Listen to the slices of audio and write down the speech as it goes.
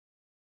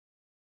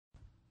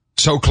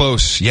So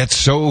close, yet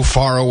so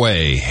far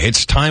away.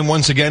 It's time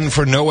once again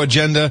for No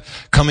Agenda,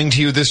 coming to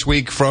you this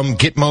week from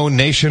Gitmo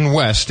Nation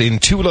West in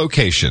 2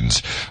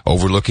 locations,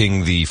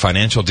 overlooking the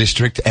financial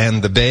district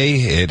and the Bay.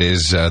 It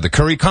is the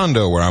Curry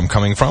Condo where I'm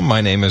coming from.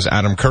 My name is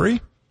Adam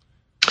Curry.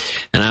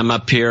 And I'm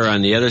up here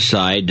on the other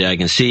side. I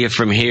can see you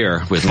from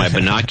here with my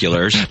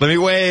binoculars. Let me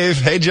wave.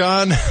 Hey,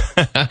 John.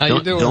 How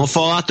you doing? Don't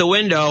fall out the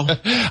window.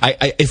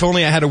 If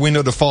only I had a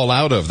window to fall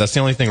out of. That's the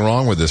only thing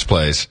wrong with this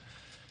place.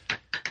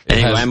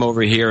 Anyway, I'm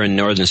over here in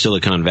northern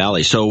Silicon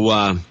Valley.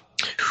 So,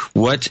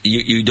 what,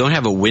 you don't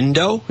have a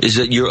window? Is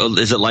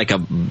it like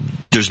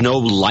there's no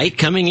light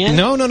coming in?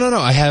 No.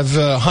 I have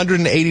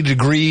 180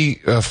 degree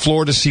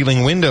floor to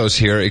ceiling windows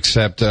here,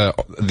 except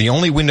the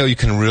only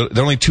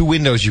 2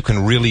 windows you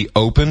can really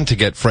open to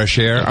get fresh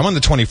air. I'm on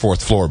the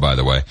 24th floor, by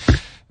the way.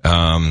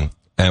 And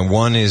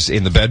one is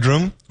in the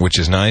bedroom, which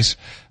is nice.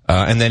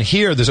 And then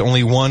here, there's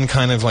only one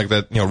kind of like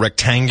that,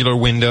 rectangular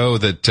window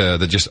that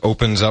just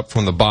opens up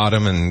from the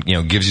bottom and,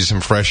 gives you some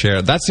fresh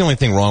air. That's the only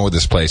thing wrong with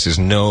this place is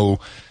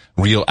no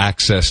real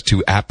access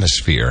to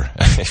atmosphere,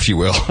 if you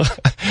will.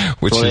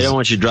 They don't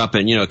want you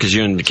dropping, because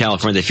you're in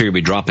California, they figure you'll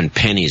be dropping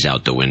pennies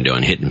out the window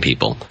and hitting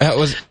people.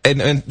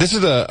 And this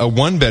is a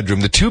 1-bedroom.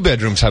 The 2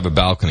 bedrooms have a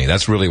balcony.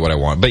 That's really what I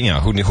want. But,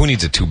 who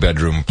needs a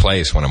 2-bedroom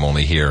place when I'm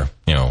only here,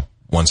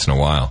 once in a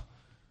while?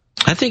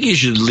 I think you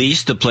should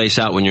lease the place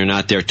out when you're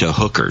not there to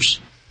hookers.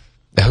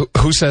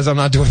 Who says I'm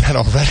not doing that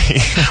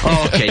already?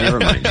 Oh, okay, never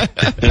mind.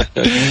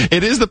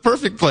 It is the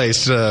perfect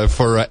place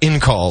for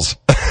in-calls.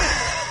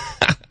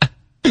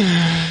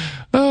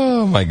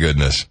 Oh, my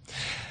goodness.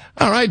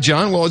 All right,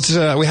 John. Well,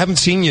 we haven't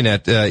seen you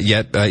yet,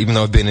 even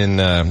though I've been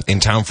in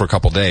town for a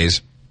couple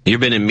days. You've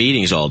been in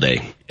meetings all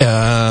day.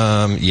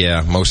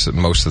 Yeah, most of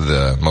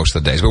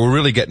the days. But we're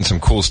really getting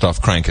some cool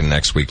stuff cranking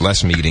next week.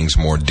 Less meetings,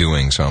 more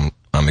doing. So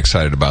I'm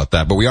excited about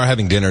that. But we are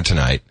having dinner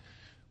tonight,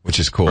 which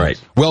is cool. Right.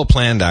 Well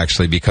planned,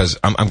 actually, because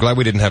I'm glad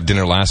we didn't have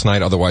dinner last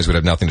night. Otherwise, we'd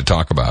have nothing to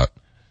talk about.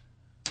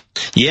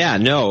 Yeah,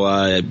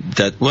 no,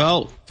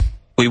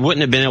 we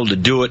wouldn't have been able to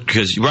do it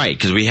because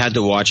we had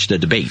to watch the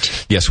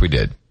debate. Yes, we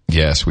did.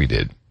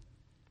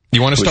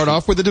 You want to start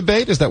off with the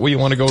debate? Is that what you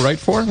want to go right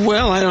for?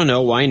 Well, I don't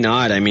know. Why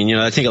not? I mean,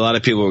 I think a lot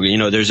of people, I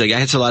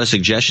had a lot of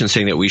suggestions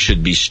saying that we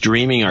should be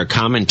streaming our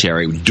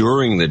commentary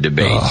during the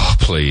debate. Oh,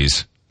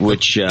 please.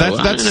 Which, I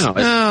don't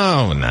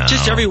know. No.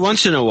 Just every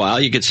once in a while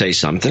you could say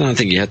something. I don't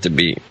think you have to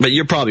be, but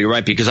you're probably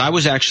right because I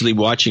was actually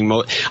watching,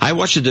 I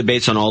watched the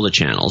debates on all the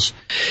channels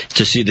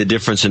to see the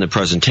difference in the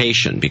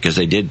presentation because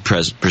they did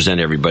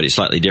present everybody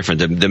slightly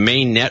different. The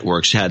main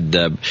networks had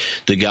the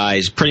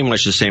guys pretty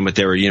much the same, but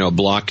they were,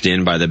 blocked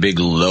in by the big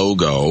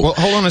logo. Well,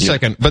 hold on a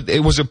second, but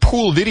it was a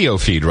pool video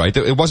feed, right?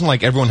 It wasn't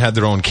like everyone had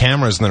their own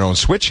cameras and their own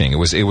switching. It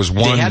was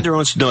one. They had their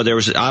own,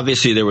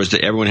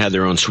 everyone had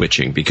their own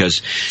switching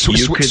because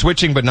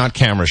switching, but not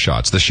camera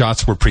shots. The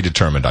shots were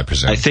predetermined, I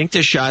presume. I think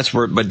the shots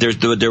were, but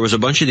there was a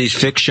bunch of these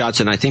fixed shots,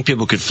 and I think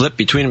people could flip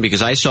between them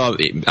because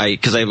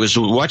because I was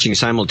watching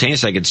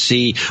simultaneously, I could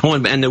see. Oh,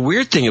 and the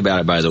weird thing about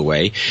it, by the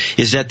way,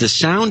 is that the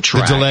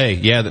soundtrack. The delay,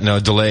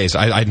 delays.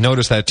 I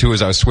noticed that too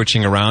as I was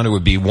switching around. It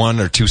would be 1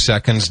 or 2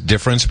 seconds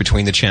difference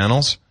between the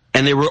channels.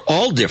 And they were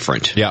all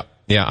different. Yeah,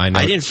 I know.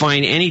 I didn't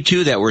find any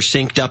 2 that were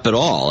synced up at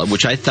all,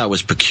 which I thought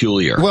was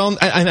peculiar. Well,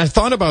 I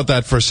thought about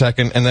that for a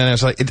second, and then I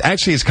was like, it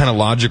actually is kind of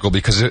logical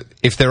because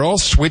if they're all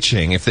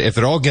switching, if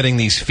they're all getting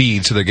these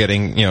feeds, so they're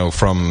getting,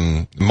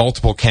 from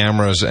multiple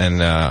cameras,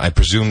 and I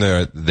presume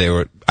I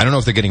don't know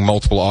if they're getting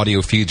multiple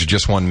audio feeds or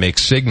just one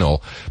mixed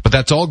signal, but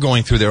that's all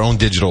going through their own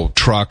digital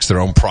trucks, their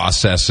own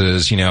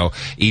processes.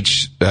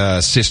 Each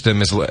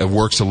system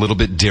works a little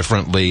bit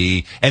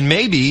differently, and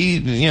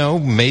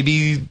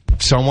maybe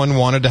someone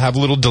wanted to have a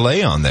little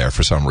delay on there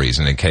for some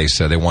reason in case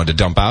they wanted to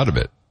dump out of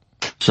it.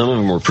 Some of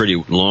them were pretty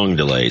long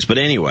delays. But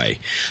anyway,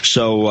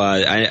 so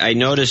I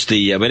noticed but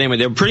anyway,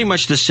 they were pretty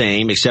much the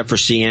same except for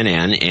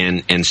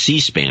CNN and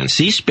C-SPAN.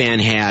 C-SPAN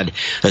had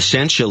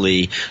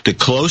essentially the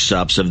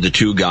close-ups of the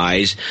 2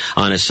 guys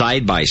on a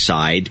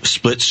side-by-side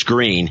split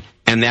screen.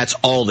 And that's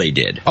all they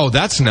did. Oh,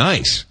 that's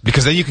nice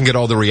because then you can get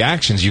all the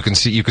reactions. You can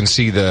see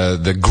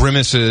the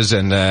grimaces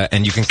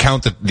and you can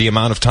count the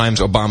amount of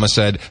times Obama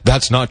said,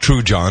 "That's not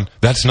true, John.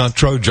 That's not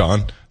true,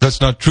 John. That's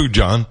not true,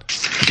 John."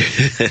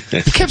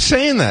 He kept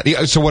saying that.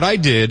 So what I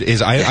did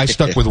is I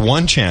stuck with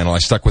one channel. I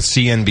stuck with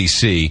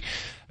CNBC.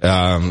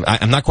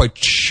 I'm not quite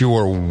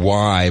sure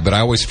why, but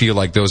I always feel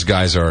like those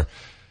guys are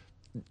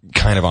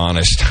kind of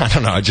honest. I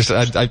don't know.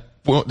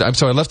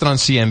 So I left it on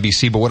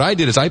CNBC, but what I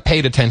did is I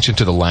paid attention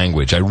to the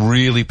language. I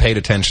really paid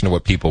attention to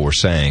what people were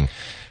saying,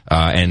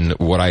 and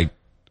what I,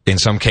 in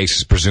some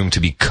cases, presume to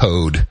be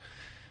code.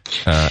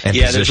 And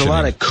there's a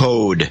lot of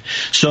code.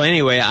 So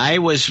anyway, I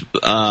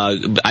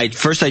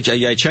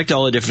checked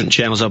all the different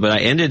channels out, but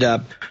I ended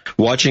up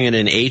watching it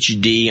in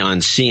HD on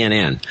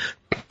CNN.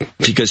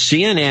 Because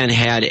CNN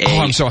had Oh,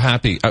 I'm so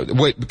happy.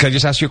 Wait, can I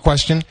just ask you a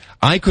question?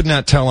 I could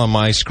not tell on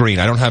my screen.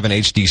 I don't have an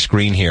HD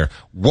screen here.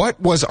 What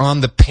was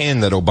on the pin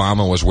that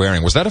Obama was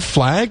wearing? Was that a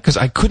flag? Because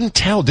I couldn't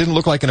tell. It didn't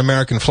look like an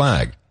American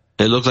flag.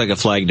 It looked like a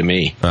flag to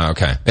me. Oh,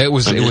 okay. It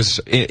was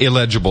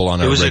illegible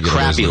on a regular It was a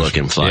crappy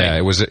looking flag. Yeah,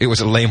 it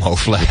was a lame-ho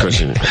flag.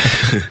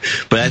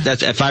 But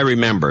that's, if I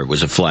remember, it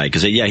was a flag.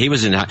 Because, he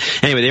was in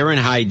anyway, they were in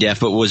high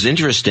def. But what was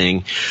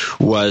interesting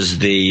was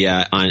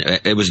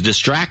it was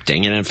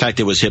distracting. And in fact,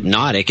 it was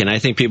hypnotic. And I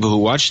think people who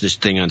watched this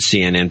thing on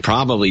CNN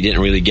probably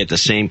didn't really get the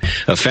same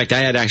effect. I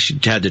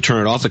had to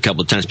turn it off a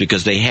couple of times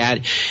because they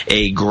had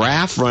a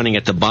graph running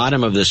at the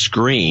bottom of the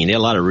screen. They had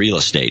a lot of real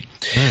estate.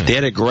 They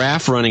had a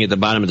graph running at the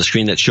bottom of the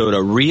screen that showed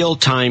a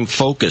real-time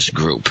focus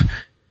group.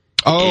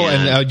 Oh,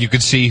 and you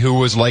could see who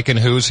was liking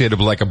who, so you had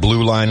like a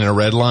blue line and a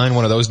red line,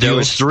 one of those deals? There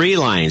was 3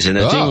 lines, and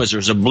the thing was there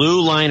was a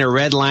blue line, a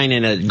red line,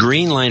 and a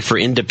green line for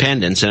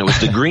independence, and it was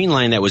the green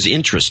line that was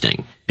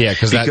interesting. Yeah,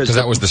 because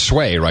that was the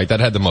sway, right? That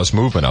had the most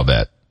movement, I'll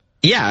bet.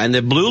 Yeah, and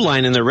the blue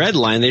line and the red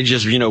line, they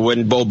just,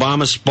 when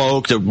Obama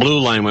spoke, the blue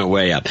line went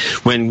way up.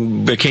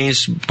 When McCain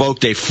spoke,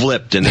 they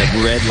flipped, and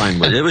the red line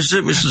went. It was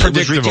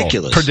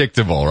ridiculous.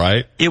 Predictable,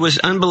 right? It was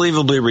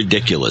unbelievably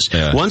ridiculous.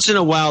 Yeah. Once in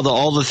a while,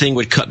 all the thing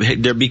would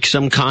there'd be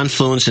some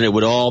confluence, and it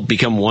would all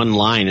become one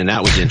line, and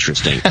that was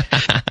interesting.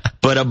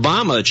 But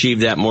Obama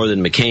achieved that more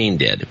than McCain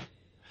did.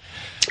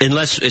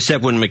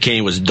 Except when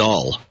McCain was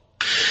dull.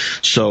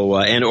 So,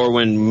 or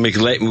when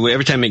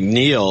every time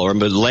McNeil or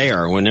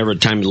whenever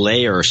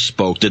Lair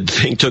spoke, the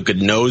thing took a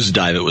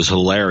nosedive. It was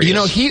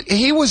hilarious.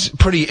 He was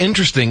pretty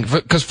interesting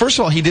because first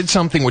of all, he did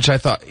something which I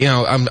thought,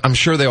 I'm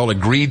sure they all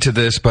agreed to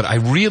this, but I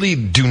really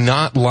do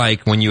not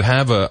like when you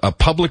have a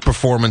public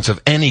performance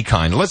of any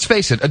kind. Let's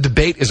face it, a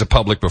debate is a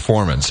public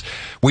performance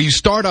where you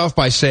start off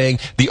by saying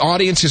the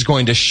audience is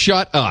going to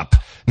shut up.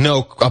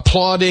 No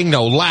applauding,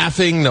 no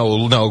laughing,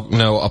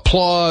 no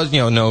applause,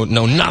 no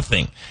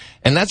nothing.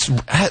 And that's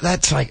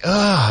like,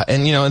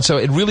 and so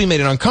it really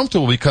made it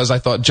uncomfortable because I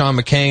thought John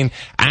McCain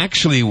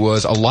actually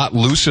was a lot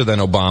looser than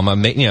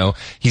Obama.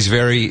 He's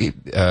very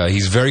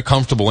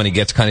comfortable when he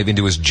gets kind of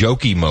into his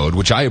jokey mode,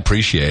 which I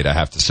appreciate, I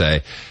have to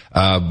say.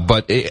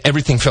 But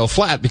everything fell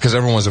flat because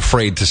everyone was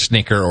afraid to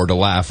snicker or to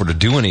laugh or to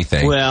do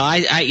anything. Well,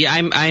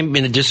 I'm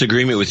in a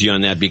disagreement with you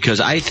on that because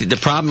the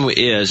problem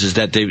is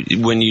that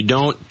when you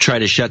don't try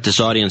to shut this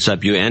audience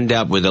up, you end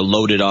up with a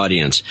loaded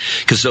audience.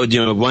 Because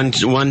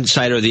one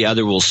side or the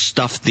other will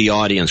stuff the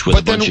audience with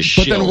a bunch of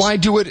shills. But then why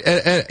do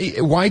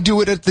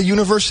it at the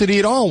university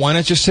at all? Why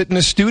not just sit in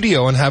a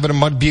studio and have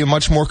it be a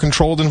much more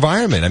controlled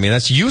environment? I mean,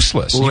 that's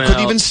useless. You couldn't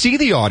even see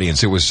the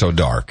audience. It was so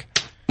dark.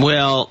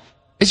 Well,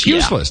 it's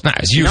useless. Yeah. Nah,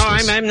 it's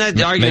useless. No, I'm not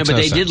arguing, but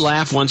they did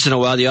laugh once in a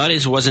while. The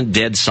audience wasn't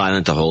dead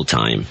silent the whole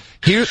time.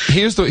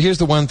 Here's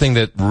the one thing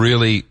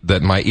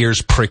that my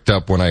ears pricked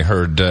up when I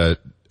heard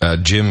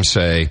Jim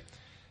say.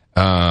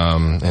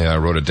 I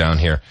wrote it down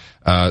here.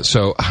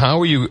 So how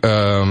are you?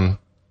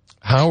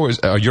 How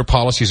are your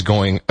policies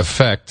going to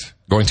affect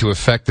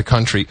the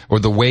country or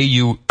the way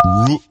you?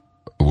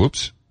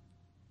 Whoops.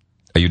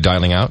 Are you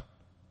dialing out?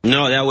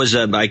 No, that was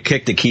I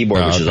kicked the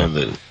keyboard, which is on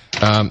the.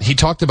 He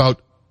talked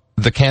about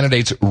the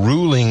candidates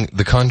ruling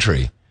the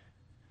country.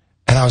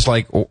 And I was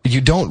like, you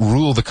don't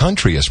rule the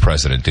country as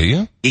president, do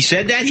you? He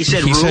said that? He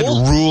said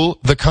rule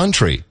the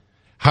country.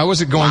 How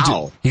is it going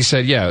to? He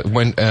said, yeah.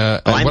 When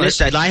I missed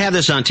that. I have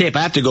this on tape.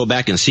 I have to go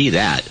back and see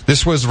that.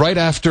 This was right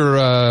after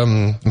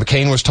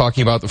McCain was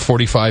talking about the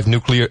 45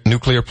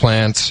 nuclear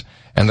plants.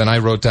 And then I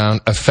wrote down,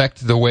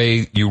 affect the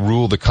way you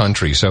rule the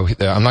country. So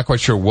I'm not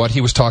quite sure what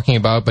he was talking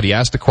about, but he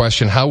asked the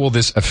question, how will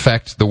this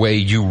affect the way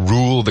you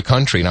rule the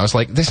country? And I was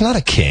like, there's not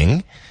a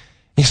king.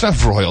 It's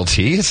not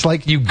royalty. It's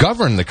like you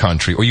govern the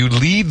country or you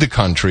lead the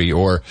country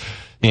or,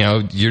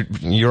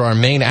 you're our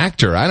main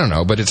actor. I don't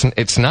know, but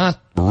it's not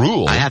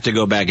rule. I have to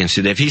go back and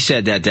see that. If he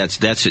said that,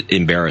 that's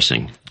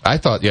embarrassing. I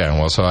thought,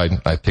 so I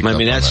picked up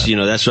on that.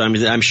 That's what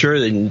I'm sure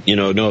that,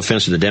 no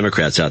offense to the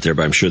Democrats out there,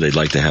 but I'm sure they'd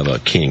like to have a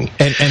king.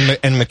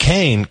 And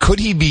McCain, could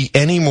he be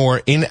any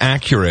more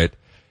inaccurate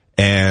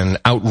and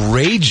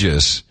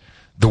outrageous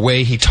the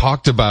way he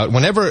talked about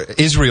whenever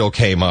Israel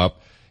came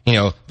up,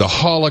 the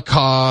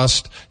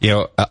Holocaust,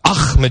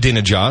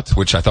 Ahmadinejad,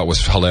 which I thought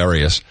was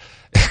hilarious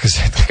because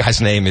the guy's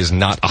name is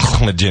not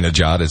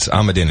Ahmadinejad, it's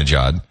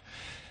Ahmadinejad.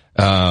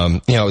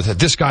 That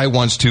this guy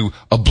wants to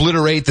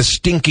obliterate the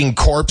stinking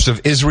corpse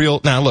of Israel.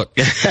 Now look,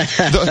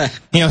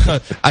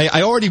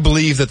 I already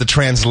believe that the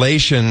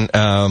translation,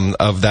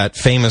 of that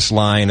famous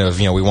line of,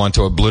 we want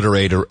to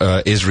obliterate,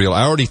 Israel,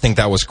 I already think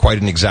that was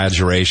quite an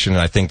exaggeration.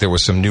 And I think there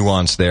was some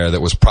nuance there that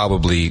was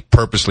probably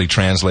purposely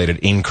translated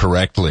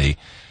incorrectly.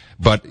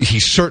 But he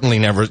certainly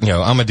never,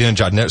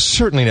 Ahmadinejad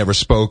certainly never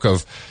spoke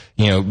of,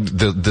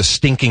 the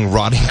stinking,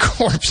 rotting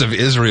corpse of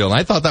Israel. And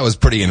I thought that was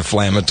pretty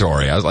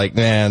inflammatory. I was like,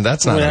 man,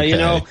 that's not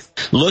okay.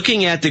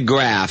 Looking at the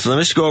graph, let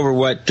me go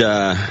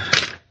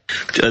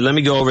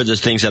over the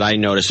things that I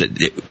noticed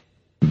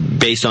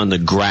based on the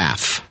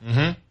graph.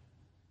 Mm-hmm.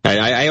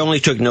 I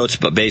only took notes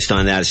based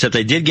on that, except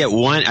I did get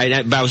one.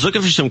 I was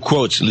looking for some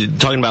quotes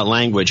talking about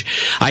language.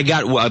 I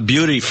got a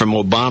beauty from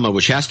Obama,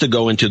 which has to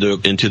go into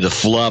the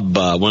flub,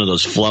 one of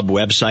those flub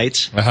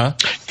websites. Uh-huh.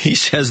 He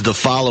says the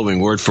following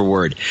word for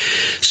word: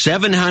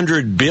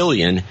 700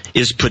 billion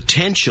is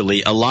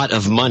potentially a lot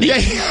of money.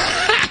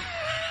 Yeah.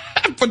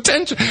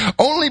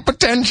 Only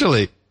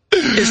potentially.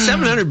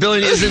 $700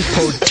 billion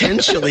isn't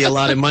potentially a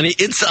lot of money.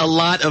 It's a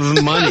lot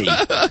of money.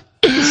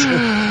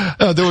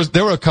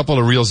 There were a couple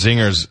of real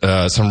zingers,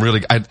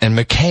 and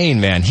McCain,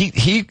 man,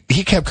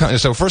 he kept coming.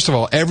 So first of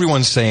all,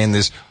 everyone's saying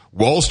this,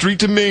 Wall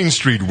Street to Main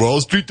Street,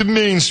 Wall Street to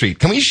Main Street.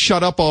 Can we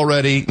shut up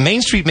already?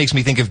 Main Street makes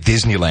me think of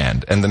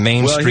Disneyland and the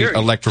Main Street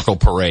Electrical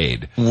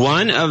Parade.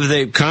 One of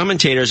the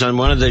commentators on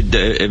one of the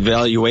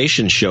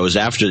evaluation shows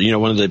after,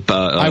 one of the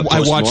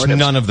I watched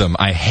none of them.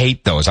 I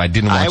hate those. I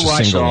didn't watch a single one. I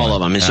watched all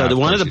of them. And so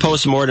one of the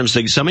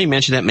postmortems, somebody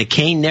mentioned that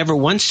McCain never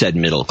once said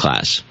middle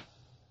class.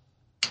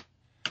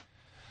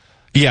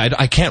 Yeah,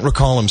 I can't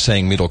recall him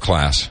saying middle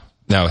class.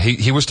 No,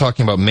 he was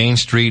talking about Main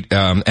Street,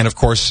 and of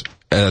course,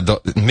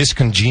 the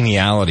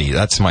miscongeniality.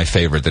 That's my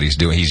favorite that he's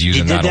doing. He's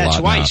using that a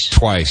lot twice. Now.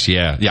 Twice,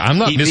 yeah. Yeah, I'm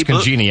not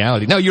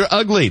miscongeniality. No, you're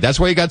ugly. That's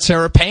why you got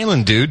Sarah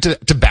Palin, dude,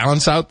 to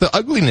balance out the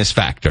ugliness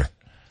factor.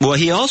 Well,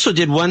 he also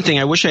did one thing.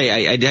 I wish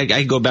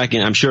I go back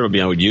and I'm sure it'll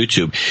be on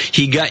YouTube.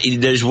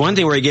 There's one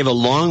thing where he gave a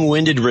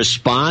long-winded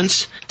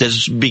response that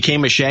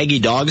became a Shaggy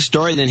Dog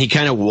story. Then he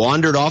kind of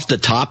wandered off the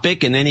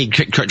topic, and then he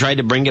tried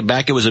to bring it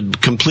back. It was a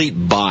complete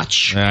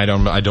botch. I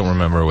don't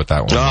remember what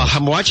that was.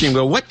 I'm watching him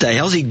go, what the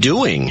hell's he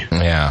doing?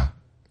 Yeah.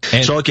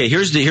 And so, okay,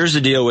 here's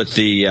the deal with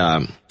the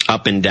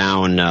up and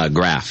down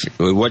graph.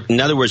 In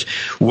other words,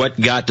 what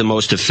got the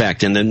most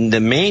effect? And then the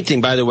main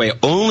thing, by the way,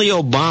 only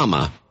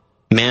Obama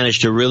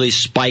managed to really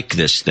spike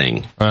this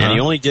thing, and he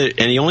only did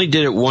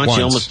it once.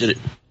 He almost did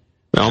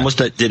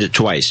it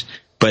twice.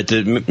 But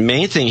the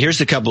main thing,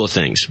 here's a couple of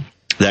things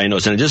that I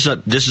noticed, and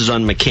this is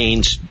on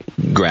McCain's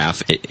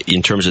graph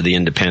in terms of the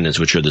independents,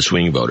 which are the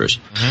swing voters.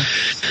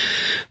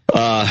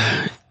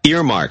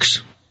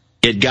 Earmarks.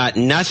 It got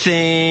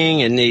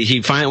nothing, and when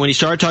he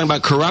started talking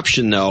about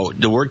corruption, though,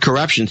 the word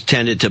corruption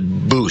tended to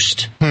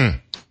boost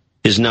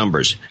his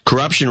numbers.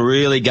 Corruption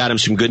really got him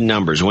some good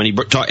numbers. When he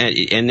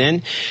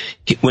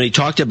when he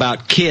talked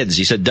about kids,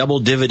 he said double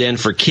dividend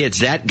for kids.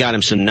 That got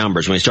him some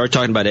numbers. When he started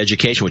talking about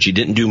education, which he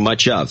didn't do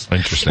much of.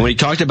 Interesting. When he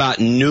talked about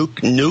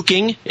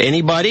nuking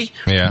anybody,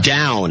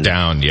 down.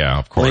 Down, yeah,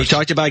 of course. When he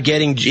talked about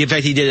in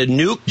fact, he did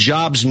a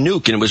Jobs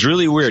nuke, and it was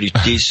really weird.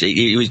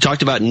 He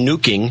talked about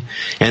nuking,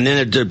 and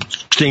then the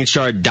thing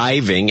started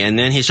diving, and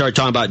then he started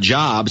talking about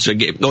jobs,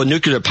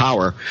 nuclear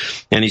power,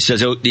 and he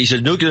says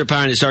nuclear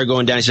power, and it started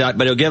going down. He said,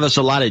 but it'll give us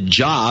a lot of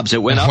jobs.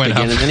 It went up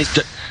again, and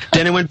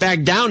then it went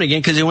back down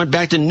again because it went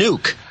back to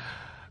nuke.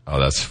 Oh,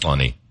 that's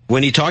funny.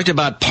 When he talked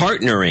about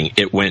partnering,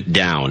 it went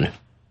down.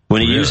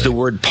 When he used the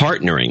word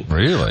partnering.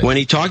 Really? When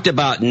he talked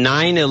about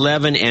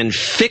 9/11 and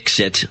fix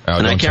it,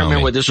 and I can't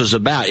remember what this was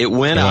about, it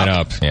went up. It went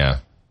up, yeah.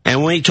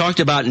 And when he talked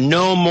about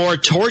no more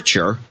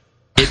torture,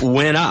 it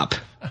went up.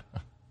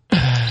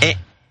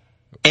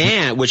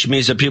 And which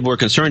means that people were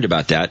concerned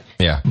about that.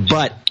 Yeah.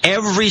 But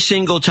every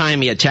single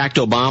time he attacked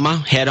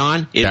Obama head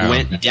on, it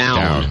went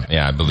down.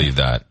 Yeah, I believe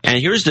that. And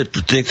here's the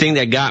thing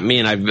that got me,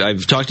 and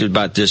I've talked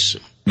about this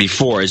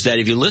before, is that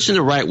if you listen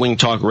to right-wing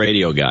talk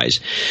radio guys,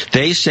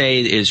 they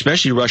say,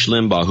 especially Rush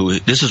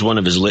Limbaugh, this is one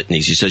of his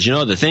litanies. He says,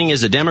 the thing is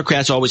the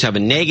Democrats always have a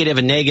negative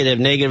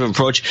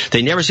approach.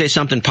 They never say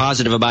something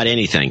positive about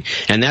anything.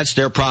 And that's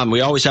their problem. We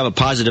always have a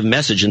positive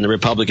message in the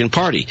Republican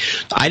Party.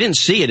 I didn't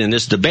see it in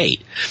this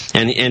debate.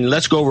 And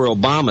let's go over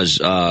Obama's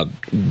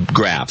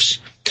graphs.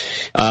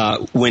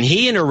 When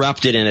he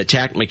interrupted and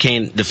attacked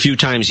McCain the few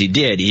times he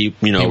did, he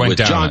went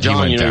down.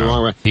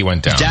 He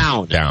went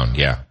down. Down,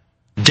 yeah.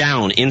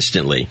 Down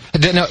instantly.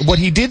 Now, what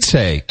he did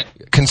say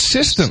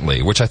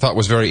consistently, which I thought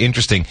was very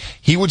interesting,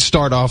 he would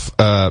start off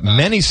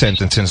many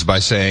sentences by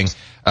saying,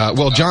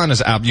 John,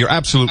 you're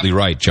absolutely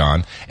right,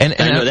 John. And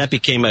I know that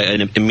became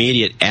an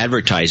immediate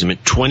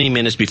advertisement 20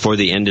 minutes before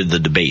the end of the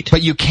debate.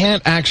 But you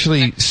can't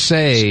actually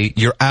say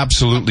you're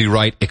absolutely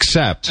right,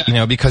 except,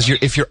 because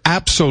if you're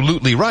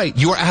absolutely right,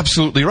 you are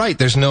absolutely right.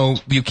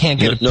 You can't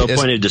get no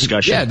point of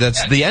discussion. Yeah,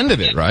 that's the end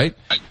of it, right?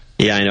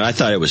 Yeah, I know. I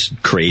thought it was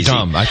crazy.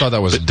 Dumb. I thought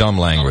that was dumb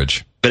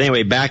language. But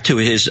anyway, back to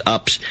his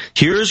ups.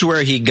 Here's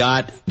where he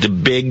got the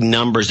big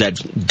numbers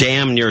that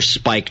damn near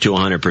spiked to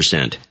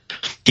 100%.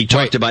 He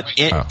talked about...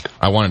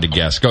 I wanted to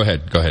guess. Go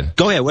ahead. Go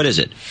ahead. What is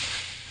it?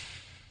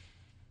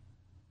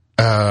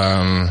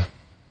 I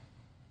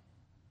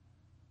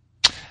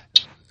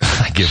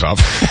give up.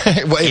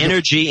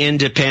 Energy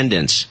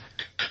independence.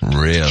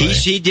 Really?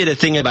 He did a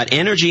thing about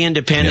energy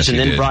independence, and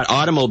then brought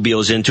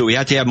automobiles into it. We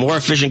have to have more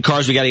efficient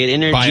cars. We got to get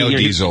energy.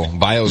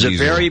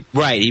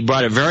 Biodiesel. He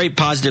brought a very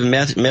positive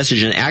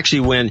message. And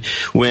actually, when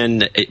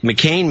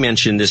McCain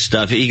mentioned this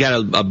stuff, he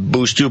got a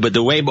boost too. But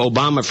the way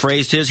Obama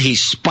phrased his, he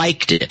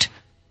spiked it,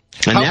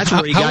 and that's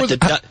where he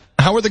got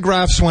How were the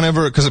graphs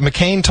because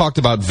McCain talked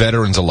about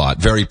veterans a lot,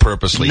 very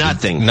purposely.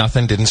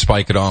 Nothing didn't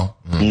spike at all?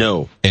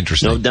 No.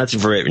 Interesting.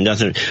 No,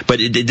 nothing. But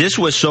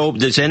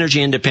this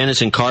energy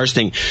independence and cars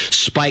thing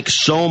spiked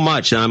so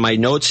much. And on my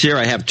notes here,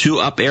 I have 2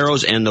 up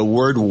arrows and the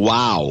word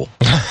wow.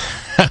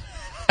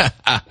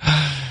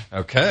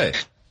 Okay.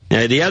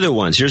 The other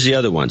ones. Here's the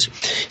other ones.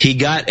 He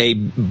got a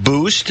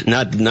boost,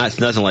 not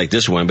nothing like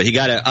this one, but he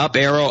got an up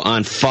arrow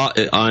on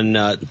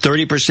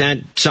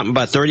 30%, something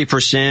about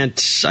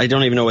 30%. I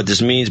don't even know what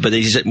this means, but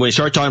when he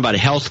started talking about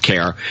health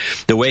care,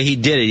 the way he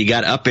did it, he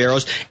got up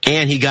arrows,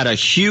 and he got a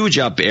huge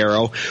up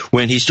arrow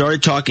when he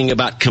started talking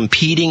about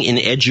competing in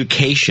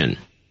education.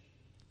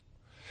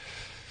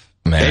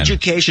 Man.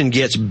 Education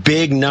gets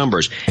big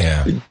numbers.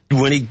 Yeah.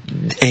 And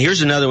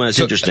here's another one that's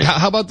interesting.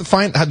 How about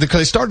because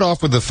they started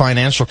off with the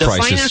financial crisis.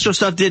 The financial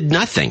stuff did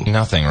nothing.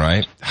 Nothing,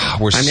 right? I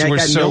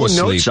got no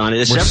notes on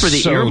it except for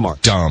the earmarks.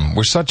 Dumb.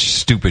 We're such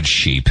stupid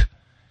sheep.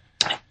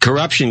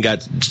 Corruption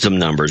got some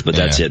numbers, but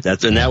that's it.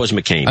 That was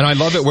McCain. And I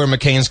love it where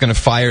McCain's going to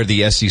fire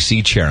the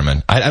SEC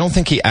chairman. I don't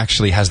think he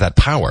actually has that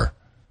power.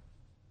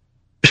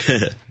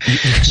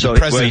 So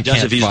he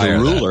does if he's the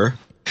ruler.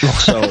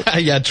 So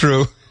yeah,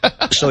 true.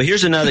 So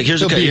here's another.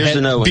 Here's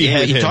another one.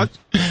 Yeah,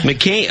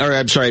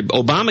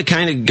 Obama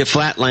kind of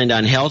flatlined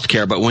on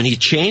healthcare, but when he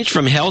changed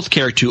from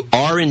healthcare to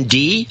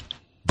R&D,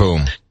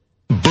 boom.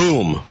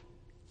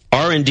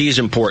 R&D is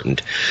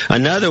important.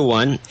 Another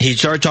one, he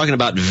started talking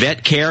about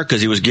vet care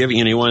because he was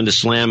he wanted to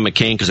slam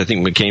McCain because I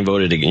think McCain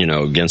voted,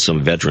 against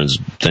some veterans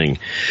thing.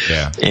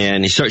 Yeah.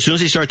 And as soon as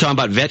he started talking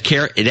about vet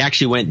care, it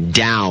actually went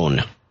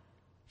down.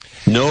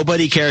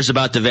 Nobody cares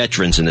about the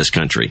veterans in this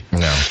country.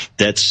 No.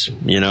 That's,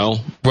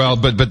 Well,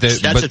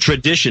 that's a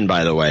tradition,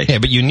 by the way. Yeah,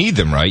 but you need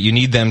them, right? You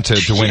need them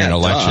to win an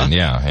election.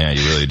 Yeah,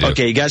 you really do.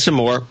 Okay, you got some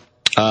more.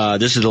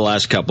 This is the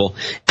last couple.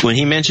 When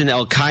he mentioned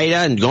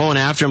Al-Qaeda and going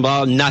after him,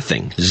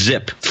 nothing.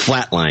 Zip.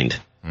 Flatlined.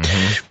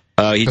 Mm-hmm.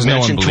 Because no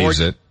one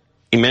believes it.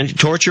 He mentioned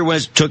torture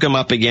took him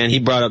up again. He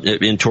brought up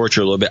in torture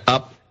a little bit.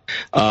 Up.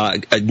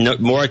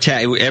 More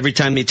attack. Every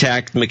time he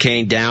attacked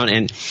McCain, down.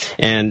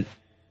 And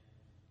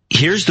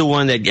here's the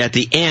one that at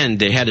the end,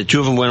 the two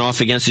of them went off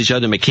against each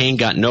other. McCain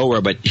got nowhere,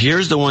 but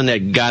here's the one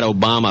that got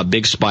Obama a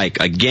big spike.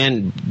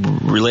 Again,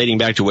 relating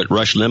back to what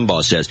Rush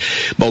Limbaugh says.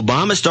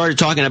 Obama started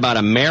talking about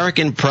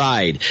American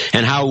pride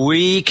and how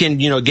we can,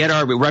 get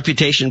our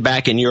reputation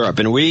back in Europe.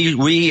 And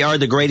we are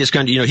the greatest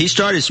country. He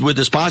started with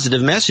this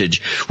positive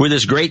message. We're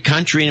this great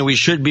country and we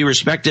should be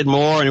respected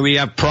more and we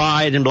have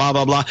pride and blah,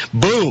 blah, blah.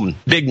 Boom.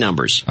 Big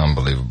numbers.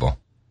 Unbelievable.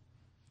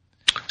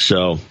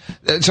 So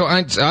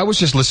I was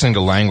just listening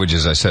to language,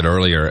 as I said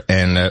earlier,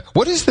 and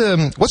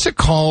what's it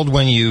called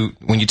when you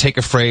take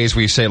a phrase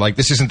where you say, like,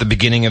 this isn't the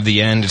beginning of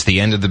the end, it's the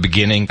end of the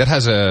beginning? That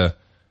has a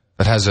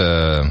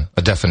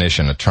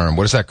definition, a term.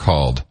 What is that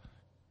called?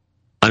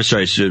 I'm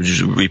sorry, so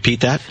just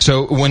repeat that.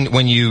 So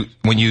when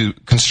you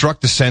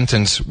construct a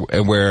sentence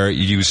where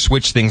you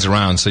switch things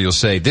around, so you'll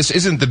say, this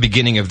isn't the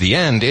beginning of the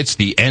end, it's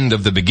the end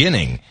of the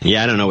beginning.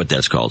 Yeah, I don't know what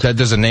that's called. That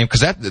does a name,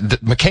 because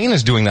McCain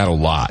is doing that a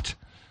lot.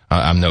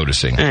 I'm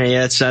noticing.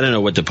 I don't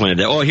know what the point of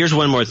that. Oh, here's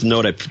one more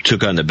note I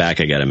took on the back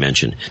I got to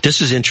mention.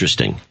 This is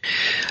interesting.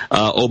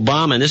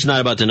 Obama, and this is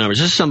not about the numbers.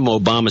 This is something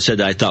Obama said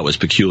that I thought was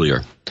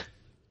peculiar.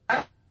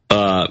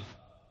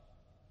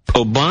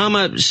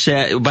 Obama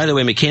said, by the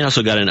way, McCain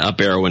also got an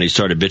up arrow when he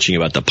started bitching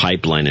about the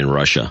pipeline in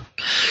Russia.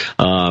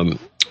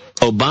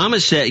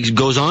 Obama said, he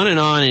goes on,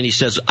 and he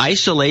says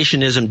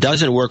isolationism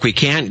doesn't work. We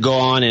can't go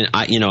on and,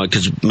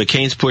 because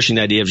McCain's pushing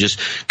the idea of just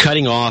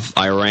cutting off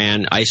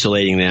Iran,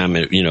 isolating them,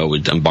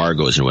 with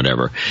embargoes and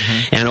whatever.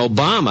 Mm-hmm. And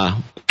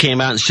Obama came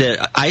out and said,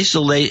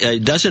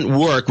 doesn't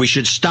work. We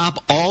should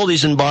stop all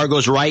these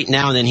embargoes right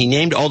now. And then he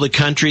named all the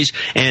countries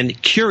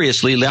and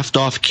curiously left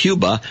off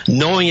Cuba,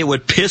 knowing it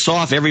would piss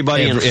off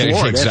everybody in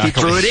Florida if he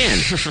threw it in.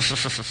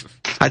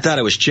 I thought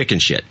it was chicken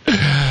shit.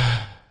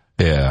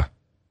 Yeah.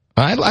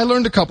 I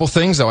learned a couple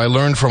things, though. I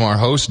learned from our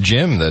host,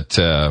 Jim,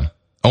 that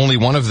only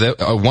one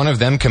of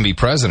them can be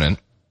president.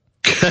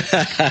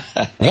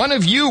 One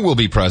of you will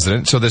be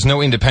president, so there's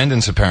no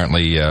independents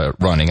apparently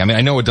running. I mean,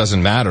 I know it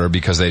doesn't matter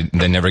because they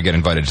never get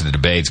invited to the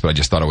debates, but I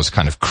just thought it was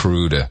kind of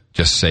crude to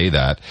just say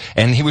that.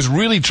 And he was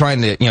really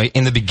trying to,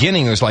 in the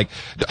beginning, it was like,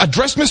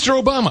 address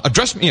Mr.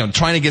 Obama,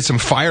 trying to get some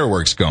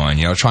fireworks going,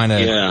 trying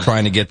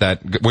to get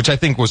that, which I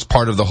think was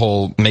part of the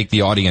whole make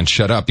the audience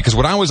shut up. Because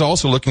what I was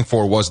also looking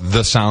for was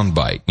the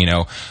soundbite,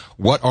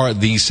 What are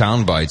these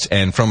sound bites?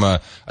 And from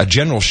a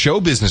general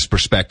show business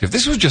perspective,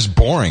 this was just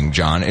boring,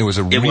 John. It was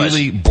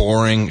really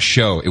boring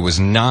show. It was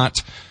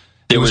not.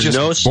 There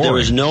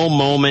was no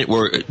moment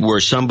where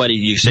somebody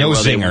you say,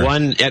 well, they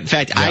won. In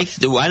fact, I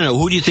don't know.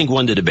 Who do you think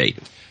won the debate?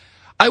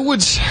 I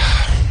would say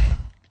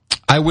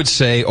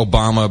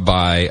Obama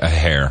by a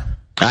hair.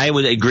 I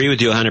would agree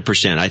with you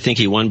 100%. I think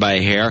he won by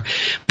a hair,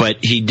 but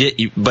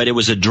it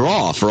was a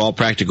draw for all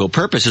practical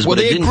purposes. Well,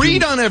 they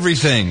agreed on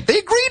everything. There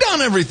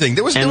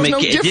was no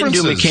differences. It didn't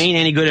do McCain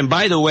any good. And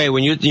by the way,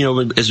 when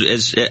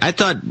I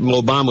thought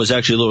Obama was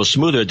actually a little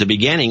smoother at the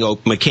beginning.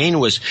 McCain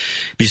was,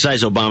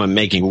 besides Obama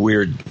making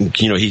weird,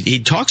 he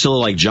talks a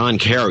little like John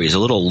Kerry. He's a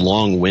little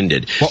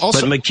long-winded. Well,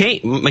 also, but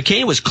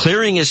McCain was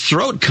clearing his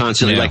throat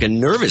constantly like a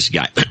nervous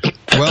guy.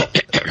 Well,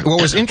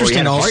 what was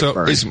interesting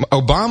also is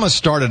Obama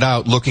started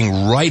out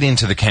looking right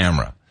into the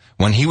camera.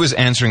 when he was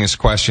answering his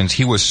questions,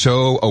 he was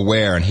so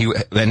aware, and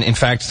in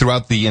fact,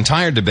 throughout the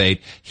entire debate,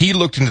 he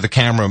looked into the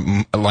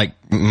camera like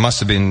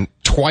must have been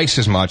twice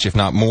as much, if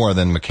not more,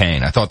 than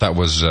McCain. I thought that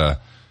was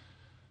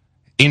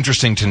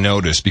interesting to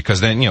notice,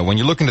 because then, when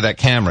you look into that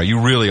camera,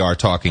 you really are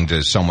talking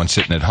to someone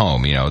sitting at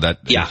home. It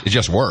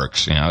just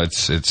works.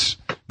 It's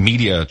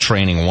media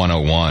training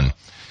 101.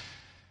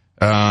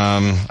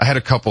 I had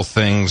a couple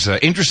things.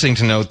 Interesting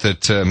to note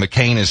that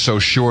McCain is so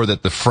sure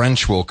that the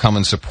French will come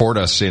and support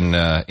us in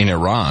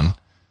Iran.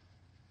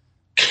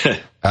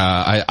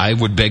 I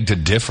would beg to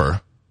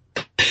differ.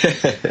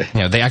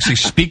 They actually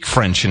speak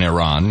French in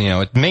Iran.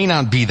 It may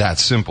not be that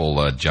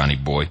simple, Johnny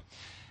boy.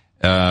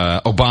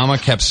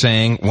 Obama kept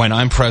saying, "When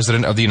I'm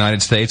president of the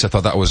United States." I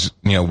thought that was,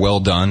 well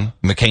done.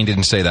 McCain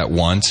didn't say that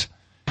once.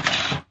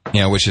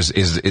 Which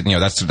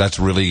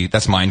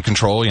that's mind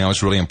control.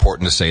 It's really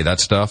important to say that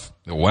stuff.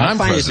 When I'm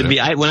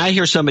president, when I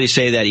hear somebody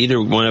say that,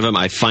 either one of them,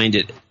 I find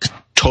it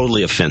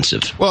totally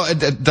offensive. Well,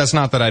 that's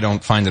not that I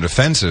don't find it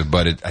offensive,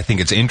 but I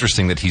think it's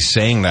interesting that he's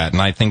saying that,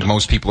 and I think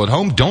most people at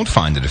home don't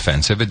find it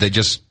offensive. They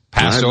just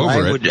pass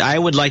over it. I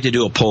would like to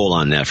do a poll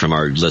on that from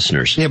our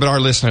listeners. Yeah, but our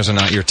listeners are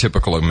not your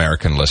typical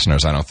American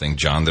listeners, I don't think,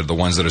 John. They're the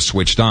ones that are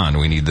switched on.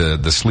 We need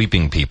the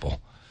sleeping people.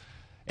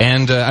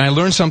 And I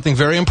learned something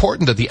very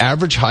important, that the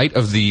average height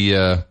of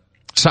the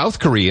South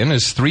Korean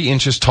is 3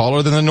 inches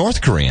taller than the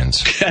North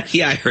Koreans.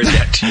 Yeah, I heard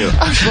that too.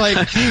 I was like,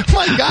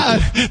 my God,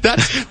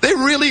 they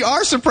really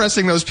are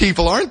suppressing those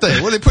people, aren't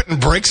they? Were they putting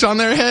bricks on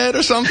their head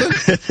or something?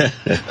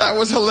 That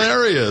was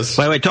hilarious.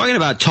 By the way, talking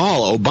about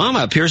tall,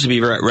 Obama appears to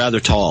be rather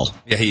tall.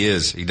 Yeah, he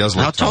is. He does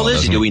look How tall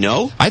is he? Do we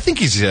know? I think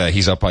he's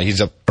up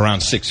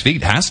around 6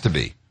 feet. Has to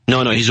be.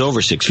 No, he's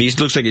over 6 feet.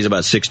 He looks like he's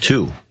about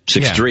 6'2",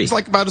 6'3". He's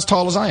like about as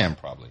tall as I am,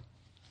 probably.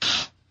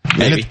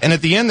 And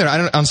at the end there,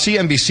 on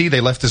CNBC, they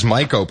left his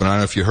mic open. I don't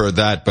know if you heard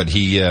that, but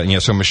he,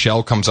 so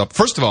Michelle comes up.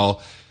 First of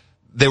all,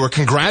 they were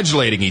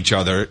congratulating each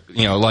other,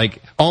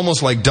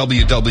 almost like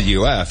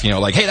WWF,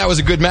 like, "Hey, that was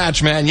a good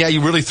match, man. Yeah,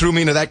 you really threw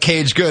me into that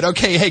cage. Good.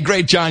 Okay. Hey,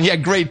 great, John. Yeah,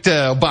 great,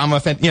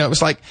 Obama." It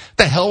was like,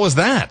 the hell was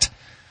that?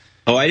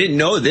 Oh, I didn't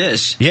know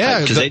this.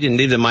 Yeah. Because they didn't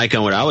leave the mic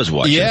on when I was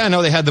watching. Yeah,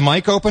 no, they had the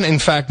mic open. In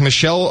fact,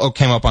 Michelle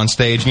came up on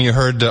stage, and you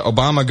heard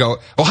Obama go,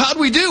 "Well, how'd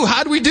we do?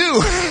 How'd we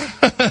do?"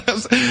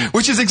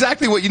 Which is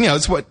exactly what,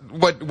 it's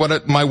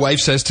what my wife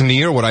says to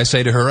me, or what I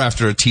say to her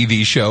after a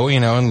TV show,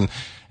 and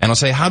I'll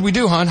say, "How'd we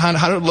do, hon?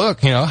 How did it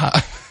look?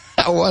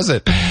 How was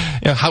it?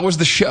 How was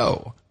the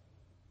show?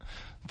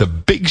 The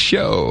big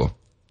show."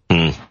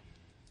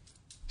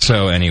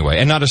 So anyway,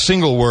 and not a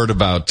single word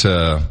about,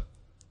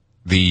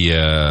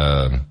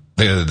 the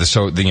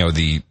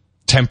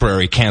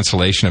temporary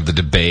cancellation of the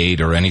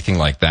debate or anything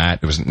like that.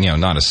 It was,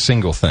 not a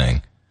single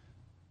thing.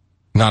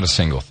 Not a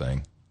single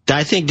thing.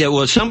 I think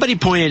that, somebody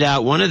pointed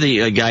out, one of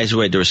the guys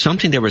there was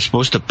something they were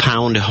supposed to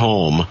pound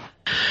home.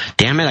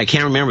 Damn it, I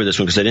can't remember this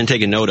one because I didn't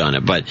take a note on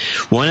it. But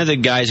one of the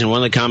guys and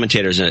one of the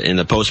commentators in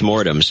the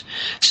postmortems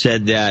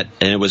said that,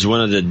 and it was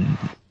one of the,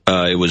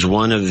 I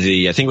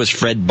think it was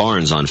Fred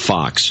Barnes on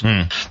Fox.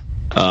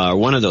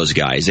 One of those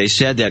guys, they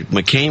said that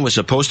McCain was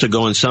supposed to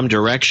go in some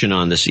direction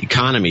on this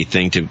economy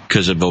thing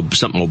because of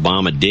something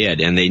Obama did,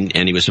 and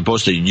he was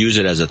supposed to use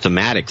it as a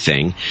thematic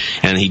thing,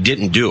 and he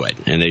didn't do it,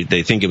 and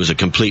they think it was a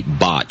complete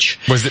botch.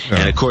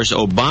 And of course,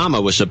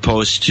 Obama was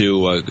supposed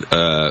to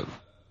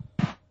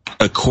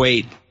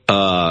equate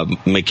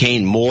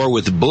McCain more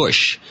with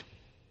Bush.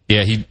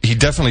 Yeah, he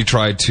definitely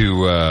tried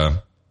to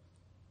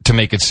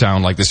make it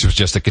sound like this was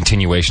just a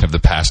continuation of the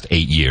past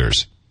 8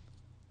 years.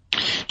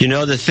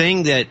 The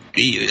thing that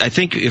I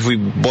think, if we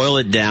boil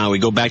it down, we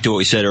go back to what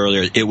we said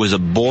earlier, it was a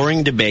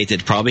boring debate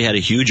that probably had a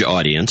huge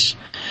audience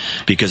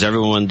because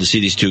everyone wanted to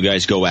see these two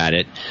guys go at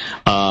it.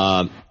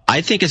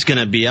 I think it's going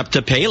to be up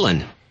to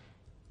Palin.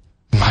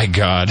 My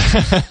God.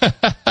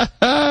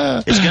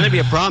 It's going to be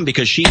a problem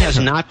because she has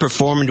not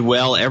performed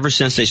well ever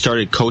since they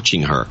started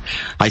coaching her.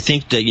 I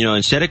think that,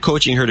 instead of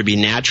coaching her to be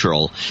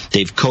natural,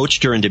 they've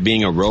coached her into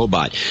being a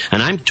robot.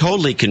 And I'm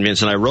totally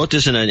convinced, and I wrote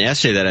this in an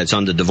essay that's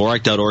on the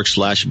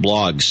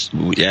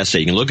Dvorak.org/blogs essay.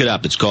 You can look it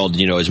up. It's called,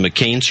 Is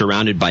McCain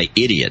Surrounded by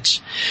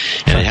Idiots?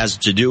 And it has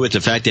to do with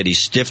the fact that he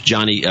stiffed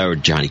Johnny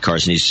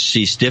Carson.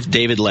 He stiffed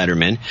David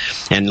Letterman.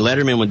 And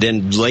Letterman would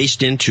then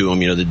laced into him,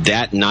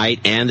 that night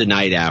and the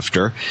night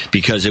after,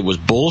 because it was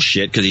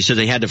bullshit, because he said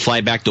they had to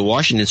fly back to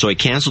Washington, so he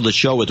canceled the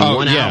show with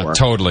 1 hour.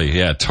 Totally.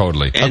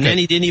 And then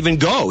he didn't even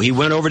go. He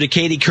went over to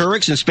Katie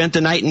Couric's and spent the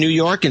night in New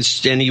York, and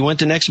he went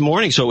the next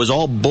morning, so it was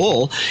all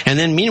bull. And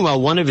then meanwhile,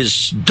 one of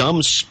his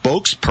dumb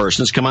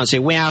spokespersons come out and say,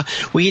 "Well,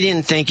 we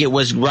didn't think it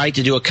was right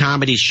to do a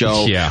comedy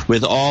show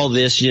with all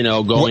this,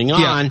 going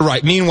on." Yeah,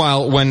 right.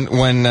 Meanwhile,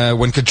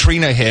 when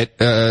Katrina hit,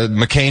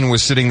 McCain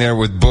was sitting there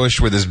with Bush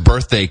with his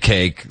birthday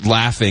cake,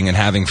 laughing and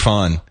having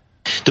fun.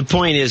 The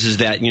point is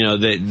that,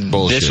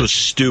 this was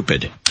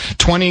stupid.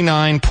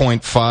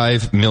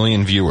 29.5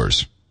 million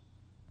viewers.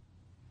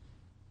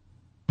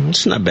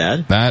 It's not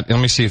bad. Let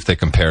me see if they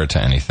compare it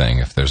to anything,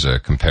 if there's a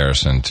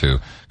comparison to,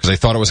 because they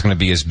thought it was going to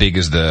be as big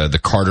as the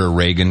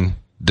Carter-Reagan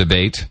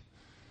debate.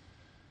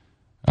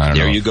 I don't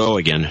know. There you go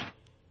again.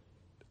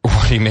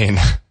 What do you mean?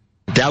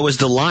 That was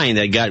the line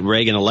that got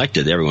Reagan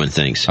elected, everyone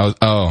thinks. I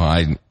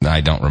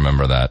don't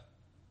remember that.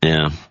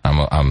 Yeah.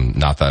 I'm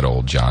not that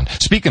old, John.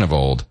 Speaking of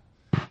old,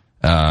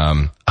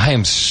 I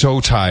am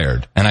so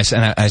tired, and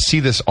I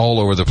see this all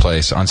over the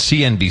place on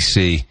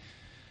CNBC.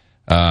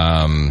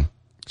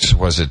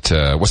 Was it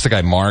what's the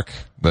guy, Mark,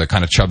 the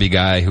kind of chubby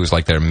guy who's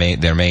like their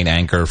main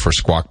anchor for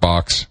Squawk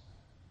Box?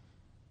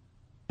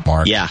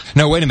 Mark. Yeah.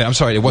 No, wait a minute. I'm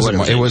sorry. It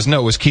wasn't. It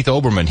was Keith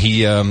Olbermann.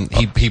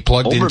 He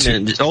plugged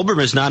into.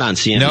 Olbermann's not on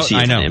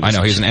CNBC. No, I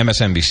know. He's an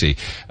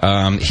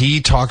MSNBC.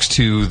 He talks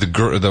to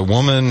the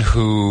woman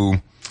who,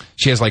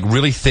 she has like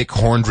really thick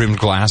horn-rimmed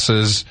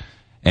glasses,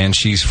 and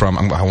she's from,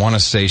 I want to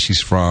say she's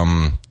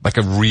from like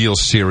a real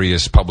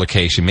serious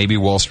publication, maybe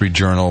Wall Street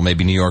Journal,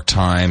 maybe New York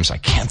Times. I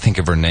can't think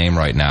of her name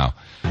right now.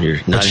 You're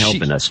not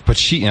helping us. But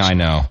I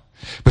know.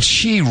 But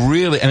she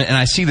really, and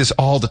I see this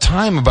all the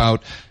time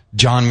about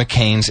John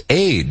McCain's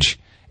age,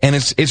 and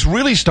it's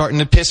really starting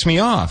to piss me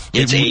off.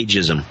 It's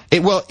ageism.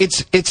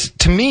 It's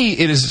to me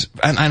it is,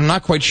 and I'm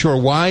not quite sure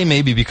why.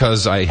 Maybe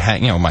because I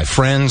hang, my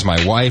friends,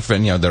 my wife,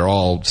 and they're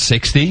all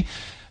 60.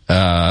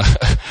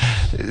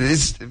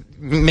 It's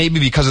maybe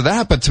because of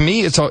that, but to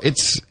me it's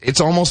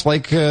almost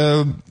like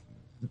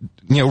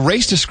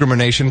race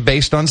discrimination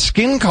based on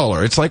skin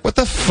color. It's like, what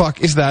the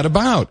fuck is that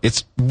about?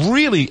 It's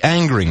really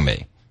angering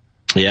me.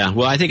 Yeah,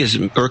 well, I think it's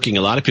irking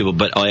a lot of people,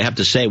 but I have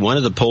to say, one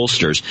of the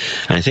pollsters,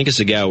 and I think it's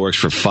the guy who works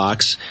for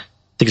Fox,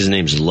 I think his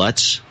name's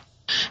Lutz,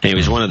 and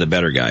he's one of the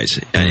better guys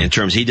in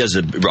terms, he does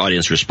the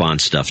audience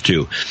response stuff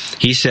too.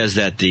 He says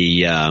that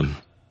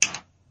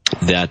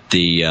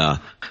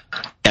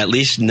at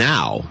least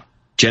now,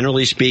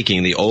 generally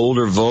speaking, the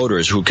older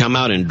voters who come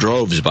out in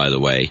droves, by the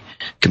way,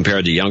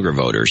 compared to younger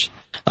voters,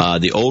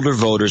 the older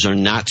voters are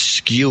not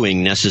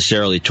skewing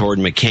necessarily toward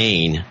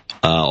McCain,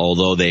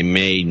 although they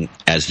may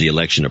as the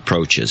election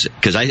approaches.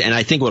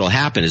 I think what will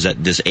happen is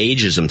that this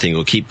ageism thing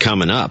will keep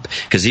coming up,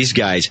 because these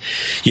guys,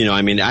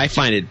 I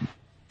find it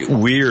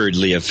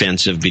weirdly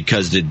offensive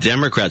because the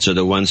Democrats are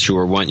the ones who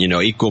are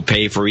equal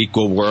pay for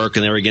equal work,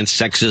 and they're against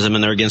sexism,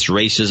 and they're against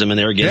racism, and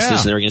they're against this,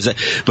 and they're against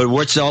that. But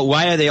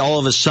why are they all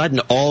of a sudden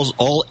all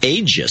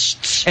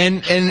ageists?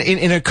 And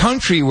in a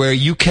country where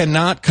you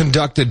cannot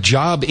conduct a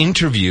job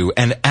interview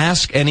and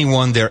ask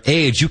anyone their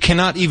age, you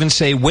cannot even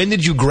say, when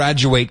did you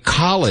graduate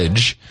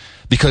college?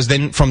 Because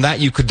then from that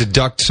you could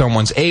deduct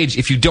someone's age.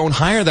 If you don't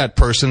hire that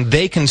person,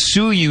 they can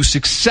sue you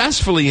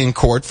successfully in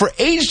court for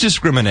age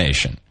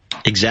discrimination.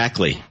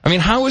 Exactly. I mean,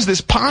 how is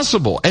this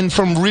possible? And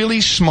from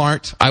really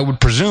smart, I would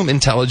presume,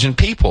 intelligent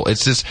people.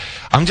 It's just,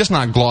 I'm just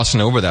not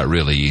glossing over that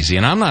really easy.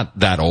 And I'm not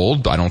that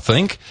old, I don't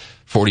think.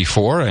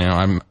 44,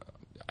 I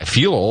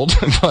feel old,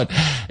 but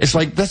it's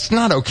like, that's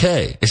not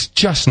okay. It's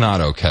just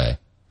not okay.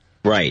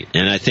 Right,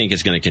 and I think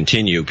it's going to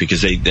continue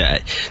because they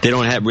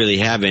don't really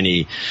have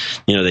any,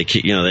 I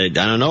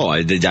don't know.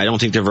 I don't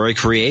think they're very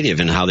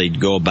creative in how they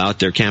go about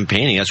their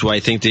campaigning. That's why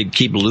I think they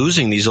keep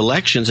losing these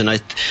elections. And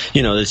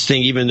this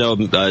thing, even though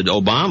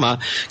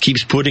Obama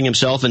keeps putting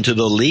himself into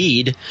the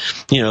lead,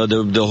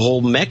 the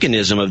whole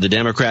mechanism of the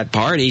Democrat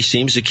Party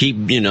seems to keep,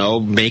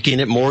 making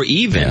it more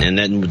even,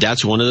 and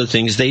that's one of the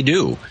things they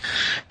do.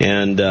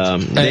 And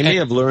they may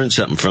have learned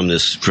something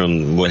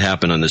from what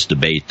happened on this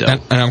debate, though.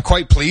 And I'm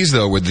quite pleased,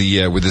 though, with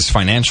this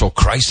financial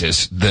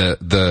crisis,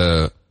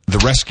 the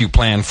rescue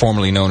plan,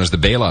 formerly known as the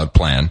bailout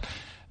plan,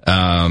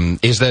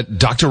 is that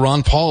Dr.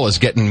 Ron Paul is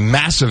getting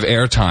massive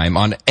airtime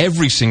on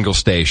every single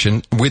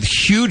station with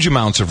huge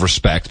amounts of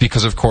respect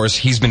because, of course,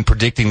 he's been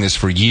predicting this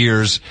for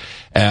years.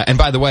 And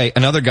by the way,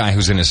 another guy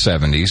who's in his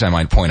 70s, I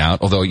might point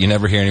out, although you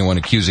never hear anyone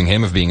accusing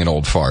him of being an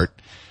old fart.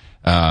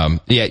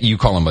 You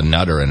call him a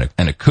nutter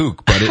and a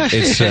kook, but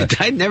it's.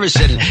 I never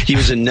said he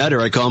was a nutter.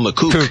 I call him a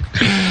kook.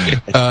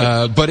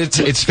 But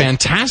it's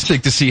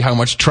fantastic to see how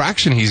much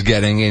traction he's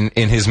getting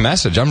in his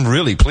message. I'm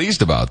really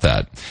pleased about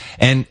that.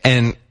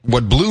 And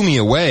what blew me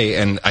away,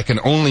 and I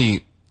can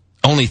only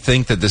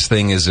think that this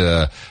thing is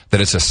that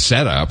it's a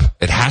setup.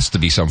 It has to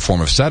be some form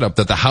of setup.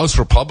 That the House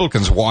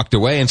Republicans walked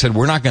away and said,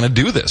 "We're not going to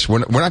do this. We're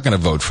not going to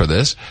vote for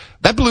this."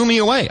 That blew me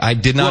away. I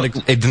did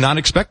not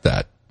expect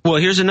that. Well,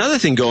 here's another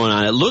thing going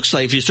on. It looks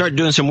like if you start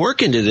doing some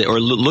work into this, or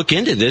look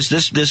into this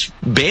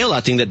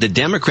bailout thing that the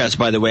Democrats,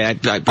 by the way, are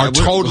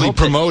totally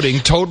promoting,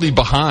 totally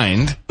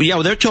behind. Yeah,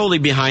 well, they're totally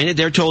behind it.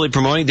 They're totally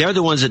promoting. They're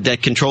the ones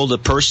that control the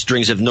purse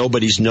strings if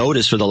nobody's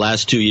noticed for the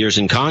last 2 years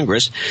in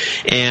Congress.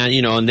 And,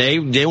 and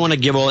they want to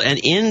give all,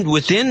 and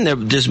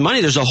within this money,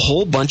 there's a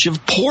whole bunch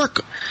of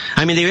pork.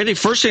 I mean, they're going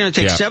to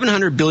take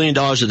 $700 billion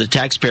of the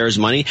taxpayers'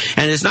 money,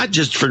 and it's not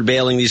just for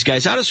bailing these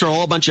guys out. It's for a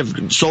whole bunch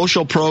of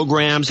social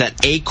programs.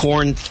 That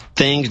Acorn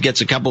thing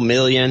gets a couple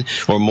million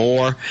or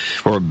more,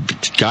 or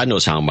God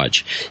knows how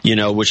much,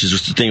 which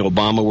is the thing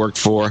Obama worked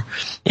for.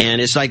 And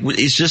it's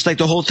just like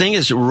the whole thing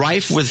is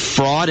rife with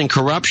fraud and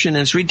corruption,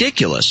 and it's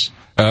ridiculous.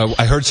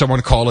 I heard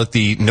someone call it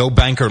the No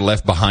Banker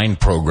Left Behind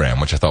program,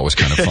 which I thought was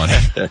kind of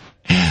funny.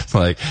 It's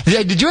like,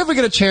 did you ever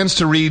get a chance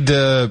to read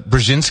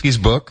Brzezinski's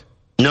book?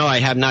 No, I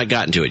have not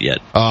gotten to it yet.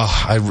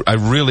 I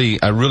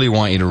really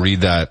want you to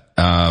read that.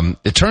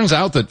 It turns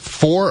out that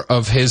 4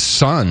 of his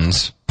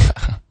sons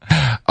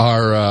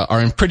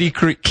are in pretty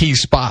key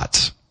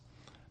spots.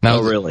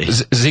 Now, really?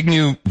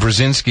 Zbigniew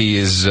Brzezinski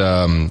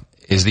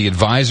is the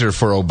advisor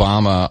for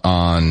Obama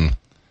on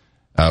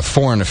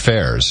foreign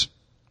affairs.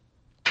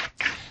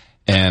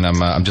 And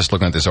I'm just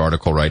looking at this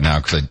article right now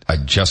because I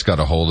just got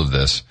a hold of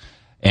this.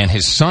 And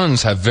his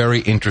sons have very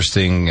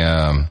interesting,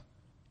 hold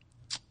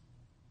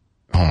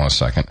on a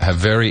second, have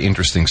very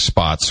interesting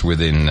spots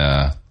within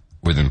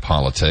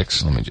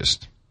politics. Let me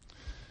just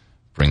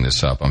bring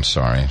this up. I'm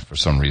sorry. For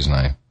some reason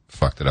I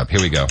fucked it up.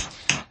 Here we go.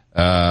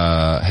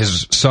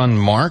 His son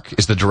Mark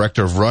is the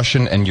director of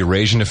Russian and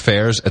Eurasian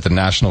affairs at the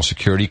National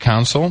Security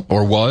Council,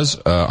 or was,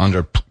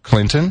 under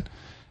Clinton,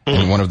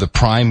 and one of the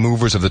prime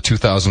movers of the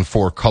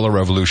 2004 color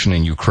revolution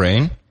in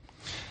Ukraine.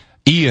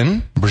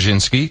 Ian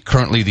Brzezinski,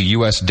 currently the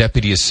U.S.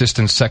 Deputy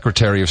Assistant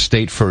Secretary of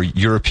State for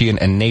European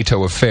and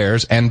NATO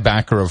Affairs and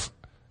backer of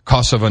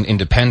Kosovan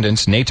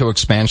independence, NATO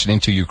expansion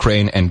into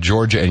Ukraine, and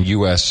Georgia and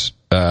U.S.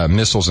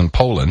 Missiles in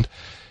Poland.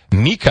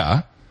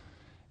 Mika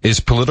is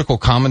political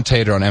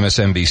commentator on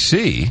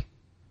MSNBC.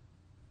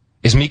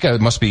 Is Mika,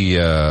 it must be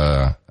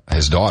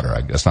his daughter.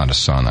 That's not his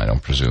son, I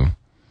don't presume.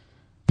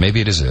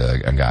 Maybe it is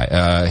a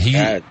guy.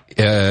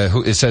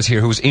 Who it says here,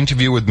 whose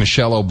interview with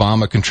Michelle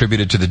Obama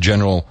contributed to the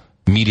general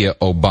media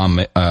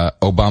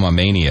Obama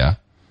mania.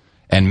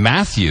 And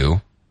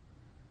Matthew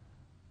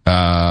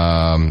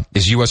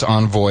is U.S.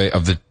 envoy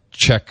of the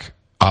Czech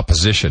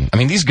opposition. I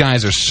mean, these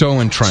guys are so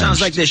entrenched.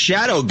 Sounds like the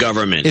shadow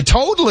government.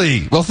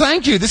 Totally. Well,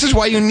 thank you. This is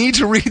why you need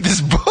to read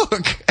this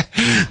book.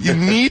 You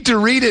need to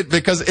read it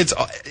because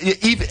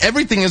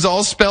everything is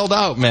all spelled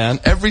out, man.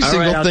 Every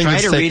single thing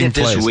that's taking place. I'll try to read it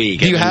this week.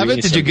 Do you have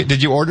it?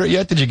 Did you order it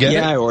yet? Did you get it?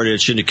 Yeah, I ordered it.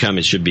 It shouldn't come.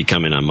 It should be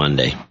coming on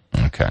Monday.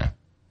 Okay.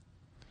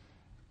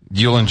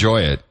 You'll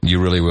enjoy it.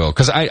 You really will.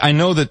 Because I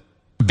know that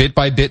bit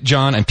by bit,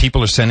 John, and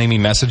people are sending me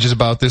messages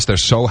about this. They're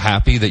so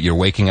happy that you're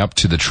waking up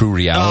to the true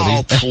reality.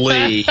 Oh,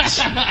 please.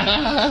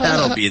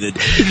 That'll be the...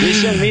 They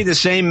send me the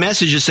same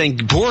messages saying,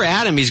 poor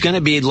Adam, he's going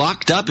to be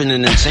locked up in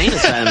an insane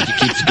asylum if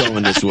he keeps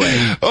going this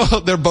way.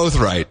 Oh, they're both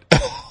right.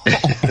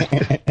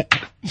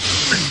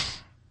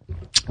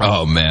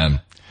 Oh, man.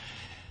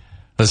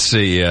 Let's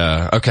see.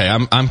 Okay,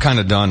 I'm kind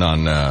of done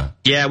on...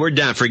 Yeah, we're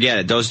done. Forget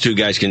it. Those two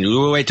guys can...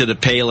 We'll wait to the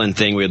Palin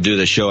thing. We'll do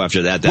the show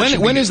after that.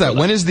 When is that?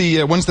 When's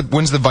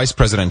the vice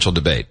presidential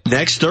debate?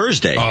 Next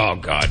Thursday. Oh,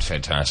 God,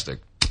 fantastic.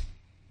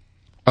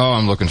 Oh,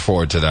 I'm looking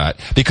forward to that.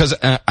 Because,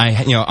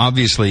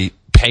 obviously...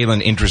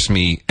 Palin interests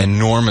me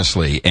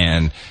enormously,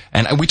 and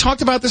we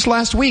talked about this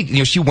last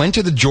week. She went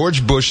to the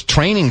George Bush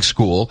training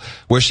school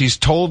where she's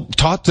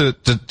taught to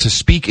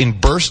speak in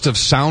bursts of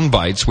sound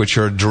bites, which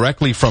are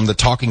directly from the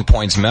Talking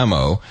Points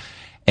memo.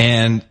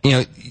 And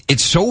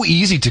it's so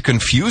easy to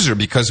confuse her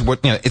because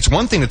it's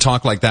one thing to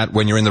talk like that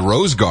when you're in the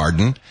Rose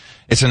Garden.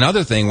 It's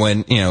another thing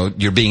when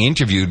you're being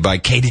interviewed by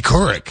Katie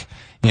Couric.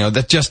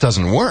 That just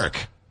doesn't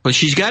work. But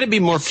she's got to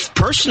be more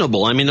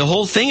personable. I mean, the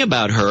whole thing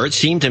about her, it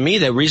seemed to me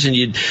the reason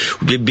you'd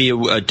be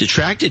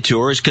attracted to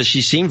her is because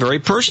she seemed very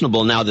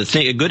personable. Now,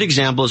 a good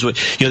example is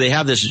they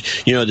have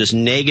this, this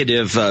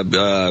negative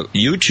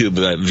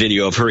YouTube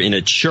video of her in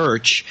a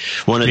church.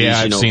 One of these,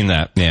 I've seen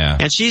that. Yeah,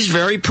 and she's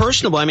very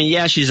personable. I mean,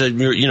 yeah, she's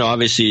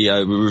obviously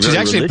she's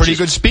actually a pretty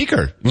good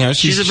speaker.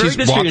 She's a very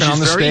good speaker.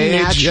 She's very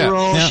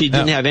natural. She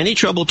didn't have any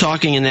trouble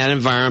talking in that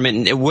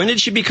environment. And when did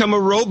she become a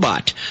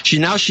robot?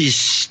 She's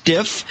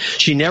stiff.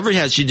 She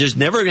just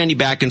never any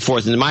back and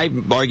forth. And my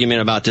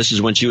argument about this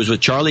is when she was with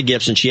Charlie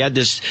Gibson, she had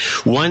this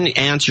one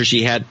answer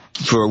she had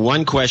for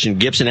one question.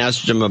 Gibson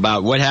asked him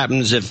about what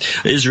happens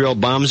if Israel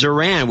bombs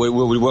Iran. What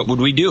would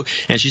we do?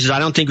 And she says, I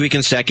don't think we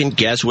can second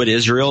guess what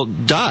Israel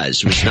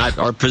does. It's not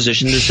our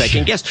position to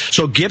second guess.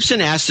 So Gibson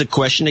asked the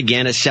question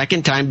again, a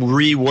second time,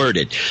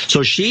 reworded.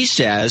 So she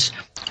says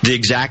the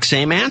exact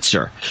same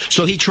answer.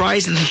 So he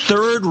tries the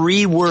third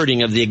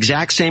rewording of the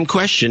exact same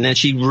question, and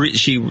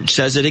she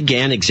says it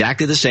again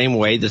exactly the same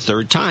way the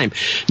third time.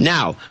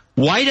 Now,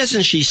 why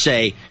doesn't she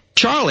say,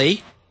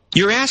 Charlie,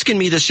 you're asking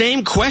me the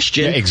same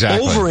question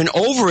over and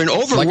over and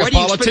over. Like what a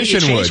politician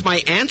do you would. Change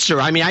my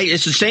answer? I mean,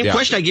 it's the same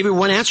question. I give you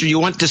one answer. You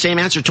want the same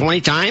answer 20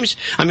 times?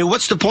 I mean,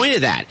 what's the point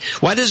of that?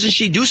 Why doesn't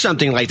she do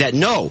something like that?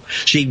 No.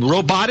 She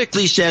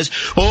robotically says,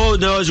 oh,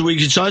 no,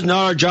 it's not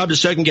our job to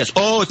second guess.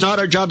 Oh, it's not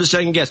our job to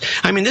second guess.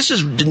 I mean, this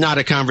is not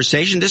a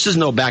conversation. This is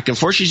no back and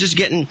forth. She's just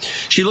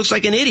she looks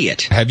like an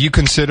idiot. Have you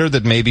considered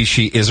that maybe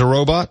she is a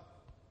robot?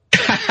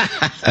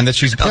 And that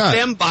she's a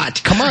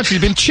fembot. Come on, she's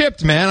been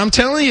chipped, man. I'm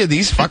telling you,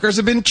 these fuckers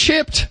have been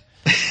chipped.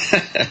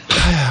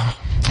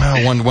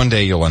 One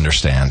day you'll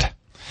understand.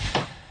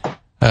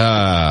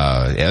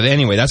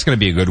 Anyway, that's going to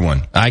be a good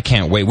one. I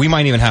can't wait. We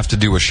might even have to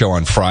do a show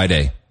on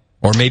Friday,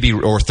 or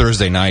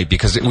Thursday night,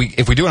 because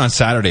if we do it on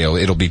Saturday,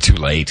 it'll be too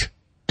late.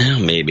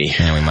 Maybe.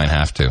 Yeah, we might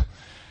have to.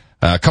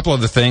 A couple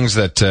of the things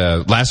that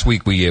last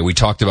week we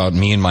talked about,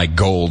 me and my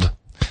gold,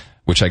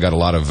 which I got a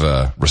lot of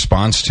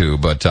response to,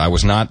 but I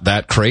was not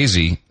that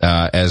crazy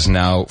as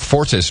now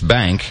Fortis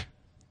Bank,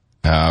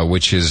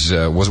 which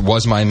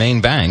was my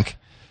main bank,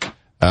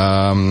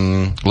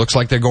 Looks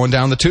like they're going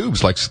down the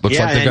tubes. Looks like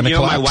they're going to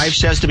collapse. My wife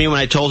says to me when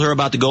I told her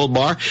about the gold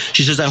bar,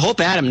 she says, I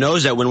hope Adam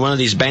knows that when one of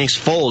these banks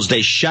folds,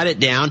 they shut it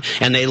down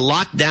and they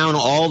lock down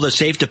all the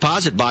safe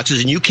deposit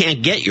boxes and you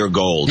can't get your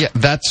gold. Yeah,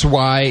 that's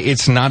why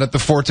it's not at the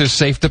Fortis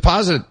safe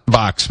deposit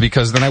box,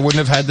 because then I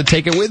wouldn't have had to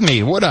take it with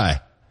me, would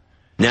I?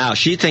 Now,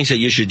 she thinks that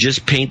you should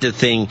just paint the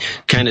thing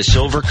kind of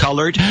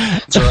silver-colored,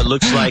 so it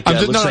looks like a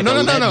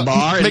lead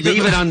bar, and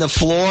leave it on the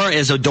floor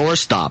as a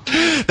doorstop.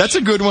 That's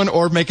a good one,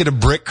 or make it a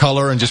brick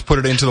color and just put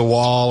it into the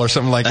wall or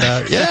something like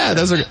that. Yeah,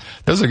 that's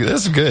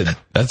good.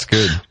 That's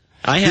good.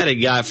 I had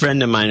a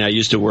friend of mine I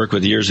used to work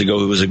with years ago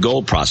who was a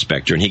gold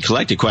prospector, and he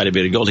collected quite a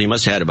bit of gold. He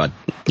must have had about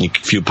a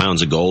few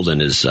pounds of gold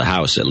in his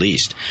house, at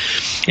least.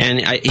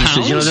 And he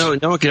says, no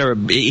one could ever.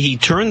 He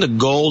turned the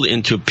gold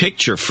into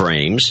picture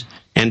frames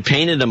and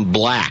painted them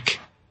black.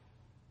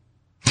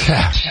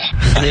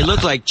 And they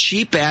look like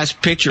cheap-ass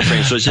picture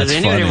frames. So he said, if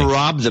anyone ever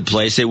robbed the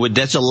place,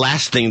 that's the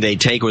last thing they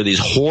take were these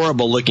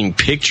horrible-looking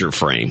picture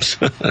frames.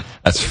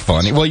 That's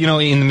funny. Well,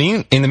 in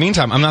the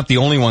meantime, I'm not the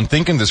only one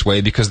thinking this way,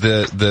 because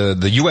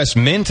the U.S.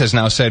 Mint has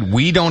now said,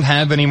 we don't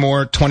have any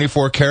more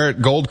 24-karat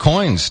gold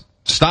coins.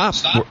 Stop.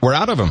 We're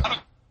out of them.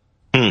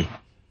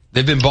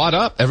 They've been bought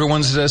up.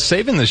 Everyone's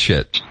saving this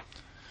shit.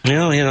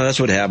 Well, that's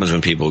what happens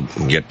when people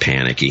get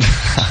panicky.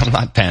 I'm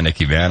not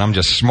panicky, man. I'm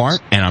just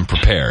smart and I'm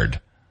prepared.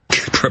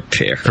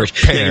 Prepared. You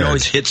can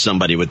always hit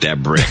somebody with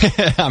that brick.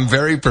 I'm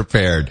very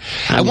prepared.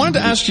 I wanted to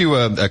ask you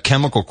a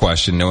chemical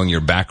question, knowing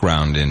your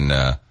background in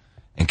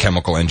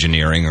chemical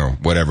engineering or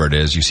whatever it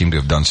is. You seem to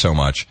have done so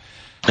much.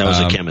 I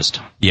was a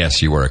chemist.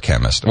 Yes, you were a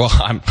chemist. Well,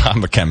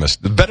 I'm a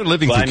chemist. Better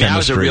living through chemistry. I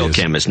was a real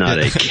chemist, not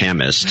a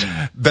chemist.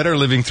 Better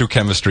living through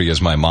chemistry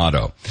is my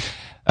motto.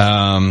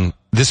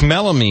 This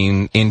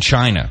melamine in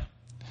China,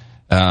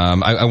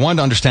 I wanted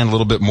to understand a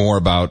little bit more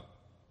about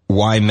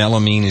why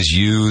melamine is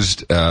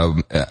used,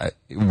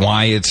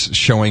 why it's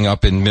showing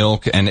up in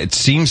milk, and it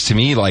seems to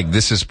me like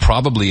this is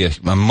probably a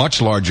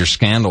much larger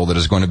scandal that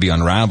is going to be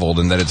unraveled,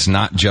 and that it's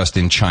not just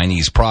in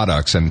Chinese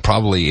products and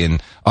probably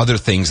in other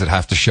things that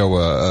have to show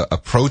a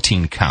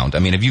protein count. I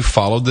mean, have you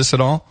followed this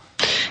at all?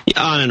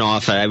 On and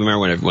off. I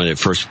remember when it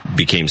first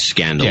became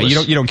scandalous.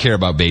 Yeah, you don't care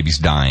about babies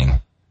dying.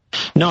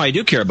 No, I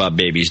do care about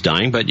babies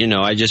dying, but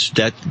I just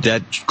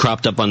that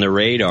cropped up on the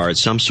radar. It's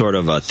some sort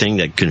of a thing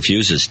that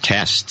confuses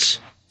tests.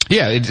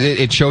 Yeah,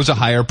 it shows a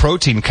higher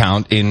protein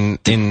count in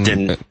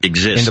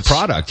exists in the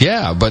product.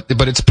 Yeah, but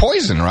it's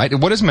poison, right?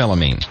 What is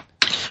melamine?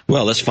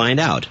 Well, let's find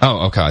out.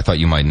 Oh, okay. I thought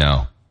you might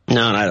know.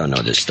 No, I don't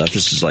know this stuff.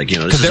 This is like,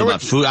 this is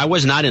about food. I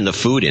was not in the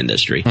food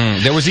industry.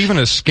 There was even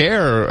a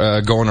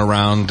scare going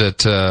around that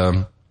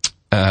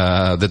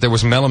there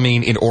was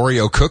melamine in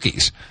Oreo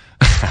cookies.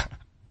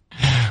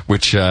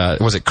 Which,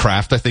 was it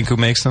Kraft, I think, who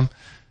makes them?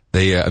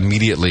 They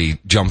immediately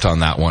jumped on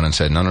that one and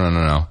said,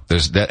 no.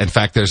 In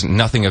fact, there's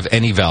nothing of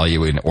any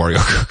value in Oreo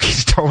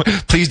cookies.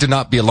 Please do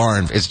not be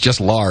alarmed. It's just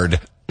lard.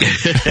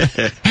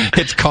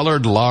 It's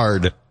colored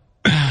lard.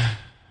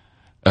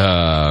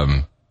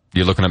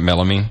 You're looking at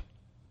melamine?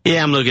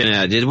 Yeah, I'm looking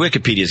at it.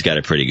 Wikipedia's got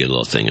a pretty good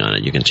little thing on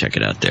it. You can check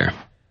it out there.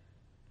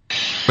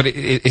 But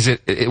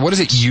what is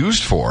it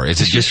used for?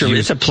 Is it just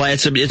it's a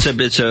product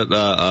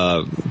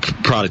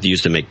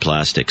used to make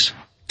plastics.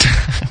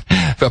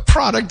 A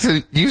product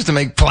used to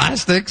make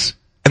plastics,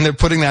 and they're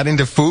putting that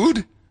into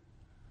food?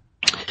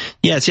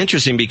 Yeah, it's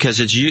interesting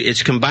because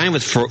it's combined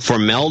with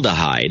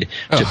formaldehyde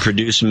to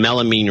produce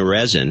melamine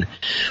resin,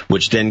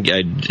 which then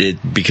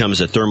it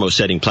becomes a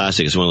thermosetting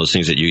plastic. It's one of those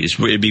things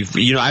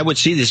that I would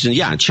see this,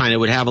 and China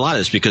would have a lot of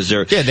this because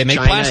they make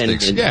China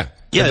plastics.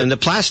 And the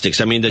plastics.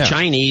 I mean, the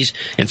Chinese,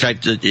 in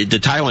fact, the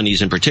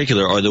Taiwanese in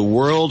particular, are the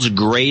world's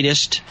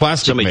greatest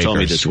plastic Somebody makers. told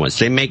me this once.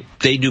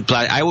 They do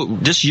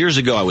plastic. This years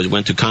ago, I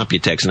went to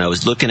Computex and I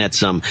was looking at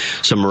some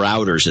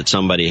routers that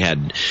somebody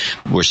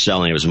were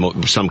selling. It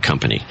was some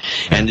company,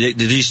 and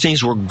these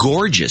things were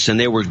gorgeous, and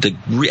they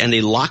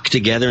locked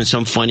together in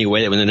some funny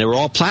way, and they were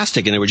all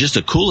plastic, and they were just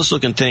the coolest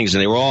looking things,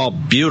 and they were all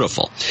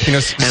beautiful.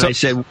 I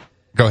said.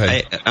 Go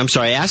ahead. I'm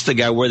sorry. I asked the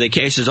guy where they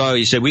came.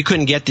 He said, we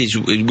couldn't get these.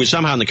 We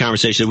somehow in the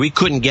conversation, we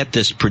couldn't get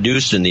this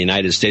produced in the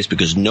United States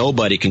because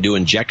nobody can do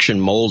injection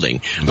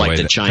molding like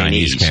the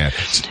Chinese can.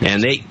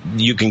 And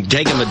you can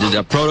take them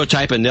a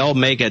prototype and they'll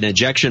make an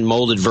injection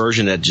molded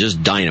version that's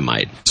just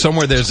dynamite.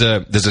 Somewhere there's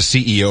a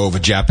CEO of a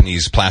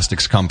Japanese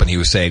plastics company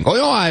who's saying,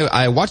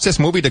 I watched this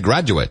movie, The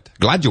Graduate.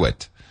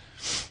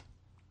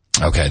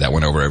 Okay, that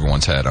went over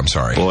everyone's head. I'm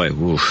sorry. Boy,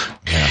 oof.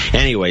 Yeah.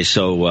 Anyway,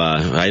 so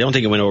I don't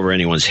think it went over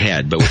anyone's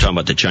head, but we're talking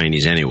about the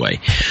Chinese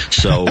anyway.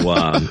 So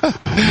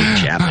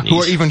Japanese,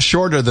 who are even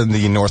shorter than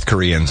the North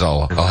Koreans,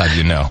 I'll have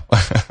you know.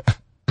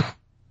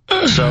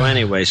 So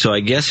anyway,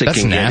 I guess it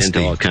can get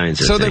into all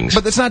kinds of things.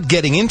 But it's not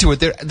getting into it.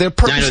 They're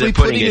purposely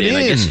putting it in.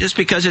 It's just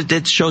because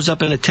it shows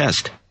up in a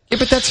test. Yeah,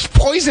 but that's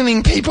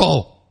poisoning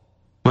people.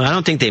 Well, I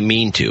don't think they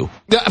mean to.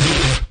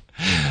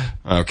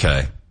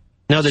 Okay.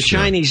 No, the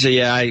Chinese,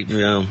 I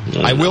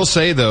will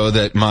say though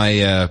that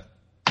my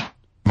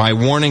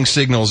warning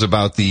signals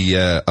about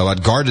about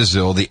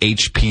Gardasil, the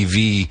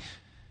HPV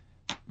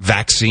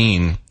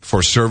vaccine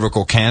for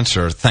cervical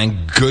cancer.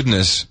 Thank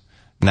goodness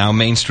now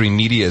mainstream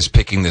media is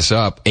picking this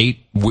up.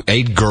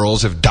 Eight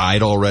girls have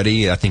died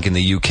already, I think, in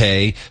the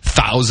UK.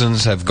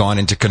 Thousands have gone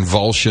into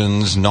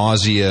convulsions,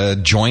 nausea,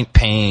 joint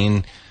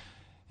pain.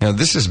 You know,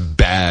 this is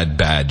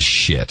bad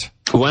shit.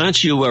 Why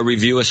don't you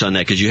review us on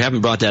that, because you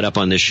haven't brought that up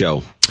on this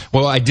show.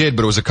 Well, I did,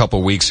 but it was a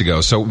couple weeks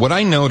ago. So what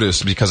I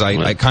noticed, because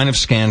I kind of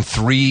scanned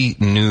three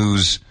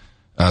news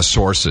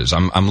sources.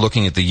 I'm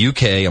looking at the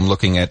UK, I'm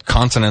looking at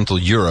continental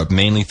Europe,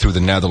 mainly through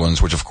the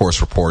Netherlands, which of course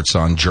reports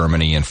on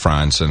Germany and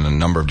France and a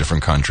number of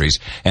different countries,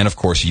 and of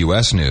course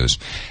US news.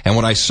 And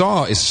what I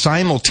saw is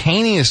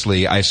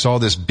simultaneously I saw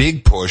this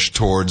big push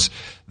towards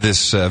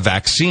this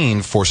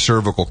vaccine for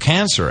cervical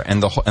cancer,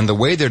 and the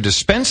way they're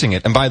dispensing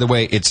it. And by the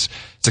way, it's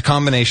a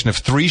combination of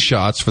 3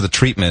 shots for the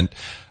treatment,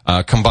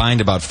 combined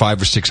about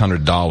 $500 or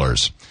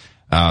 $600.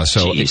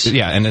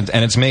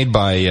 And it's made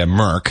by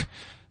Merck.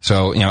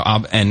 So, you know,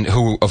 and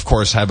who, of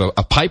course, have a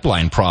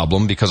pipeline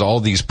problem, because all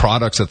these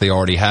products that they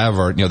already have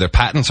are, you know, their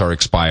patents are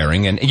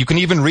expiring. And you can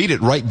even read it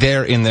right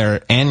there in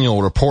their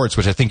annual reports,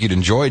 which I think you'd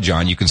enjoy,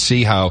 John. You can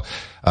see how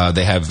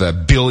they have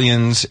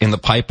billions in the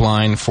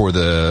pipeline for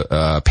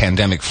the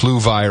pandemic flu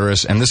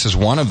virus, and this is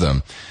one of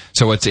them.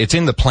 So it's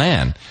in the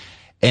plan.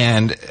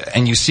 And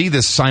you see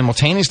this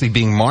simultaneously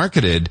being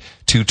marketed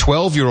to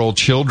 12-year-old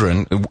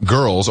children,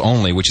 girls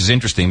only, which is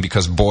interesting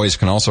because boys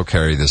can also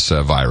carry this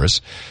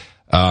virus.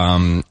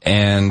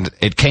 And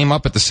it came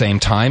up at the same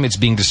time. It's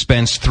being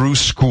dispensed through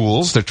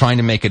schools. They're trying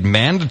to make it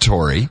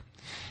mandatory.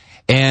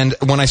 And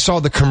when I saw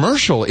the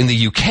commercial in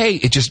the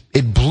UK,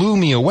 it blew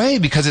me away,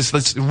 because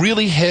it's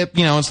really hip,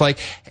 you know, it's like,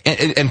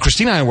 and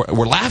Christina and I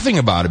were laughing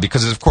about it,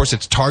 because of course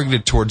it's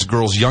targeted towards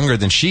girls younger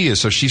than she is,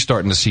 so she's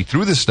starting to see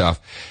through this stuff.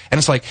 And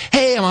it's like,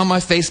 hey, I'm on my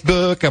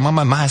Facebook, I'm on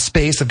my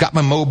MySpace, I've got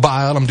my mobile,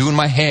 I'm doing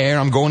my hair,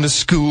 I'm going to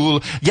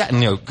school, yeah,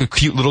 and, you know, a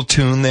cute little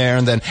tune there,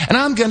 and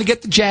I'm gonna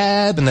get the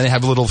jab, and then they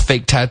have a little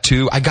fake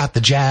tattoo, I got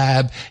the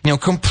jab, you know,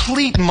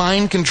 complete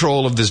mind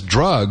control of this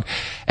drug.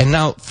 And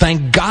now,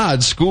 thank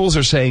God, schools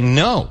are saying,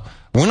 no,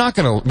 we're not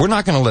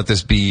gonna let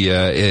this be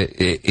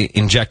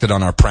injected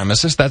on our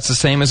premises. That's the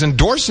same as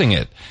endorsing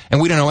it,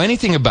 and we don't know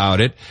anything about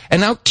it.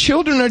 And now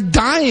children are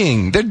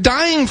dying. They're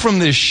dying from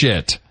this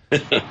shit.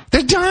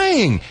 They're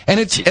dying,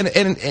 and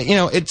you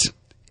know,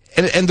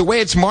 and the way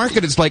it's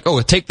marketed, it's like,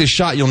 oh, take this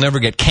shot, you'll never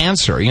get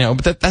cancer. You know,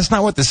 but that's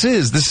not what this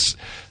is. This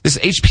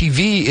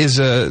HPV is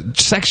a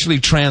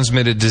sexually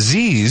transmitted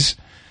disease.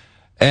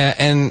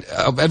 And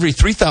every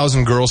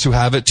 3,000 girls who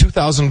have it,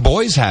 2,000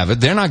 boys have it.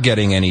 They're not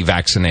getting any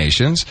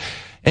vaccinations.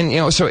 And, you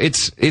know, so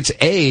it's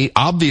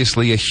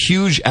obviously a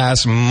huge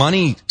ass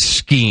money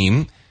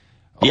scheme.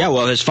 Yeah,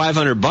 well, it's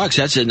 $500.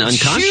 That's an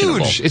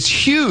unconscionable. Huge. It's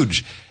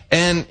huge.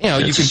 And, you know,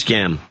 it's a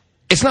scam.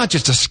 It's not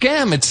just a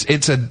scam.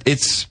 It's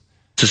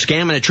a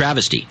scam and a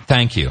travesty.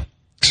 Thank you.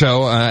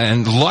 So,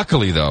 and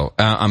luckily though,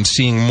 I'm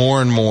seeing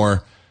more and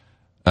more,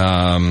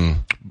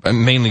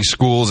 mainly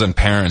schools and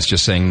parents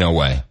just saying, no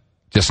way.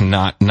 Just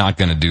not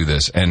going to do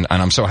this. And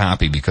I'm so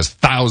happy, because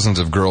thousands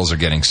of girls are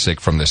getting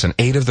sick from this, and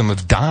 8 of them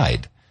have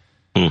died.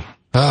 Well,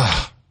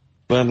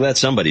 I'm glad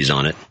somebody's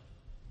on it.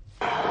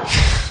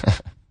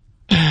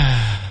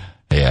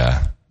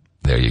 Yeah.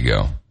 There you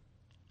go.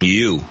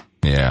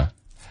 Yeah.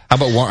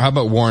 How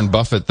about Warren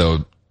Buffett,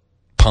 though,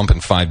 pumping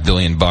 $5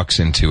 billion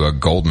into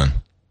Goldman?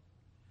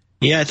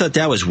 Yeah, I thought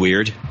that was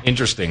weird.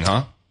 Interesting,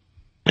 huh?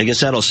 I guess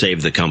that'll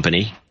save the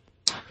company.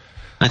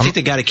 I think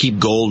they got to keep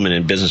Goldman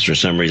in business for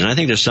some reason. I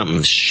think there's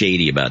something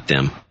shady about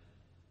them.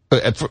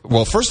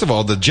 Well, first of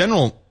all, the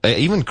general,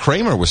 even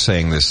Kramer was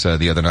saying this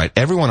the other night.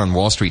 Everyone on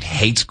Wall Street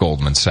hates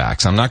Goldman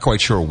Sachs. I'm not quite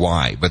sure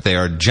why, but they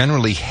are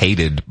generally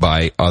hated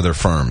by other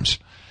firms.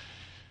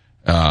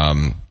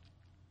 But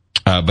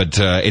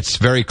it's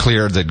very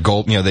clear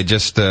that they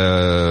just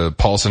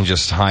Paulson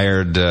just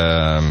hired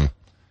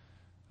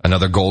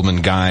another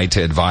Goldman guy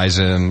to advise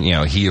him. You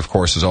know, he, of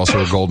course, is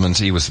also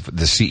he was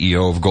the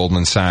CEO of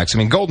Goldman Sachs. I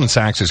mean, Goldman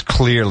Sachs is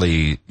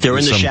clearly... They're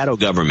in the shadow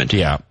government.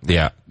 Yeah.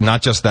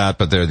 Not just that,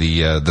 but they're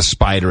the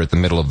spider at the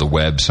middle of the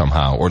web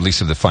somehow, or at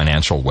least of the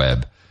financial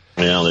web.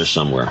 Yeah, they're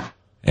somewhere.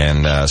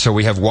 And so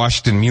we have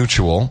Washington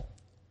Mutual,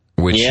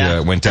 which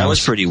went down. That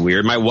was pretty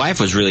weird. My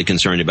wife was really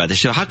concerned about this.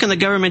 So how can the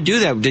government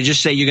do that? They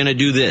just say you're going to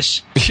do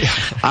this. Yeah.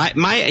 I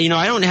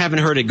haven't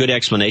heard a good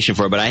explanation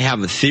for it, but I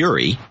have a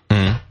theory.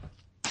 Mm-hmm.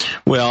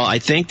 Well, I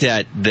think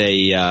that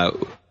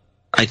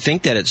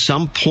at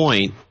some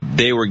point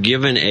they were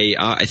given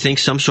I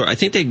think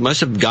they must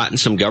have gotten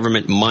some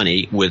government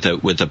money with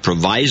a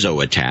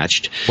proviso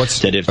attached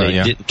that if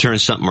they didn't turn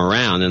something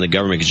around, then the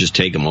government could just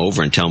take them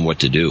over and tell them what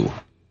to do.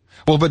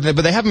 Well, but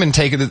they haven't been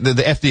taken. The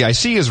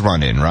FDIC is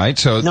run in, right?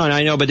 So no,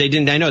 I know, but they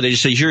didn't. I know they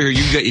just say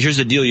here's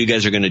the deal. You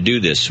guys are going to do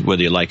this,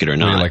 whether you like it or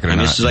not.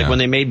 This is like when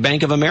they made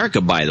Bank of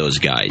America buy those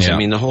guys. Yeah. I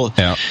mean, the whole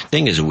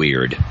thing is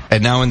weird.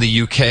 And now in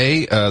the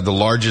UK, the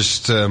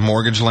largest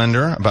mortgage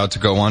lender about to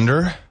go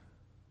under.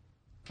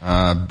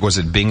 Was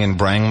it Bing and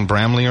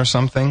Bramley or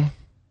something?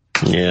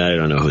 Yeah, I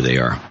don't know who they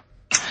are.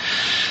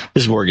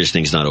 This mortgage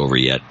thing's not over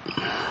yet.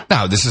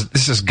 No,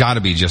 this has got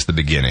to be just the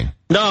beginning.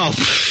 No,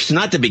 it's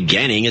not the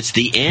beginning. It's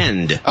the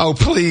end. Oh,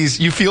 please.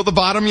 You feel the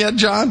bottom yet,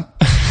 John?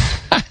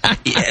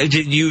 Yeah,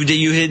 you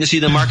didn't see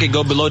the market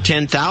go below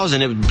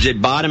 10,000.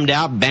 It bottomed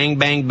out, bang,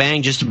 bang,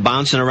 bang, just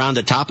bouncing around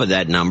the top of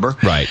that number.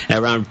 Right.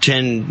 Around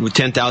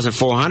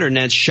 10,400, and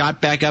then it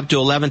shot back up to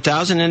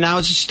 11,000, and now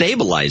it's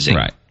stabilizing.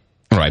 Right.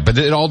 Right. But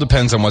it all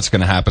depends on what's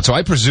going to happen. So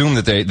I presume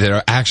that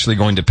they're actually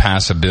going to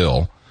pass a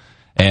bill,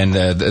 and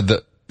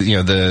the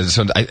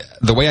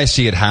way I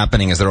see it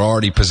happening is they're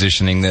already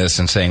positioning this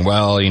and saying,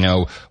 well,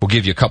 we'll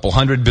give you a couple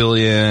 $100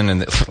 billion,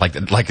 and like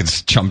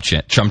it's chump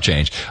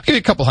change. I'll give you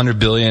a couple $100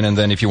 billion, and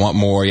then if you want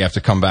more, you have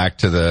to come back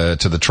to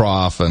the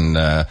trough.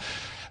 And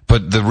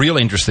but the real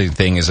interesting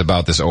thing is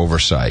about this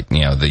oversight.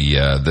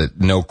 The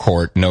no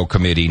court, no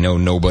committee,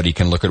 nobody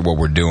can look at what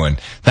we're doing.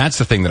 That's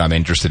the thing that I'm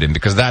interested in,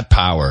 because that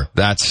power,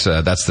 that's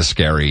the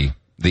scary,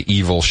 the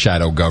evil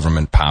shadow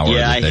government power.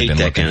 Yeah, that they've I hate been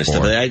that kind of for.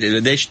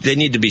 stuff. They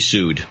need to be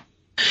sued.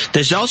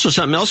 There's also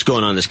something else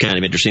going on that's kind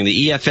of interesting.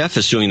 The EFF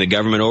is suing the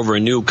government over a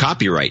new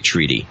copyright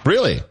treaty.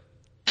 Really?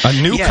 A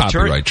new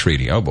copyright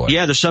treaty? Oh, boy.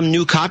 Yeah, there's some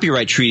new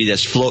copyright treaty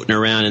that's floating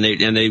around,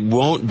 and they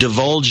won't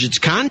divulge its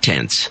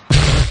contents.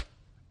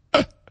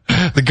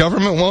 The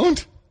government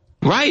won't?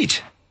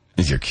 Right.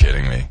 You're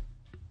kidding me.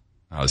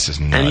 Oh, this is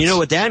nuts. And you know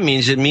what that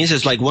means? It means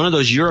it's like one of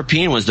those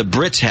European ones. The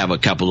Brits have a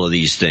couple of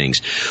these things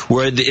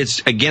where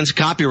it's against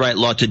copyright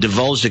law to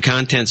divulge the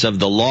contents of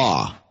the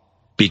law.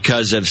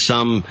 Because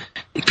in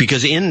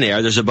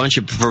there's a bunch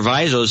of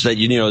provisos that,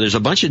 there's a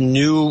bunch of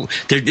new,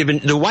 the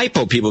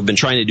WIPO people have been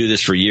trying to do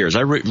this for years.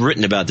 I've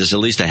written about this at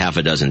least a half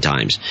a dozen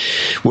times,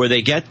 where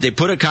they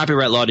put a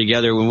copyright law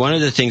together, and one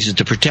of the things is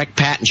to protect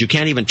patents. You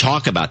can't even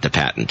talk about the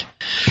patent.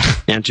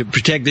 And to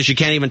protect this, you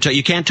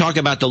can't talk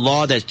about the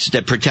law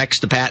that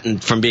protects the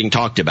patent from being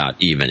talked about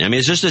even. I mean,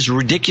 it's just this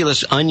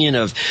ridiculous onion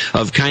of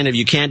kind of,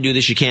 you can't do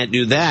this, you can't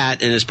do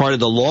that, and it's part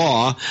of the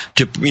law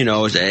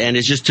and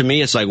it's just, to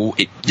me, it's like,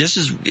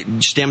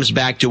 it stems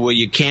back to where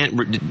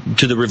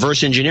to the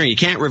reverse engineering. You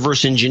can't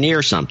reverse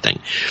engineer something.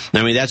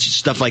 I mean, that's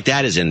stuff like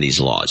that is in these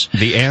laws.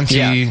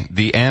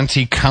 The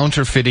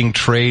Anti-Counterfeiting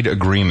Trade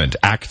Agreement,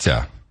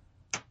 ACTA.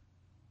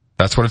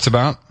 That's what it's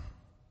about?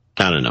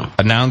 I don't know.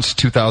 Announced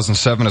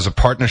 2007 as a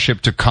partnership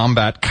to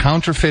combat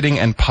counterfeiting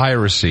and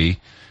piracy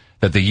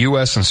that the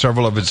U.S. and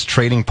several of its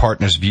trading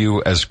partners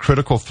view as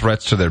critical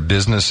threats to their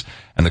business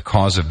and the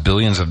cause of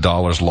billions of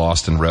dollars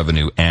lost in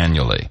revenue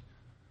annually.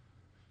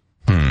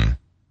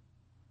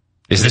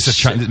 Is this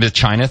the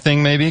China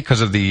thing, maybe,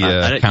 because of the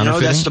counterfeiting? No,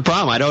 that's the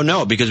problem. I don't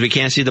know, because we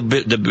can't see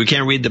we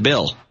can't read the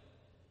bill.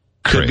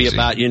 Could be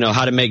about,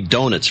 how to make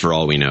donuts for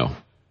all we know.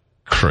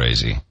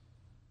 Crazy.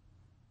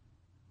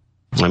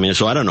 I mean,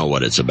 so I don't know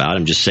what it's about.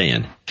 I'm just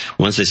saying.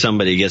 Once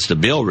somebody gets the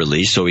bill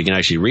released so we can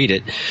actually read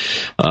it,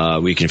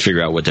 we can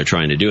figure out what they're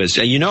trying to do.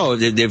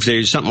 If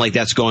there's something like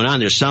that's going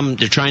on,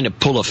 they're trying to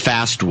pull a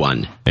fast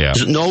one. Yeah.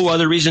 There's no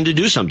other reason to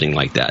do something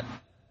like that.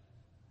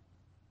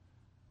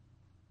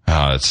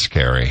 Oh, that's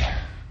scary.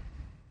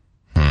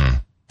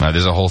 Now,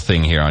 there's a whole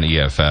thing here on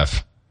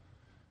EFF.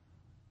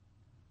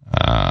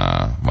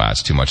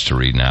 It's too much to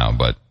read now,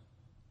 but...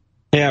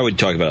 Yeah, we'd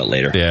talk about it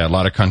later. Yeah, a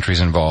lot of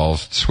countries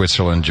involved.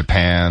 Switzerland,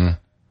 Japan,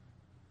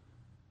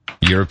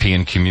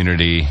 European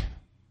Community,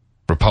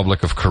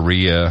 Republic of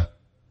Korea,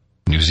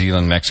 New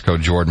Zealand, Mexico,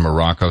 Jordan,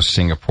 Morocco,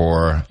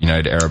 Singapore,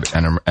 United Arab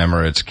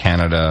Emirates,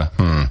 Canada.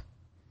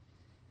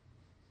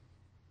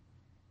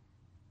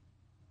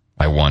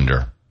 I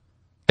wonder.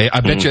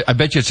 I bet you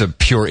it's a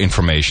pure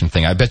information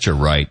thing. I bet you're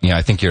right.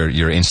 I think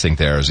your instinct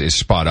there is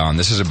spot on.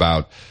 This is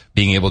about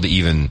being able to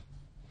even,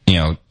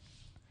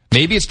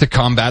 maybe it's to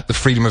combat the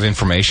Freedom of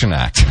Information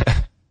Act.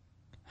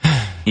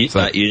 We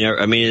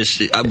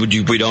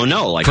don't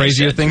know. Like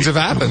crazier things have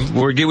happened.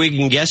 We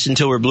can guess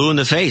until we're blue in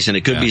the face, and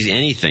it could be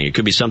anything. It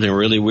could be something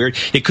really weird.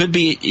 It could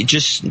be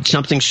just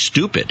something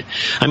stupid.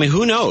 I mean,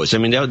 who knows? I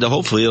mean,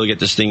 hopefully they'll get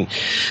this thing.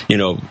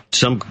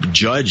 Some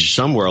judge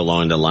somewhere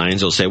along the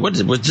lines will say, "What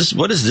is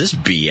this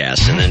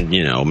BS?" And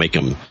then make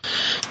them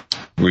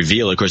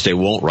reveal it. Of course, they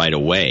won't right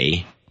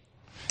away.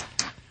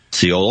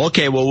 So,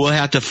 we'll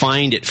have to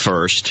find it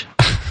first.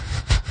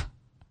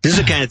 This is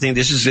the kind of thing,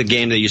 this is a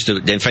game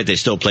in fact, they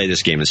still play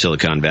this game in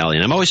Silicon Valley.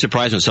 And I'm always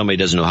surprised when somebody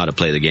doesn't know how to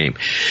play the game.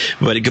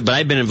 But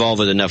I've been involved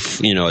with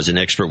enough, as an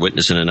expert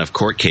witness in enough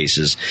court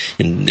cases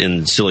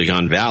in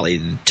Silicon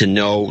Valley to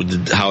know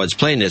how it's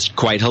played. And it's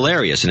quite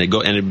hilarious. And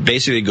it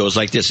basically goes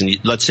like this. And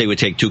let's say we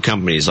take two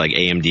companies like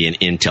AMD and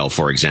Intel,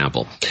 for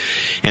example.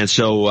 And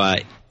so,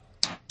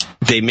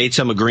 they made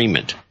some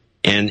agreement.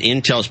 And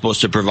Intel's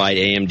supposed to provide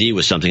AMD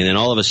with something, and then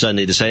all of a sudden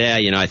they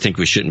decide, I think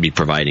we shouldn't be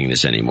providing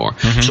this anymore.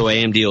 Mm-hmm. So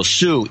AMD will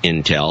sue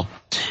Intel,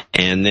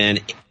 and then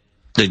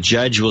the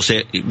judge will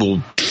say,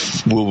 well,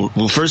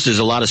 first there's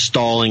a lot of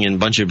stalling and a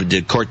bunch of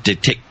the court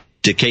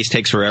the case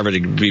takes forever to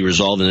be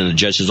resolved, and then the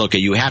judge says, okay,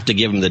 you have to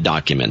give them the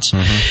documents.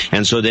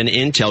 And so then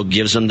Intel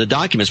gives them the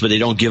documents, but they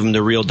don't give them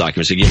the real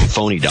documents. They give them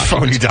phony documents.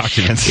 Phony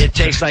documents. It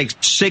takes like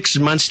 6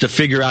 months to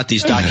figure out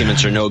these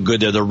documents are no good.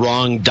 They're the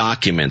wrong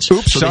documents.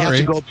 Oops, so sorry. they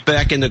have to go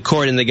back in the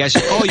court, and the guy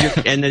says, oh, you're,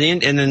 and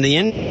then the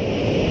end.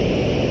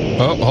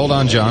 Oh, hold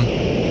on, John.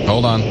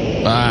 Hold on.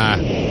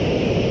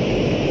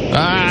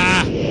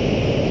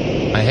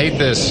 I hate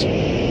this.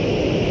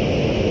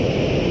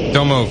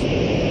 Don't move.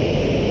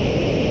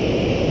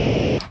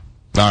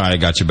 All right, I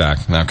got you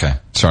back. Okay.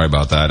 Sorry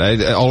about that.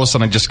 All of a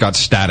sudden, I just got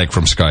static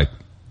from Skype.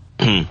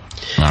 Right.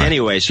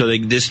 Anyway, so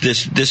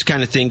this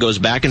kind of thing goes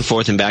back and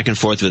forth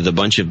with a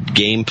bunch of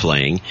game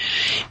playing.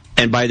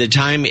 And by the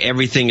time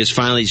everything is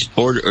finally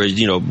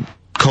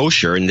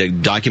kosher and the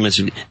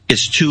documents,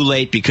 it's too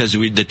late because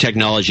the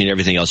technology and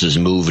everything else has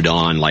moved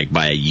on like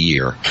by a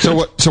year. So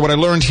what I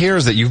learned here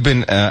is that you've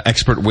been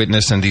expert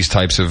witness in these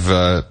types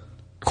of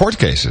court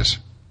cases.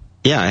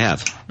 Yeah, I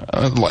have.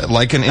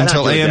 Like an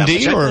Intel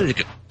AMD or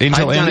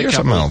Intel AMD or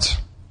something else?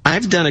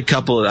 I've done a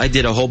couple. I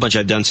did a whole bunch.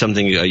 I've done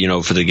something,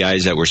 for the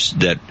guys that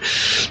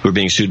were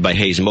being sued by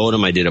Hayes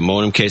Modem. I did a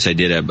modem case. I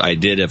did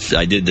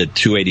the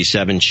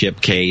 287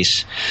 chip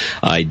case.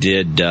 I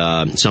did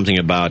something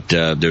about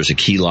there's a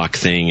key lock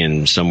thing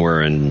and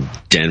somewhere in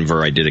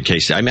Denver. I did a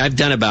case. I mean, I've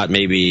done about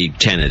maybe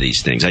 10 of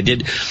these things. I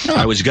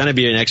was going to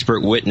be an expert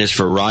witness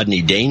for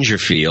Rodney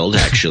Dangerfield,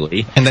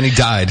 actually. And then he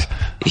died.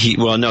 He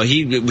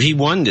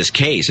won this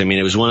case. I mean,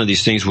 it was one of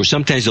these things where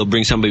sometimes they'll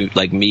bring somebody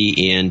like me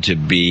in to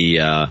be,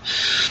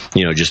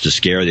 just to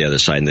scare the other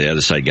side, and the other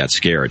side got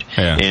scared.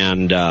 Yeah.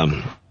 And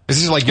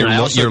is this like your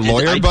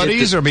lawyer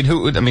buddies? Or do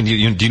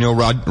you know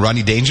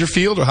Rodney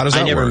Dangerfield, or how does that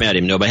work? I never met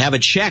him, no, but I have a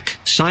check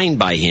signed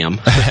by him.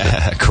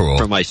 Cool.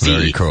 For my fee.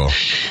 Very cool.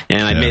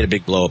 And I made a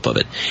big blow up of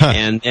it. Huh.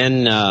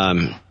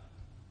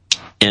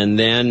 And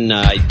then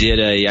I did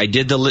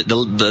the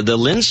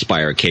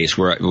Linspire case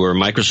where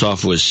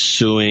Microsoft was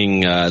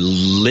suing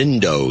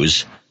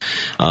Lindos.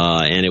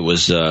 And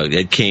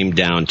it came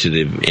down to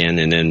the end,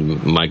 and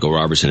then Michael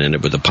Robertson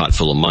ended up with a pot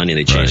full of money, and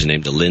they changed the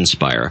name to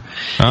Linspire.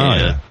 Oh,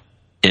 yeah.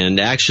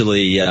 And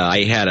actually,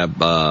 I had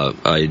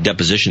a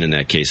deposition in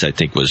that case. I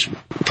think was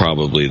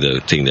probably the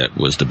thing that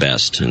was the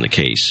best in the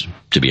case,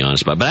 to be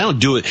honest. But I don't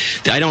do it.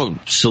 I don't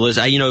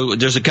solicit.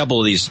 There's a couple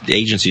of these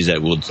agencies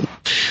that will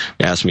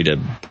ask me to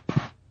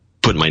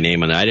put my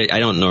name on it. I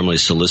don't normally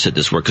solicit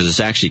this work because it's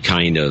actually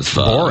kind of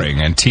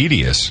boring and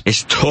tedious.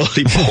 It's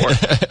totally boring.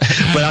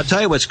 But I'll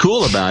tell you what's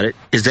cool about it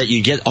is that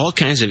you get all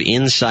kinds of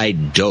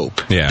inside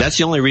dope. Yeah. That's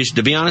the only reason,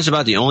 to be honest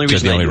about the only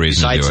reason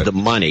besides the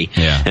money.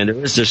 Yeah. And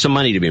there's some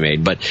money to be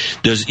made, but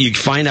you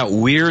find out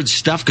weird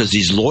stuff because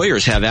these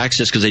lawyers have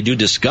access because they do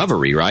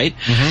discovery, right?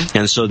 Mm-hmm.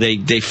 And so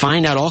they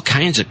find out all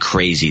kinds of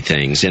crazy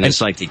things, and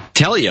it's like they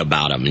tell you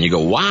about them, and you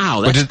go,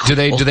 wow, that's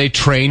cool. Do they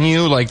train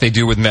you like they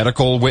do with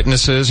medical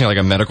witnesses? Like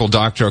a medical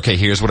doctor, okay,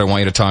 here's what I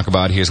want you to talk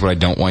about, here's what I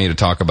don't want you to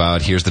talk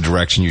about, here's the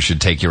direction you should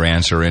take your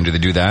answer in. Do they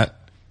do that?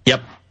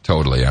 Yep.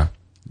 Totally, yeah.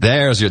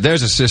 There's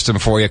a system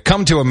for you.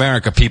 Come to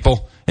America,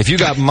 people. If you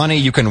got money,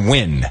 you can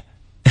win.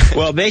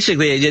 Well,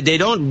 basically, they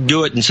don't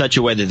do it in such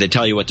a way that they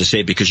tell you what to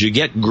say because you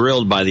get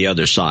grilled by the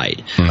other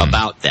side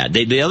about that.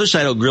 The other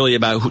side will grill you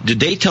about, did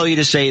they tell you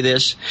to say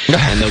this?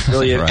 And they'll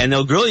grill you, right. And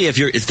they'll grill you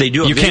if they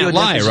do. You can't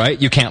lie, right?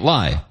 You can't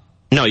lie.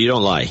 No, you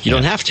don't lie. You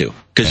don't have to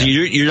because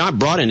you're not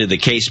brought into the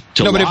case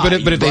to lie.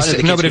 But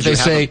if they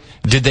say,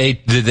 did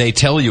they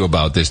tell you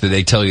about this? Did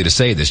they tell you to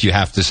say this? You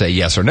have to say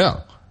yes or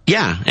no.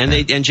 Yeah,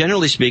 and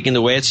generally speaking,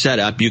 the way it's set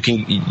up,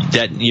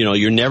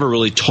 you're never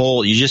really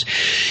told.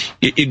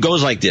 It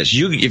goes like this.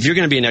 If you're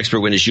going to be an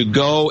expert witness, you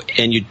go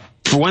and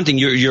for one thing,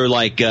 you're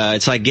like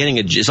it's like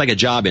a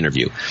job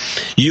interview.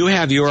 You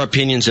have your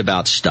opinions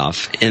about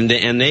stuff, and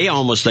they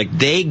almost like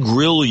they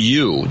grill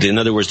you. In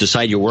other words, the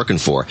side you're working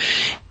for.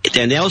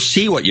 And they'll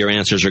see what your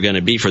answers are going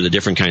to be for the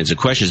different kinds of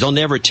questions. They'll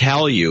never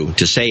tell you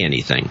to say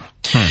anything.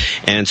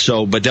 And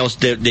so, but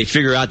they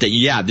figure out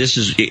that, this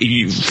is,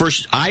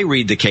 first I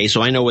read the case,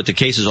 so I know what the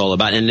case is all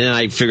about, and then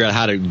I figure out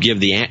how to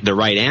give the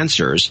right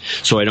answers,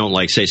 so I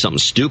don't say something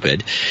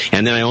stupid.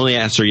 And then I only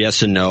answer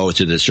yes and no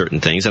to the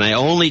certain things. And I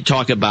only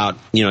talk about,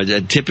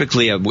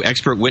 typically an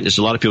expert witness,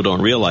 a lot of people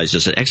don't realize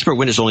this, an expert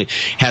witness only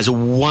has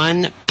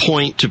one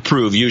point to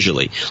prove,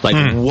 usually.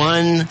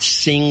 One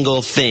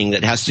single thing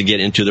that has to get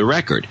into the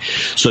record.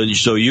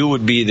 So you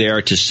would be there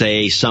to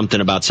say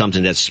something about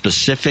something that's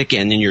specific,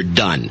 and then you're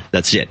done.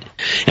 That's it.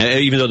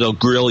 And even though they'll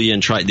grill you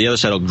and the other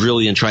side will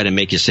grill you and try to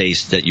make you say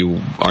that you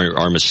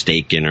are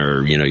mistaken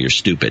or you're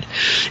stupid,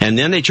 and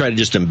then they try to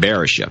just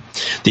embarrass you.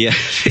 They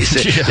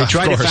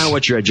try to find out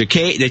what your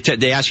education.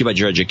 They ask you about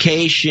your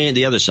education.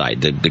 The other side,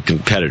 the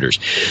competitors,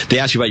 they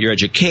ask you about your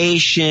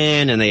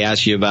education, and they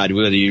ask you about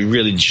whether you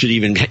really should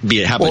even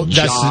have a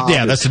job.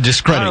 That's to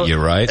discredit you,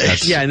 right?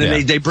 And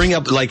then they bring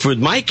up, like for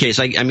my case,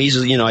 I'm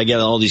easily. I get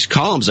all these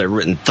columns. I've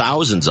written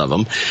thousands of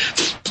them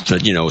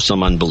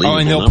some unbelievable. Oh,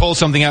 and they'll pull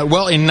something out.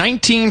 Well, in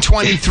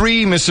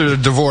 1923, Mr.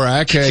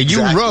 Dvorak,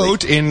 you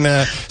wrote in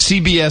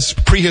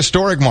CBS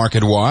Prehistoric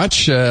Market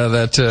Watch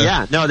that.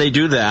 Yeah, no, they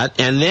do that.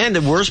 And then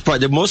the worst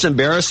part, the most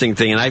embarrassing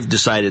thing, and I've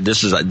decided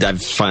this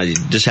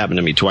happened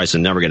to me twice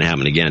and never going to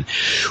happen again.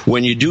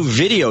 When you do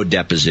video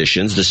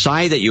depositions, the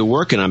side that you're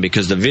working on,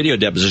 because the video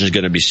deposition is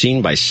going to be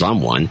seen by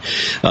someone,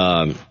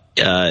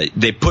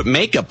 they put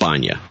makeup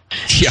on you.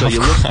 Yeah, so you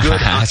look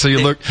good. So you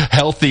look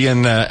healthy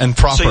and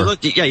proper. So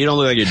you don't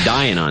look like you're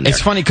dying on there.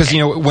 It's funny because,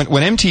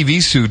 when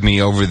MTV sued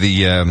me over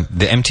the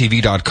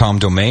MTV.com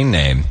domain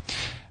name,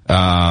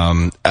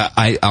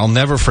 I'll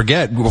never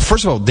forget. Well,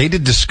 first of all, they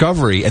did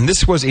Discovery, and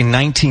this was in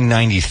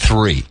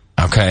 1993,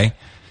 okay?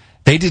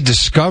 They did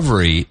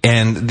Discovery,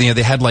 and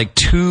they had like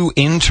 2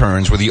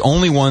 interns were the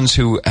only ones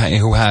who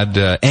had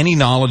any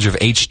knowledge of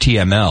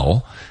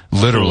HTML,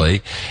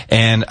 literally.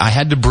 And I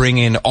had to bring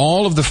in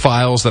all of the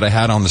files that I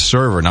had on the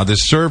server. Now,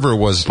 this server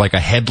was like a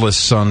Headless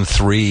Sun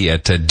 3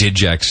 at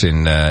Digex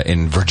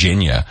in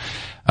Virginia.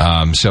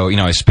 So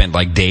I spent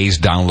like days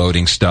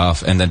downloading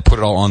stuff and then put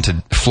it all onto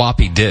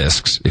floppy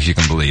disks, if you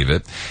can believe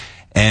it.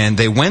 And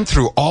they went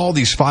through all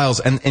these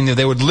files, and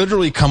they would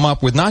literally come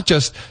up with not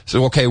just,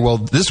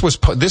 this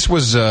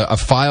was a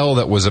file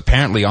that was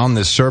apparently on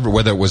this server,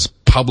 whether it was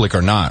public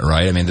or not,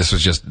 right? I mean, this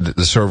was just,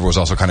 the server was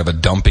also kind of a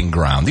dumping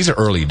ground. These are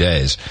early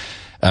days.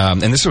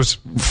 And this was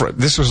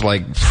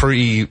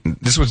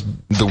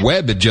the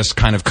web had just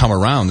kind of come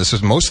around.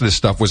 Most of this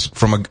stuff was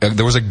from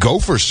there was a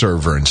Gopher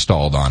server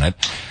installed on it.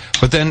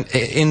 But then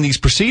in these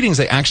proceedings,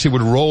 they actually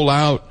would roll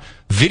out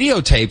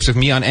videotapes of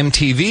me on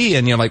MTV,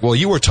 and you're like, well,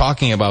 you were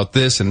talking about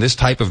this in this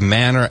type of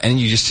manner, and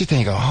you just sit there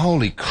and you go,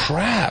 holy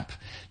crap.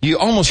 You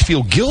almost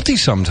feel guilty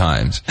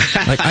sometimes.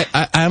 Like,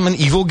 I'm an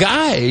evil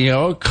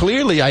guy,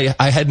 Clearly,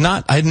 I had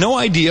no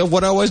idea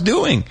what I was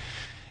doing.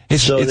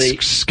 It's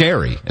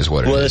scary, is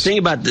what it is. Well, the thing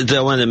about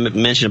I wanted to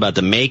mention about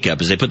the makeup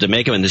is they put the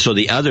makeup in. So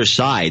the other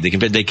side,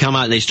 they come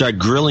out and they start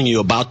grilling you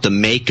about the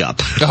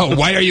makeup. Oh,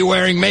 why are you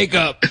wearing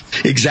makeup?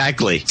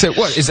 Exactly. So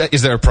what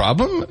is there a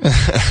problem?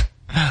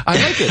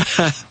 I like it.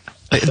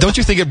 Don't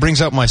you think it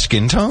brings out my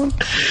skin tone?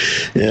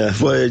 Yeah,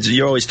 well,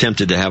 you're always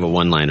tempted to have a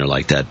one-liner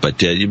like that,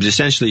 but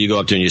essentially you go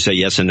up to and you say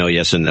yes and no,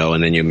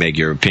 and then you make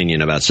your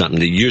opinion about something.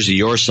 Usually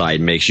your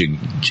side makes you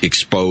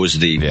expose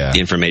the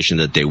information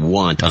that they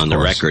want on the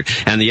record,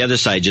 and the other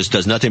side just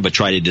does nothing but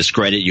try to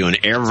discredit you in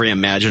every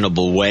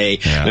imaginable way,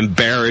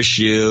 embarrass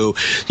you,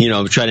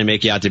 try to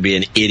make you out to be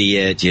an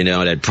idiot,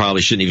 that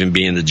probably shouldn't even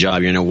be in the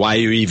job. Why are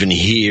you even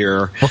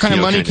here? What kind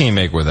of money can you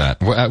make with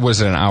that?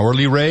 Was it an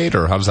hourly rate,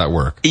 or how does that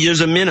work?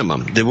 There's a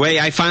minimum. The way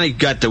I finally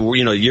got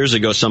years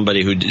ago,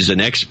 somebody who is an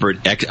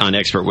expert on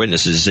expert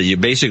witnesses said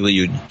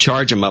you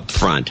charge them up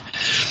front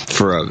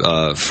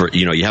for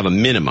you have a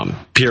minimum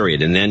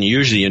period, and then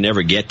usually you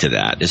never get to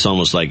that. It's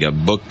almost like a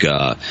book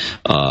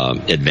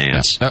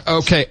advance.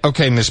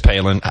 Okay, Ms.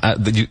 Palin,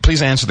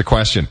 please answer the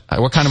question.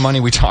 What kind of money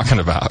are we talking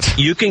about?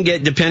 You can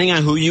get, depending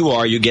on who you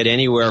are, you get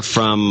anywhere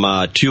from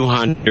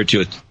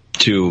 $200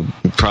 to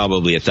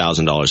probably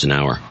 $1,000 an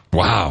hour.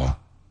 Wow.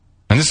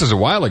 And this is a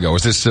while ago.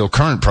 Is this still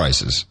current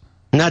prices?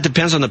 No, it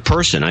depends on the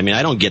person. I mean,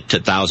 I don't get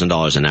to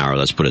 $1,000 an hour,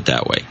 let's put it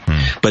that way.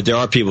 But there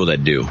are people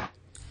that do.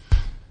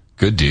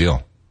 Good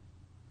deal.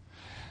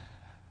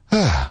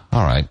 All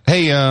right.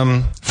 Hey,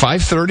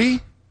 5:30?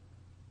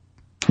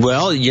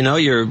 Well,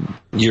 you're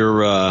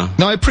No,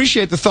 I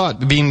appreciate the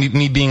thought,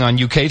 me being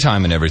on UK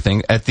time and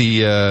everything at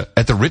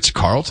the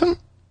Ritz-Carlton.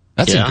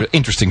 That's an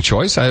interesting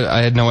choice.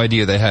 I had no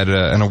idea they had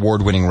an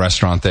award-winning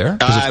restaurant there.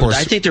 Of course,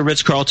 I think the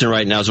Ritz-Carlton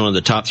right now is one of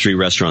the top 3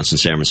 restaurants in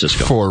San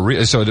Francisco.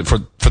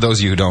 For those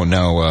of you who don't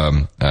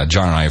know,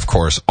 John and I, of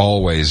course,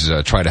 always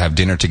try to have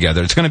dinner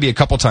together. It's going to be a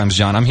couple times,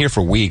 John. I'm here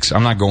for weeks.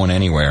 I'm not going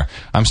anywhere.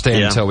 I'm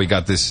staying until we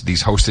got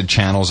these hosted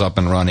channels up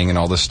and running and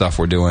all this stuff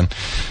we're doing.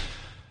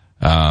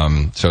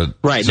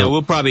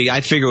 We'll probably,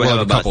 I figure we'll have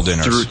about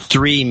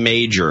 3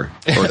 major,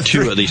 or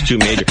at least 2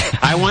 major.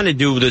 I want to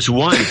do this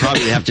one,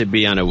 probably have to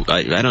be on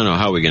I don't know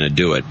how we're going to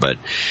do it, but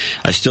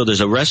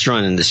there's a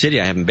restaurant in the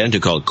city I haven't been to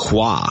called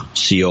Qua,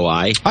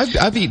 C-O-I.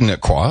 I've eaten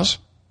at Qua's.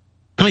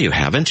 No, you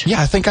haven't? Yeah,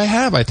 I think I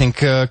have. I think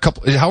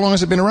how long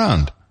has it been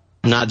around?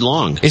 Not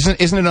long. Isn't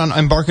it on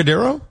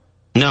Embarcadero?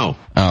 No.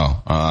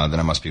 Oh, then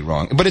I must be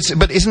wrong. But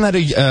isn't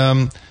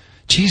that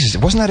Jesus,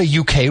 wasn't that a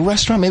UK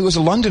restaurant? Maybe it was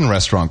a London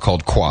restaurant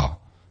called Qua.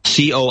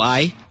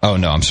 C-O-I? Oh,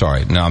 no, I'm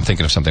sorry. No, I'm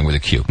thinking of something with a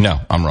Q. No,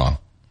 I'm wrong.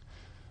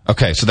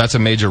 Okay, so that's a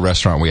major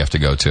restaurant we have to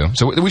go to.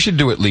 So we should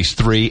do at least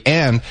 3,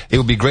 and it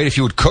would be great if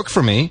you would cook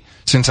for me,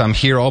 since I'm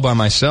here all by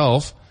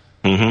myself.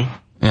 Mm-hmm.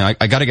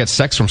 I got to get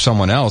sex from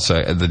someone else.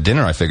 The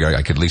dinner, I figure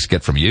I could at least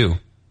get from you.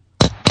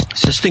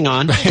 Is this thing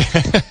on?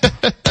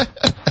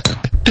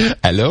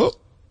 Hello?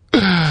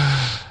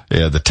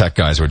 Yeah, the tech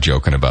guys were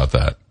joking about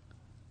that.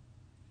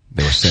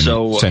 They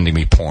were sending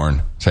me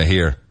porn. Say,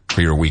 here,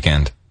 for your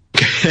weekend.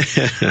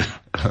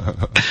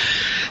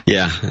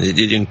 Yeah.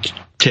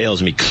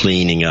 entails me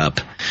cleaning up.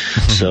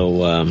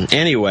 So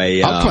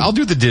anyway, I'll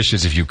do the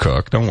dishes if you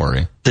cook. Don't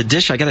worry. The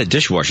dish, I got a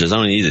dishwasher. I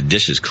don't need the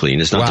dishes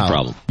clean. It's not the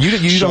problem.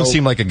 You don't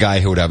seem like a guy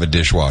who would have a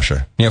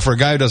dishwasher. You know, for a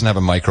guy who doesn't have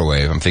a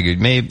microwave, I'm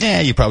figuring maybe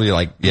you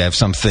probably have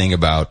something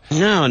about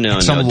no.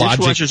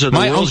 Dishwashers are the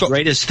world's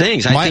greatest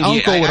things. I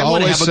want to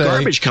have a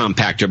garbage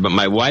compactor, but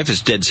my wife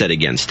is dead set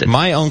against it.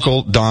 My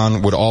uncle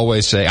Don would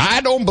always say,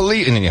 "I don't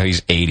believe," and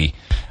he's 80.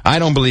 I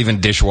don't believe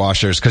in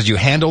dishwashers because you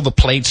handle the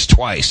plates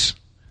twice.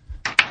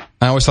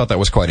 I always thought that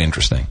was quite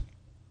interesting.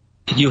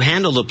 You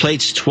handle the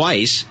plates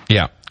twice?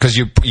 Yeah, because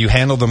you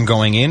handle them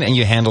going in and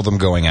you handle them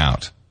going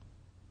out.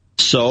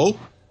 So?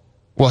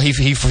 Well, he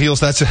feels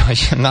that's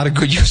not a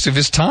good use of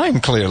his time,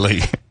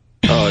 clearly.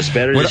 Oh, it's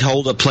better to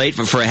hold a plate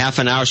for a half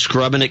an hour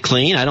scrubbing it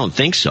clean? I don't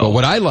think so. Well,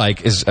 what I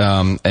like is,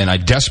 and I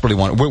desperately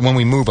want, when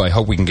we move, I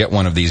hope we can get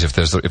one of these if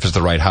it's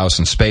the right house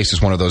and space,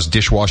 is one of those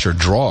dishwasher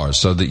drawers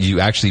so that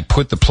you actually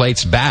put the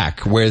plates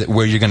back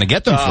where you're going to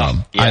get them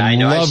from. Yeah, I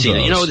know. Love those.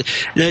 You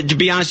know, to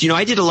be honest,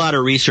 I did a lot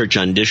of research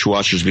on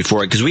dishwashers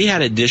before because we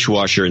had a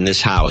dishwasher in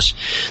this house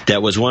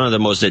that was one of the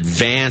most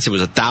advanced. It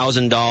was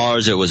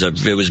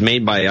 $1,000. It was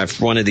made by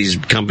one of these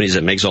companies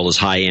that makes all this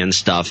high-end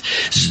stuff,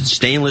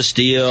 stainless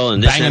steel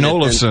and this Bang &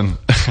 Olufsen.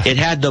 It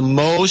had the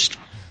most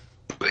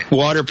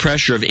water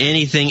pressure of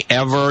anything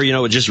ever. It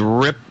would just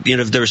rip.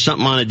 If there was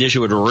something on a dish, it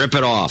would rip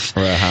it off.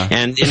 Uh-huh.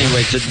 And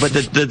anyway, but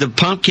the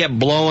pump kept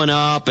blowing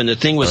up, and the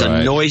thing was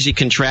a noisy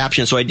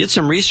contraption. So I did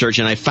some research,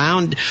 and I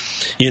found,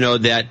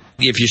 that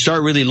if you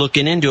start really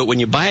looking into it,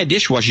 when you buy a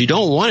dishwasher, you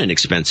don't want an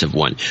expensive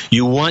one.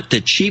 You want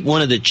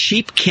one of the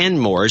cheap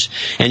Kenmores,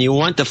 and you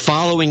want the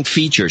following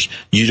features.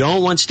 You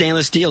don't want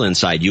stainless steel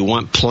inside. You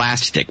want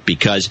plastic,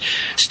 because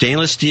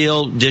stainless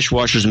steel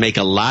dishwashers make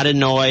a lot of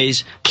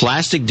noise.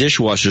 Plastic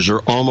dishwashers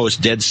are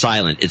almost dead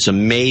silent. It's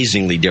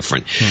amazingly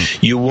different.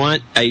 You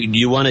want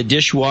a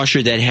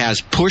dishwasher that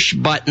has push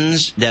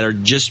buttons that are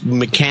just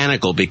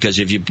mechanical, because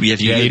if you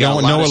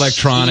don't no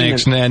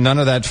electronics, none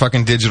of that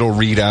fucking digital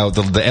readout.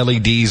 The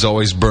LEDs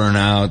always burn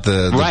out.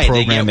 The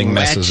programming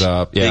messes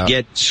up. Yeah. They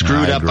get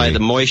screwed up by the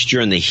moisture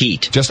and the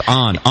heat. Just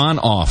on,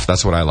 off.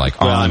 That's what I like.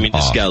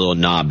 It's got a little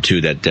knob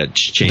too that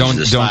changes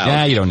the style.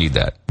 Yeah, you don't need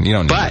that.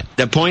 But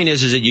the point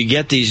is that you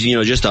get these,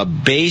 just a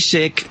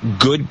basic,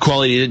 good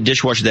quality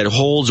dishwasher that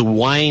holds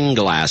wine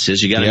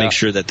glasses. You got to make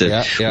sure that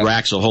the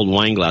racks will hold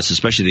wine glasses,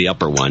 especially the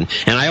upper one.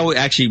 And I always,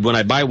 when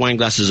I buy wine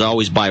glasses, I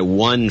always buy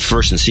one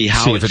first and see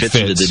how it fits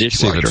into the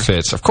dishwasher. See if it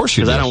fits. Of course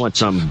you do. Because I don't want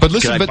some. But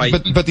listen,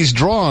 but these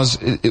drawers,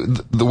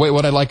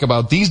 what I like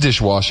about these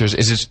dishwashers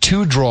is it's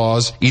two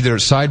drawers, either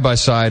side by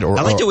side or.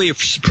 I like the way you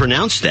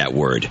pronounce that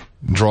word.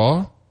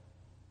 Draw?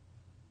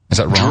 Is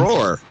that wrong?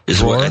 Drawer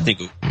is what I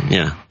think.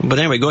 Yeah. But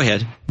anyway, go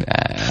ahead.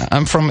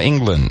 I'm from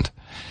England.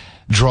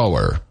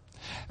 Drawer.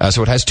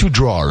 So it has two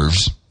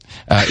drawers,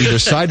 either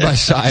side by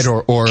side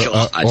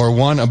or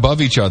one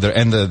above each other.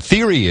 And the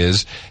theory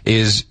is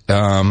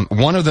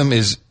one of them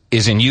is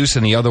in use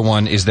and the other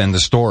one is then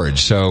the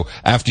storage. So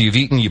after you've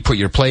eaten, you put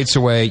your plates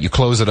away, you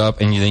close it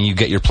up, and then you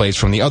get your plates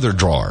from the other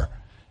drawer.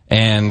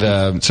 And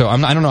so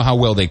I don't know how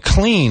well they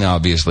clean,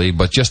 obviously,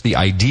 but just the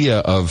idea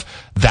of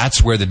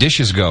that's where the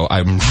dishes go,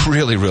 I'm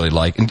really, really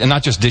like. And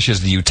not just dishes,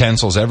 the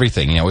utensils,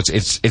 everything.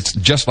 It's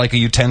just like a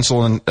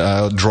utensil and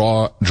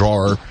drawer.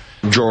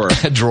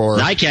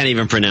 I can't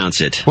even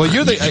pronounce it. Well,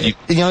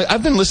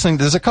 I've been listening.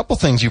 There's a couple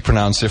things you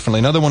pronounce differently.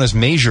 Another one is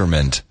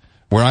measurement,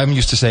 where I'm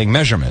used to saying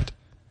measurement.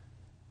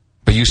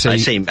 But you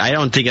say I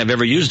don't think I've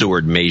ever used the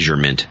word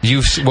measurement.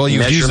 You've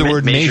used the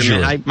word measure.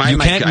 You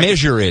can't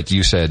measure it.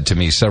 You said to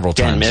me several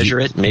times. Can't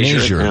measure it.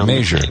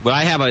 Measure. Well,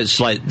 I have a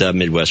slight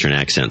Midwestern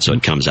accent, so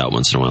it comes out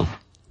once in a while.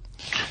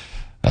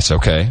 That's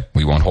okay.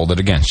 We won't hold it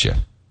against you.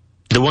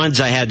 The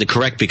ones I had to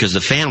correct because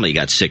the family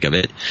got sick of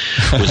it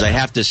was I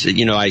have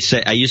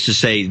to, I used to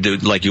say,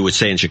 like you would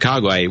say in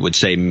Chicago, I would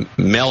say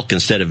milk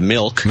instead of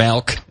milk.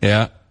 Milk,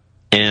 yeah.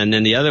 And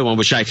then the other one,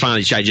 which I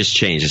just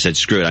changed. I said,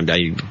 screw it.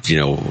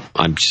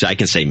 I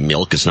can say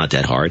milk. It's not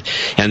that hard.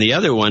 And the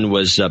other one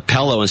was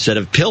pillow instead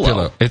of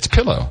pillow. It's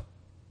pillow.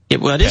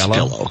 It is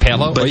pillow.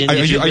 Pillow. But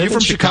are you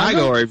from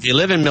Chicago? Or if you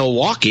live in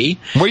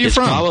Milwaukee, where are you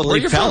from? Probably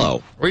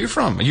pillow. Where are you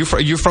from?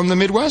 Are you from the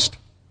Midwest?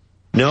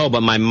 No,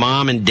 but my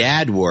mom and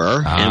dad were,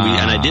 and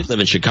I did live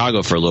in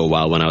Chicago for a little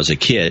while when I was a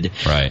kid.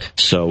 Right.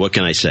 So what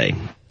can I say?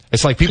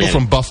 It's like people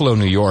from Buffalo,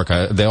 New York.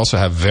 They also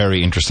have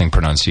very interesting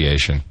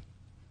pronunciation.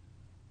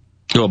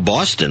 Well,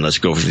 Boston, let's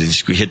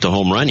hit the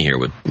home run here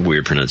with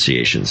weird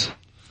pronunciations.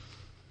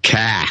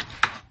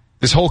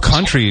 This whole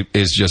country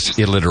is just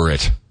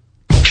illiterate.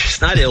 It's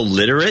not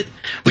illiterate.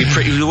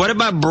 What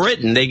about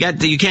Britain?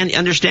 You can't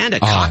understand a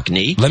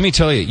Cockney. Let me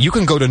tell you, you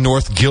can go to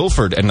North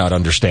Guildford and not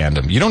understand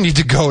them. You don't need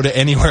to go to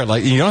anywhere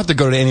you don't have to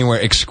go to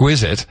anywhere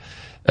exquisite.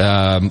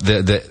 And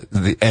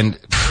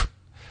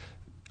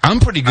I'm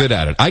pretty good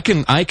at it. I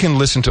can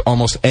listen to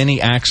almost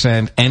any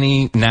accent,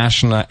 any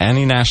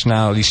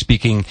nationality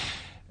speaking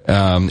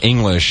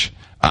English.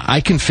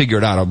 I can figure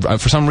it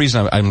out. For some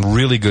reason, I'm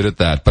really good at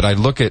that. But I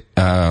look at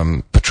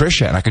Patricia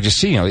Patricia, and I could just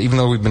see, even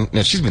though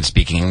she's been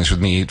speaking English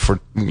with me for,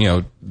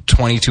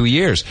 22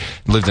 years,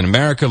 lived in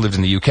America, lived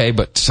in the UK,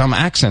 but some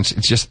accents,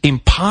 it's just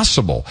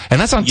impossible.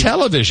 And that's on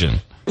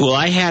television. Well,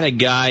 I had a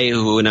guy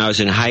who, when I was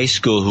in high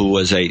school, who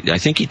was I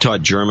think he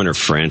taught German or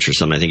French or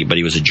something, but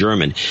he was a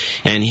German.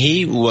 And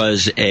he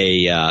was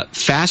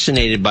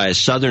fascinated by a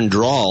Southern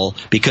drawl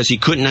because he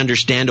couldn't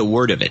understand a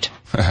word of it.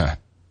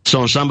 So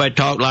when somebody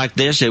talked like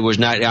this, he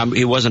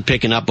wasn't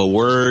picking up a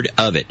word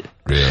of it.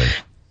 Really?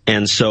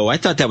 And so I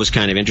thought that was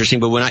kind of interesting.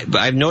 But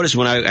I've noticed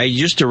when I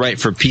used to write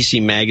for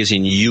PC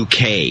Magazine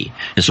UK,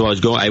 and so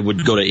I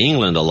would go to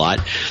England a lot,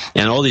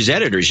 and all these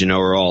editors,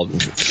 are all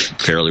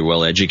fairly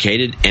well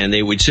educated, and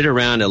they would sit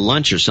around at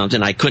lunch or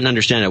something. I couldn't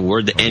understand a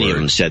word that any of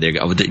them said.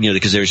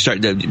 Because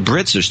the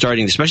Brits are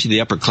starting, especially the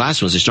upper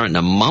class ones, they're starting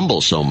to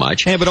mumble so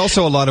much. Yeah, but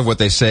also a lot of what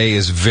they say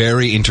is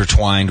very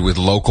intertwined with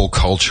local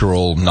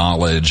cultural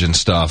knowledge and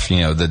stuff.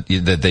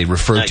 That they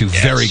refer to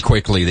very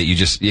quickly.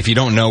 That if you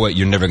don't know it,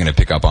 you're never going to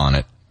pick up on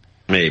it.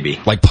 Maybe.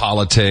 Like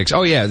politics.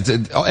 Oh, yeah.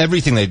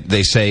 Everything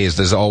they say is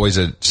there's always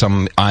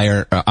some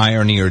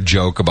irony or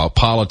joke about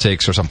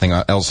politics or something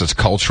else that's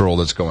cultural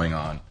that's going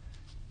on.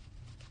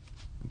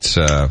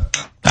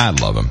 I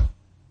love them.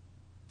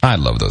 I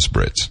love those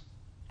Brits.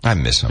 I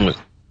miss them.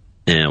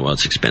 Yeah, well,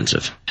 it's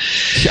expensive.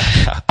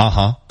 Yeah.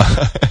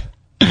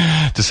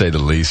 To say the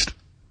least.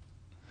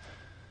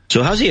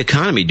 So how's the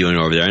economy doing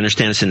over there? I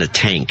understand it's in the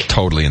tank.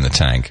 Totally in the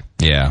tank.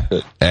 Yeah.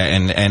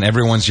 And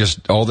everyone's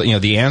just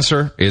the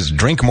answer is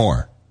drink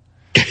more.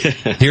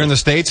 Here in the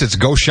States, it's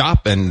go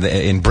shop, and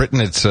in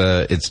Britain,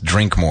 it's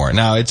drink more.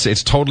 Now,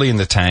 it's totally in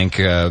the tank.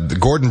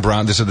 Gordon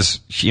Brown,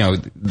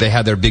 they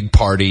had their big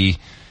party,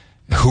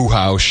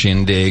 hoo-ha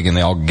shindig, and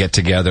they all get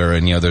together,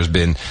 and there's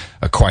been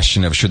a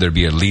question of should there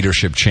be a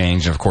leadership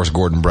change, and of course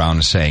Gordon Brown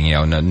is saying,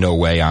 no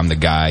way, I'm the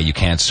guy, you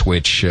can't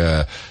switch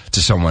to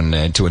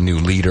someone, to a new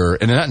leader,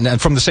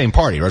 and from the same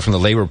party, right, from the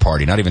Labour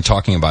Party, not even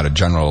talking about a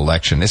general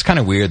election. It's kind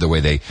of weird the way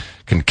they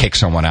can kick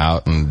someone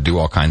out and do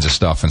all kinds of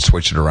stuff and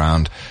switch it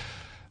around.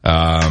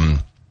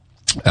 But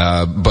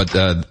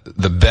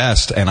the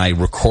best, and I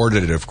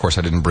recorded it, of course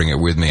I didn't bring it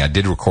with me, I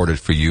did record it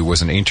for you,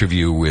 was an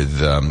interview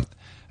with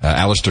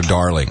Alistair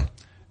Darling,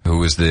 who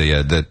was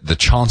the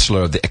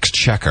Chancellor of the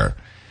Exchequer.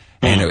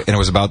 And it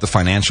was about the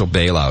financial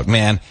bailout.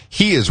 Man,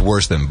 he is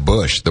worse than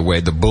Bush,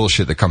 the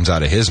bullshit that comes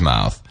out of his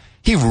mouth.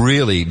 He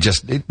really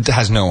just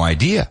has no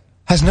idea.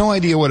 Has no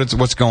idea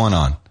what's going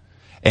on.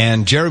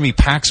 And Jeremy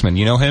Paxman,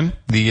 you know him?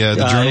 The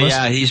journalist?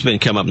 Yeah, he's been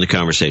come up in the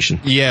conversation.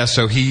 Yeah,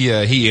 so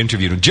he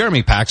interviewed him.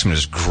 Jeremy Paxman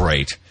is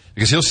great.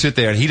 Because he'll sit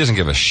there and he doesn't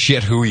give a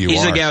shit who you are.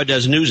 He's the guy who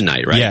does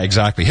Newsnight, right? Yeah,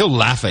 exactly. He'll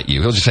laugh at you.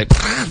 He'll just say,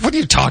 what are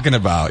you talking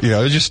about?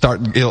 He'll just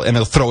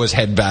he'll throw his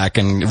head back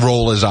and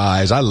roll his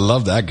eyes. I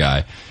love that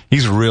guy.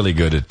 He's really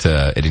good at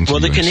interviewing. Well,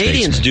 the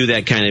Canadians statesmen. do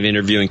that kind of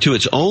interviewing too.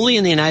 It's only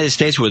in the United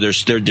States where they're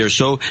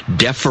so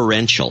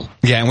deferential.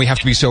 Yeah, and we have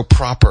to be so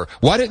proper.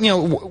 Why didn't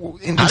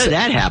How did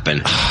that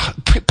happen?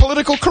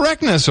 Political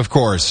correctness, of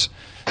course.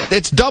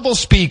 It's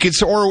doublespeak. It's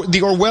the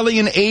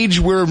Orwellian age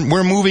we're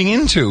moving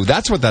into.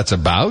 That's what that's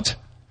about.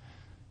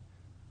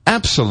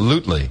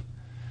 Absolutely.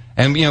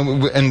 And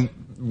and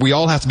we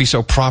all have to be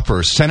so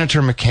proper.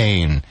 Senator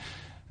McCain,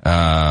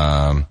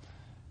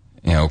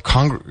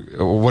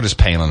 what is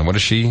Palin? What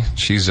is she?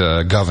 She's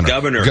a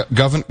governor.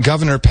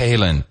 Governor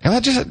Palin. And I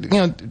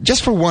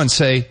just for once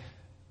say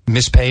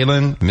Miss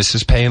Palin,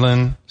 Mrs.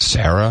 Palin,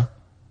 Sarah.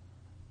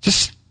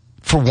 Just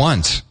for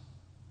once.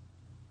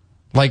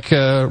 Like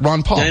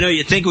Ron Paul. I know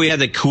you think we have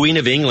the Queen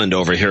of England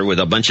over here with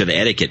a bunch of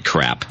etiquette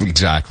crap.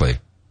 Exactly.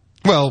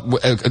 Well,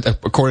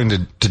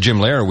 according to Jim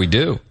Lehrer, we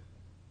do.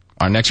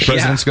 Our next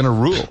president's going to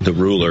rule. The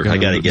ruler. I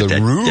got to get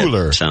that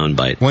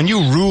soundbite. When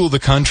you rule the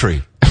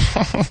country.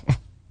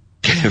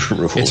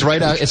 It's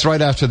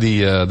right after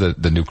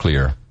the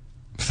nuclear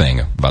thing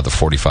about the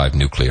 45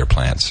 nuclear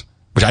plants,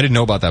 which I didn't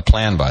know about that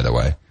plan, by the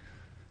way.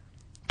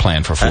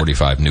 Plan for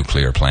 45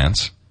 nuclear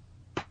plants.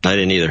 I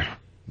didn't either.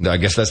 I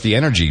guess that's the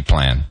energy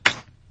plan.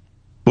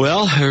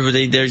 Well,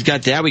 there's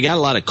got that. We got a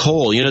lot of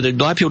coal. A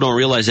lot of people don't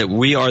realize that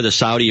we are the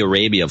Saudi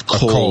Arabia of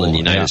coal in the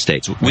United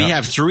States. We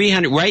have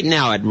 300 right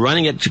now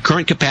running at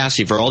current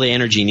capacity for all the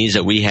energy needs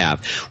that we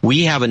have.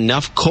 We have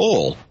enough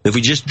coal. If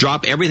we just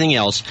drop everything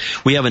else,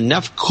 we have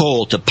enough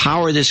coal to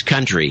power this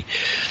country,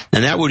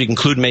 and that would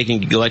include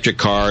making electric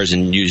cars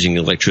and using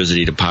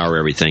electricity to power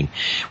everything.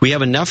 We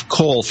have enough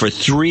coal for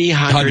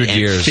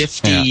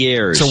 350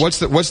 years. So what's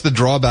the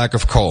drawback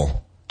of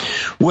coal?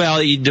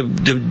 Well,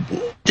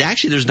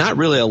 actually, there's not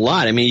really a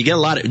lot. I mean, you get a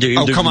lot of...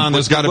 come on,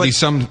 there's got to be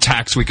some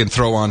tax we can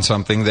throw on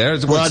something there.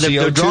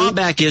 The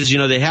drawback is,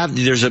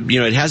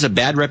 it has a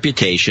bad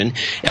reputation.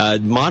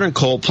 Modern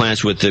coal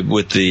plants with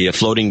the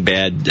floating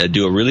bed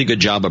do a really good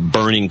job of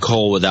burning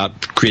coal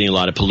without creating a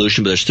lot of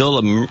pollution, but there's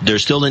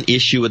still an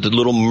issue with the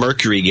little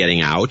mercury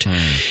getting out,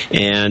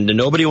 and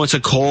nobody wants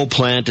a coal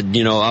plant,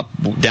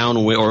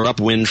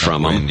 upwind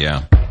from them.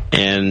 Yeah.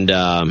 and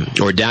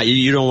or down.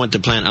 You don't want the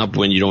plant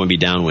upwind. You don't want to be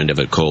downwind of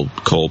a coal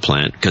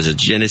plant because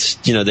it's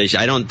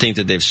I don't think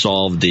that they've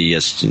solved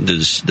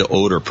the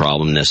odor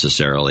problem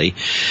necessarily,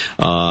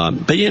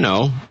 but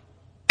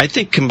I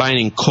think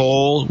combining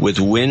coal with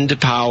wind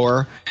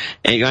power,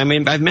 and I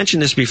mean, I've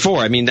mentioned this before.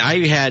 I mean,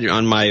 I had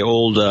on my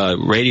old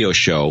radio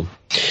show,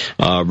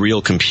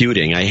 Real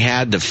Computing, I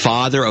had the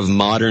father of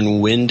modern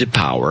wind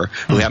power,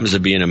 who happens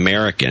to be an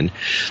American,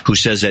 who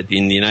says that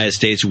in the United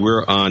States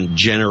we're on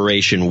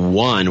generation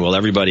 1, while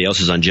everybody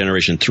else is on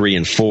generation 3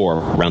 and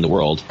 4 around the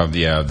world.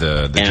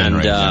 The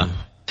generation.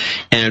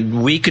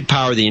 And we could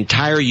power the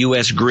entire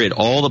U.S. grid.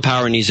 All the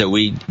power needs that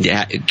we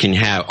can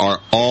have are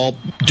all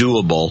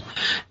doable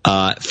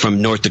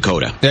from North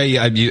Dakota.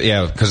 Yeah,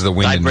 because of the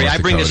wind in North Dakota.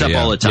 I bring this up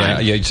all the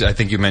time. Yeah, I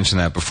think you mentioned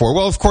that before.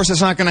 Well, of course,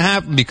 it's not going to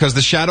happen because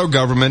the shadow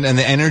government and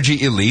the energy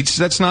elites,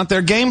 that's not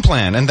their game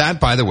plan. And that,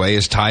 by the way,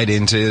 is tied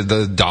into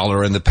the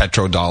dollar and the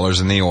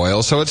petrodollars and the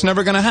oil, so it's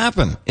never going to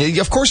happen.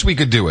 Of course we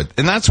could do it.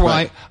 And that's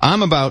why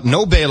I'm about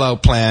no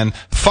bailout plan,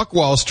 fuck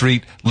Wall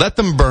Street, let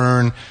them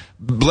burn.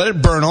 Let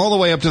it burn all the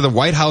way up to the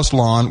White House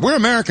lawn. We're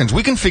Americans.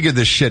 We can figure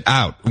this shit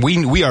out.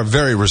 We are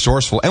very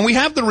resourceful, and we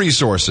have the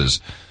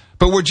resources.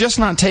 But we're just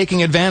not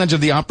taking advantage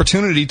of the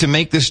opportunity to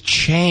make this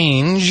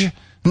change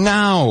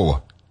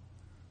now.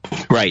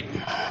 Right.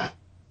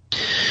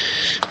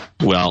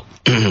 Well,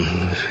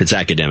 it's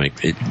academic.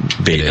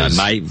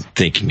 My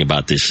thinking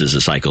about this is a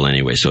cycle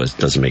anyway, so it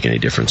doesn't make any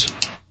difference.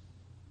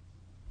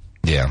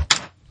 Yeah.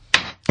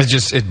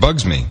 It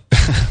bugs me.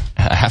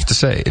 I have to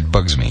say, it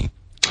bugs me.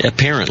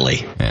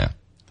 Apparently. Yeah.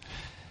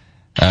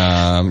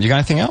 You got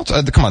anything else?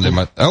 Come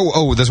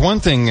on. There's one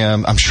thing,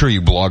 I'm sure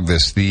you blogged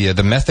this. The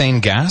methane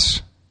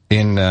gas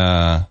in,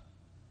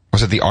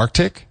 was it the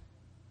Arctic?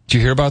 Did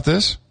you hear about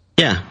this?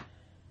 Yeah.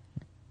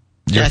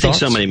 I think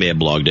somebody may have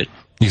blogged it.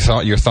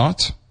 Your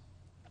thoughts?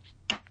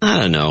 I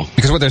don't know.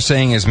 Because what they're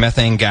saying is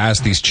methane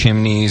gas, these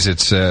chimneys,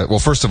 it's,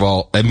 first of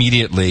all,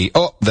 immediately,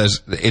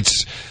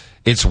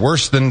 it's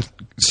worse than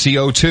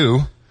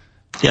CO2.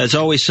 Yeah, it's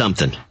always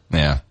something.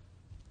 Yeah.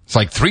 It's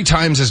like 3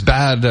 times as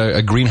bad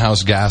a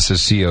greenhouse gas as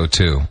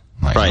CO2.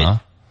 Like, right. Huh?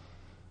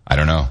 I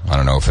don't know. I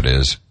don't know if it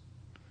is.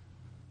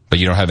 But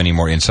you don't have any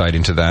more insight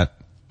into that?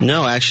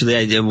 No,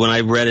 actually, when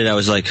I read it, I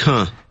was like,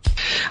 huh.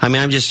 I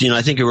mean, I'm just,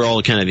 I think we're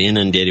all kind of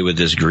inundated with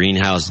this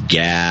greenhouse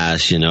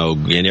gas, and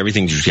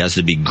everything has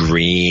to be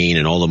green,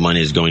 and all the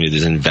money is going to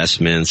these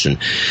investments, and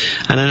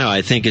I don't know.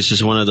 I think it's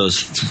just one of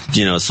those,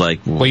 it's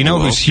like. Well,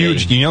 who's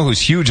huge? You know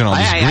who's huge in all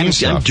this green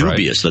stuff, I'm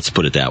dubious. Right? Let's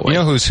put it that way. You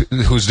know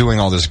who's doing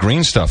all this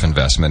green stuff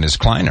investment is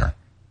Kleiner.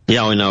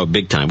 Yeah, I know,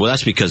 big time. Well,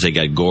 that's because they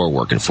got Gore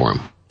working for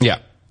them. Yeah,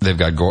 they've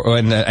got Gore,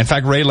 and in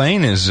fact, Ray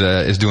Lane is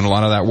doing a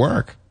lot of that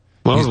work.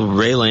 Well,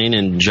 Ray Lane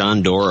and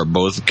John Doerr are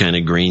both kind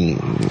of green.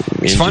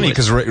 It's funny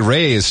because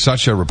Ray is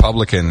such a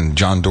Republican,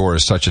 John Doerr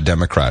is such a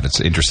Democrat.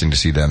 It's interesting to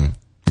see them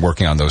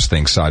working on those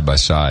things side by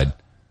side.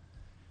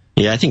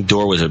 Yeah, I think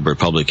Doerr was a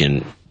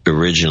Republican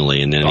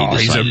originally, and then he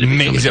decided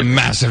he's a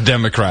massive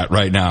Democrat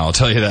right now, I'll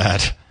tell you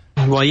that.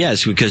 Well,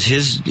 yes, because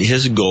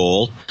his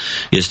goal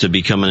is to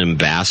become an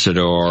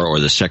ambassador or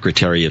the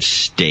Secretary of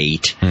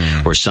State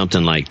or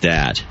something like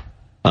that.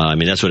 I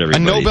mean, that's what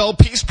everybody... A Nobel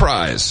Peace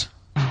Prize.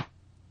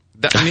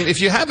 I mean, if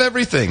you have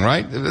everything,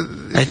 right?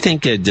 I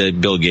think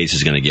Bill Gates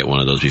is going to get one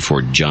of those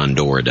before John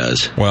Doerr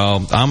does.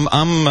 Well,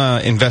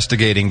 I'm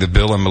investigating the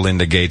Bill and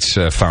Melinda Gates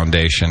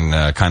Foundation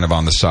kind of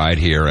on the side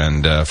here,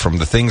 and from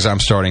the things I'm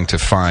starting to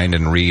find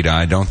and read,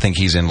 I don't think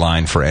he's in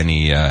line for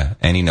any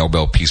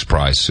Nobel Peace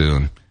Prize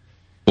soon.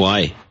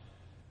 Why?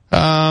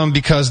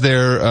 Because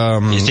they're...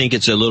 You think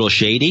it's a little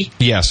shady?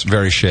 Yes,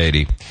 very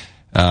shady.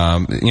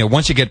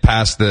 Once you get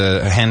past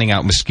the handing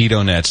out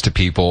mosquito nets to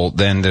people,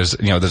 then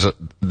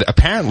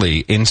apparently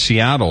in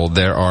Seattle,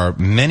 there are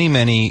many,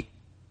 many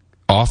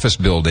office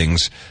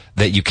buildings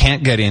that you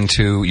can't get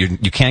into,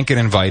 you can't get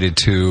invited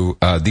to.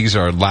 These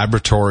are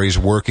laboratories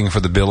working for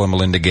the Bill and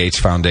Melinda Gates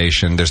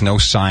Foundation. There's no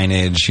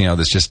signage,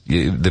 there's just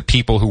the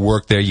people who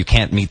work there, you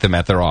can't meet them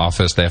at their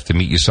office, they have to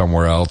meet you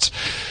somewhere else.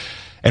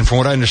 And from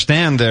what I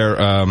understand,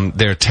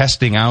 they're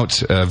testing out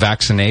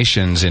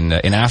vaccinations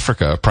in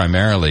Africa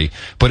primarily,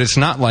 but it's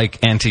not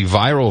like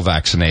antiviral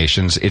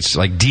vaccinations. It's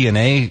like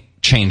DNA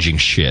changing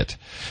shit.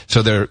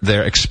 So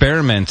they're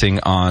experimenting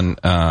on.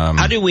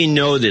 How do we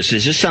know this?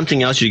 Is this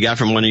something else you got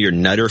from one of your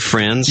nutter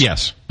friends?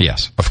 Yes,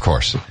 of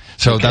course.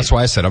 So That's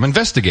why I said I'm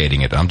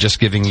investigating it. I'm just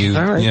giving you,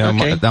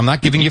 I'm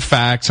not giving you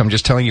facts. I'm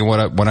just telling you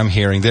what I'm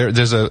hearing.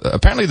 There's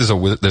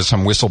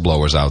some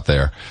whistleblowers out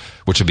there,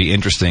 which would be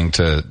interesting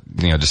to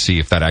see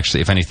if that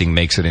actually, if anything,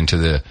 makes it into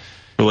the.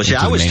 Well, see,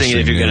 I was thinking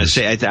if you're going to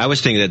say, I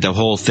was thinking that the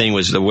whole thing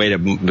was the way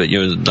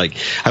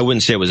to, I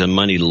wouldn't say it was a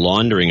money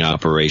laundering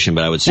operation,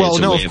 but I would say it's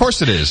a way of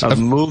course it is. Of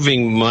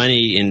moving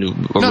money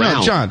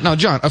around. No,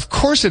 John, of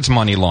course it's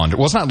money laundering.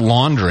 Well, it's not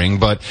laundering,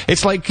 but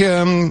it's like,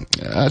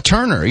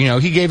 Turner,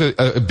 he gave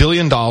 $1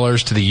 billion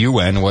to the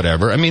UN,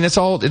 whatever. I mean,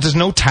 there's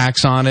no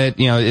tax on it.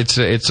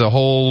 It's a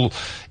whole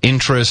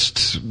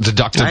interest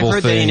deductible thing. I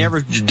heard they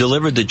never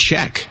delivered the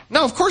check.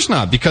 No, of course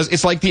not, because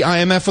it's like the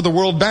IMF or the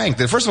World Bank.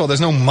 First of all,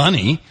 there's no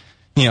money.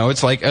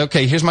 It's like,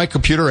 okay, here's my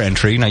computer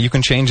entry. Now you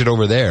can change it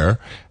over there.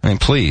 I mean,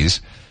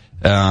 please.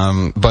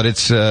 But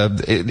it's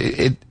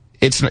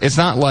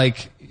not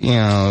like,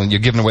 you're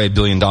giving away $1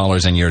 billion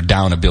and you're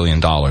down $1 billion.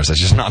 That's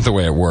just not the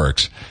way it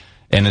works.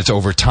 And it's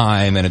over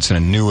time, and it's an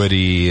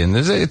annuity, and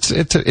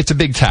it's a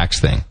big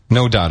tax thing,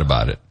 no doubt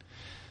about it.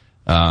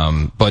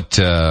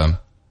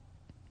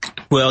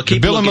 Well,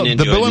 keep looking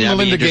into it. The Bill and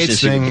Melinda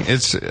Gates thing.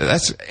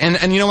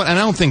 And you know what? And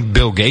I don't think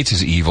Bill Gates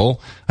is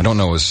evil. I don't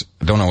know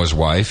his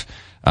wife.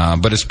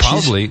 But it's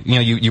probably,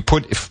 you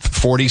put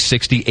 40,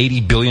 60,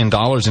 80 billion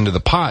dollars into the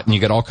pot, and you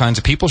get all kinds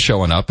of people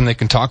showing up, and they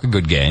can talk a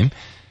good game.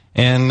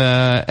 And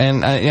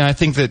I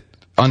think that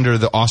under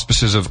the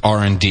auspices of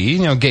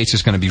R&D, Gates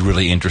is going to be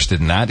really interested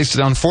in that.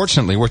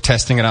 Unfortunately, we're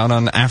testing it out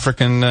on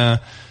African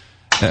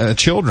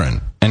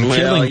children and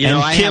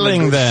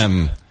killing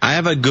them. I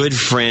have a good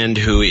friend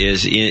who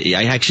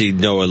I actually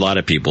know a lot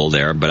of people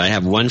there, but I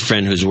have one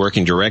friend who's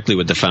working directly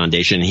with the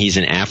foundation. He's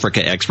an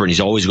Africa expert, and he's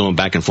always going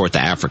back and forth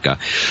to Africa.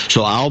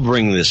 So I'll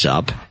bring this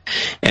up.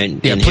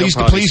 And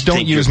please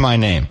don't use my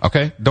name,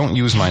 okay? Don't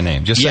use my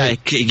name. Just say.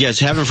 Yes,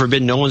 heaven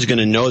forbid no one's going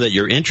to know that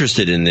you're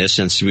interested in this,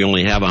 since we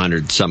only have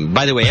 100-something.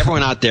 By the way,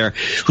 everyone out there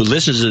who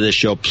listens to this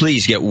show,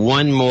 please get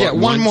one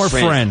more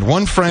friend.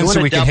 One friend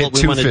so we can hit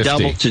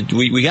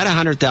 250. We got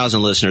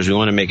 100,000 listeners. We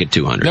want to make it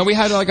 200. No, we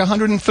had like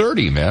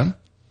 130, man.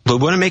 But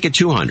we want to make it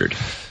 200.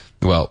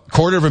 Well,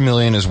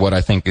 $250,000 is what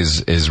I think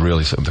is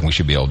really something we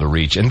should be able to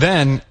reach. And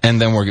then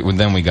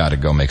we got to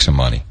go make some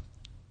money.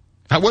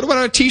 What about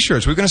our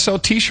T-shirts? We're going to sell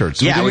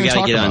T-shirts. Yeah, we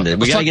got to get on that.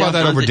 Let's talk about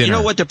that over dinner. You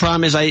know what the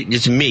problem is?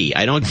 It's me.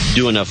 I don't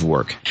do enough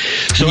work.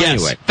 So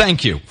anyway.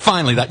 Thank you.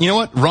 Finally, you know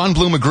what? Ron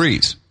Bloom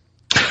agrees.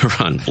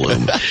 Ron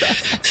Bloom.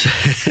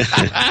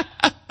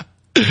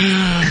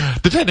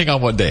 Depending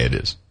on what day it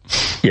is.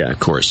 Yeah, of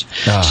course.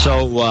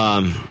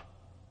 So,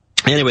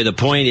 anyway, the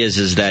point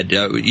is that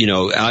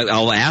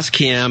I'll ask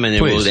him, and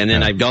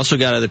then I've also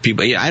got other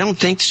people. I don't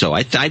think so.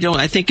 I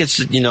think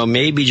it's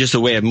maybe just a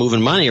way of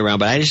moving money around,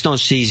 but I just don't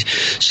see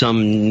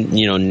some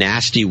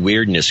nasty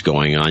weirdness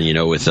going on.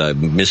 With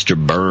Mr.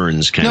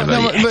 Burns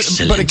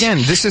but again,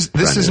 this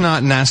is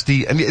not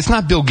nasty. I mean, it's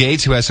not Bill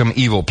Gates who has some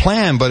evil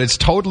plan, but it's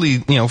totally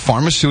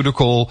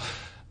pharmaceutical.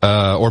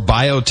 Or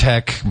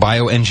biotech,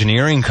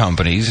 bioengineering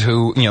companies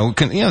who,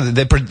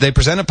 they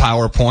present a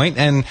PowerPoint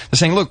and they're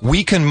saying, look,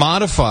 we can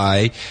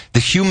modify the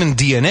human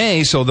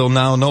DNA so they'll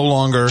now no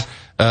longer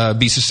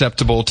be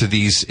susceptible to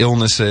these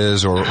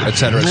illnesses or et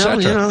cetera, et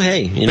cetera.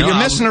 But you're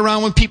messing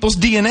around with people's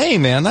DNA,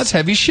 man. That's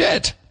heavy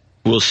shit.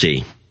 We'll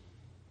see.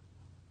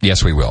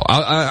 Yes, we will.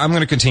 I'm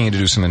going to continue to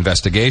do some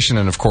investigation,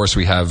 and of course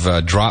we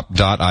have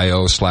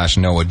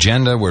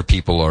drop.io/no-agenda where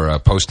people are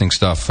posting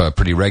stuff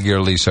pretty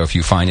regularly. So if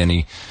you find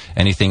any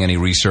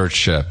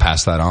research,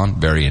 pass that on.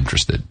 Very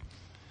interested.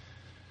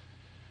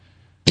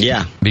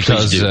 Yeah,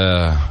 because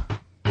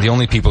the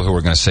only people who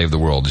are going to save the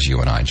world is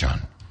you and I,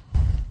 John.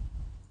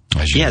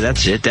 Yeah,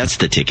 that's it. That's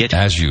the ticket.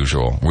 As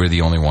usual, we're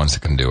the only ones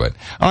that can do it.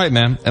 All right,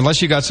 man.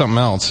 Unless you got something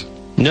else.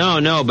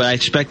 No, but I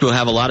expect we'll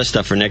have a lot of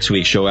stuff for next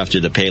week's show after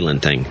the Palin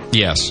thing.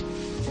 Yes.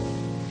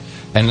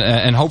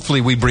 And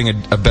hopefully we bring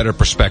a better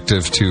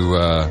perspective to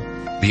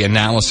the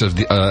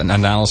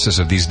analysis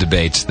of these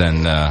debates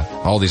than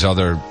all these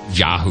other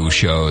Yahoo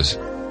shows.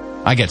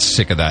 I get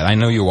sick of that. I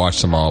know you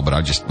watch them all, but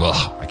I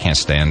can't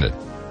stand it.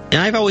 And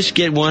I've always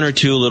get one or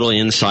two little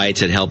insights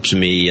that helps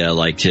me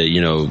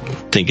to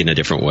think in a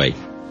different way.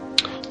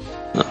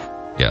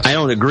 Yes. I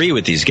don't agree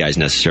with these guys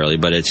necessarily,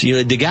 but it's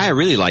the guy I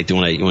really liked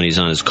when he's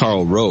on is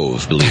Karl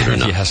Rove, believe it or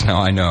not. Yes, no,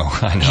 I know.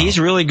 He's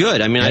really good.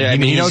 I mean,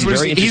 he knows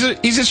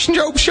he's a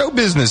show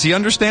business. He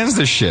understands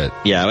this shit.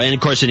 Yeah, and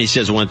of course, he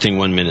says one thing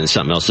one minute and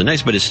something else the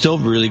next, but it's still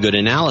really good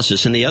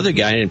analysis. And the other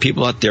guy, and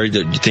people out there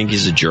that think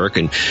he's a jerk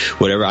and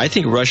whatever, I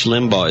think Rush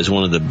Limbaugh is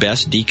one of the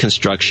best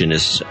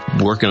deconstructionists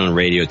working on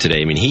radio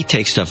today. I mean, he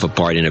takes stuff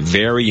apart in a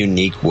very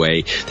unique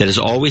way that is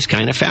always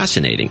kind of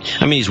fascinating.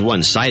 I mean, he's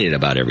one-sided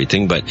about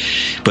everything, but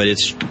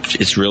it's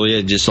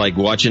really just like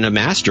watching a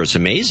master. It's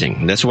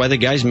amazing. That's why the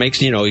guy makes,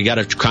 he got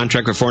a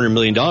contract for $400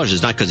 million.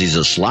 It's not because he's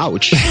a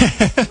slouch.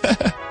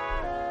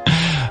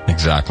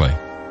 Exactly.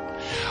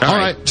 All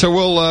right. So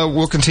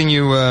we'll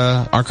continue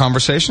our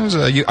conversations.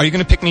 Are you going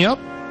to pick me up?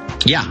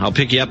 Yeah, I'll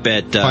pick you up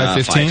at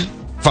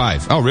 5:15.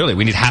 5. Oh, really?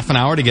 We need half an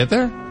hour to get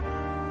there?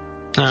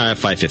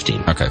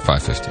 5:15. Okay,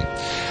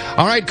 5:15.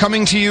 All right,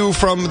 coming to you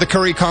from the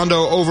Curry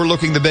condo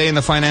overlooking the bay in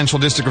the financial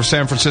district of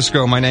San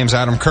Francisco. My name's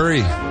Adam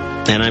Curry.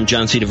 And I'm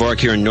John C. Dvorak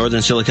here in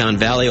northern Silicon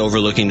Valley,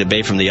 overlooking the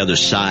bay from the other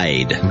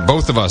side.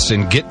 Both of us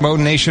in Gitmo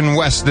Nation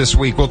West this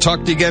week. We'll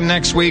talk to you again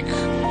next week,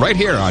 right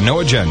here on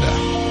No Agenda.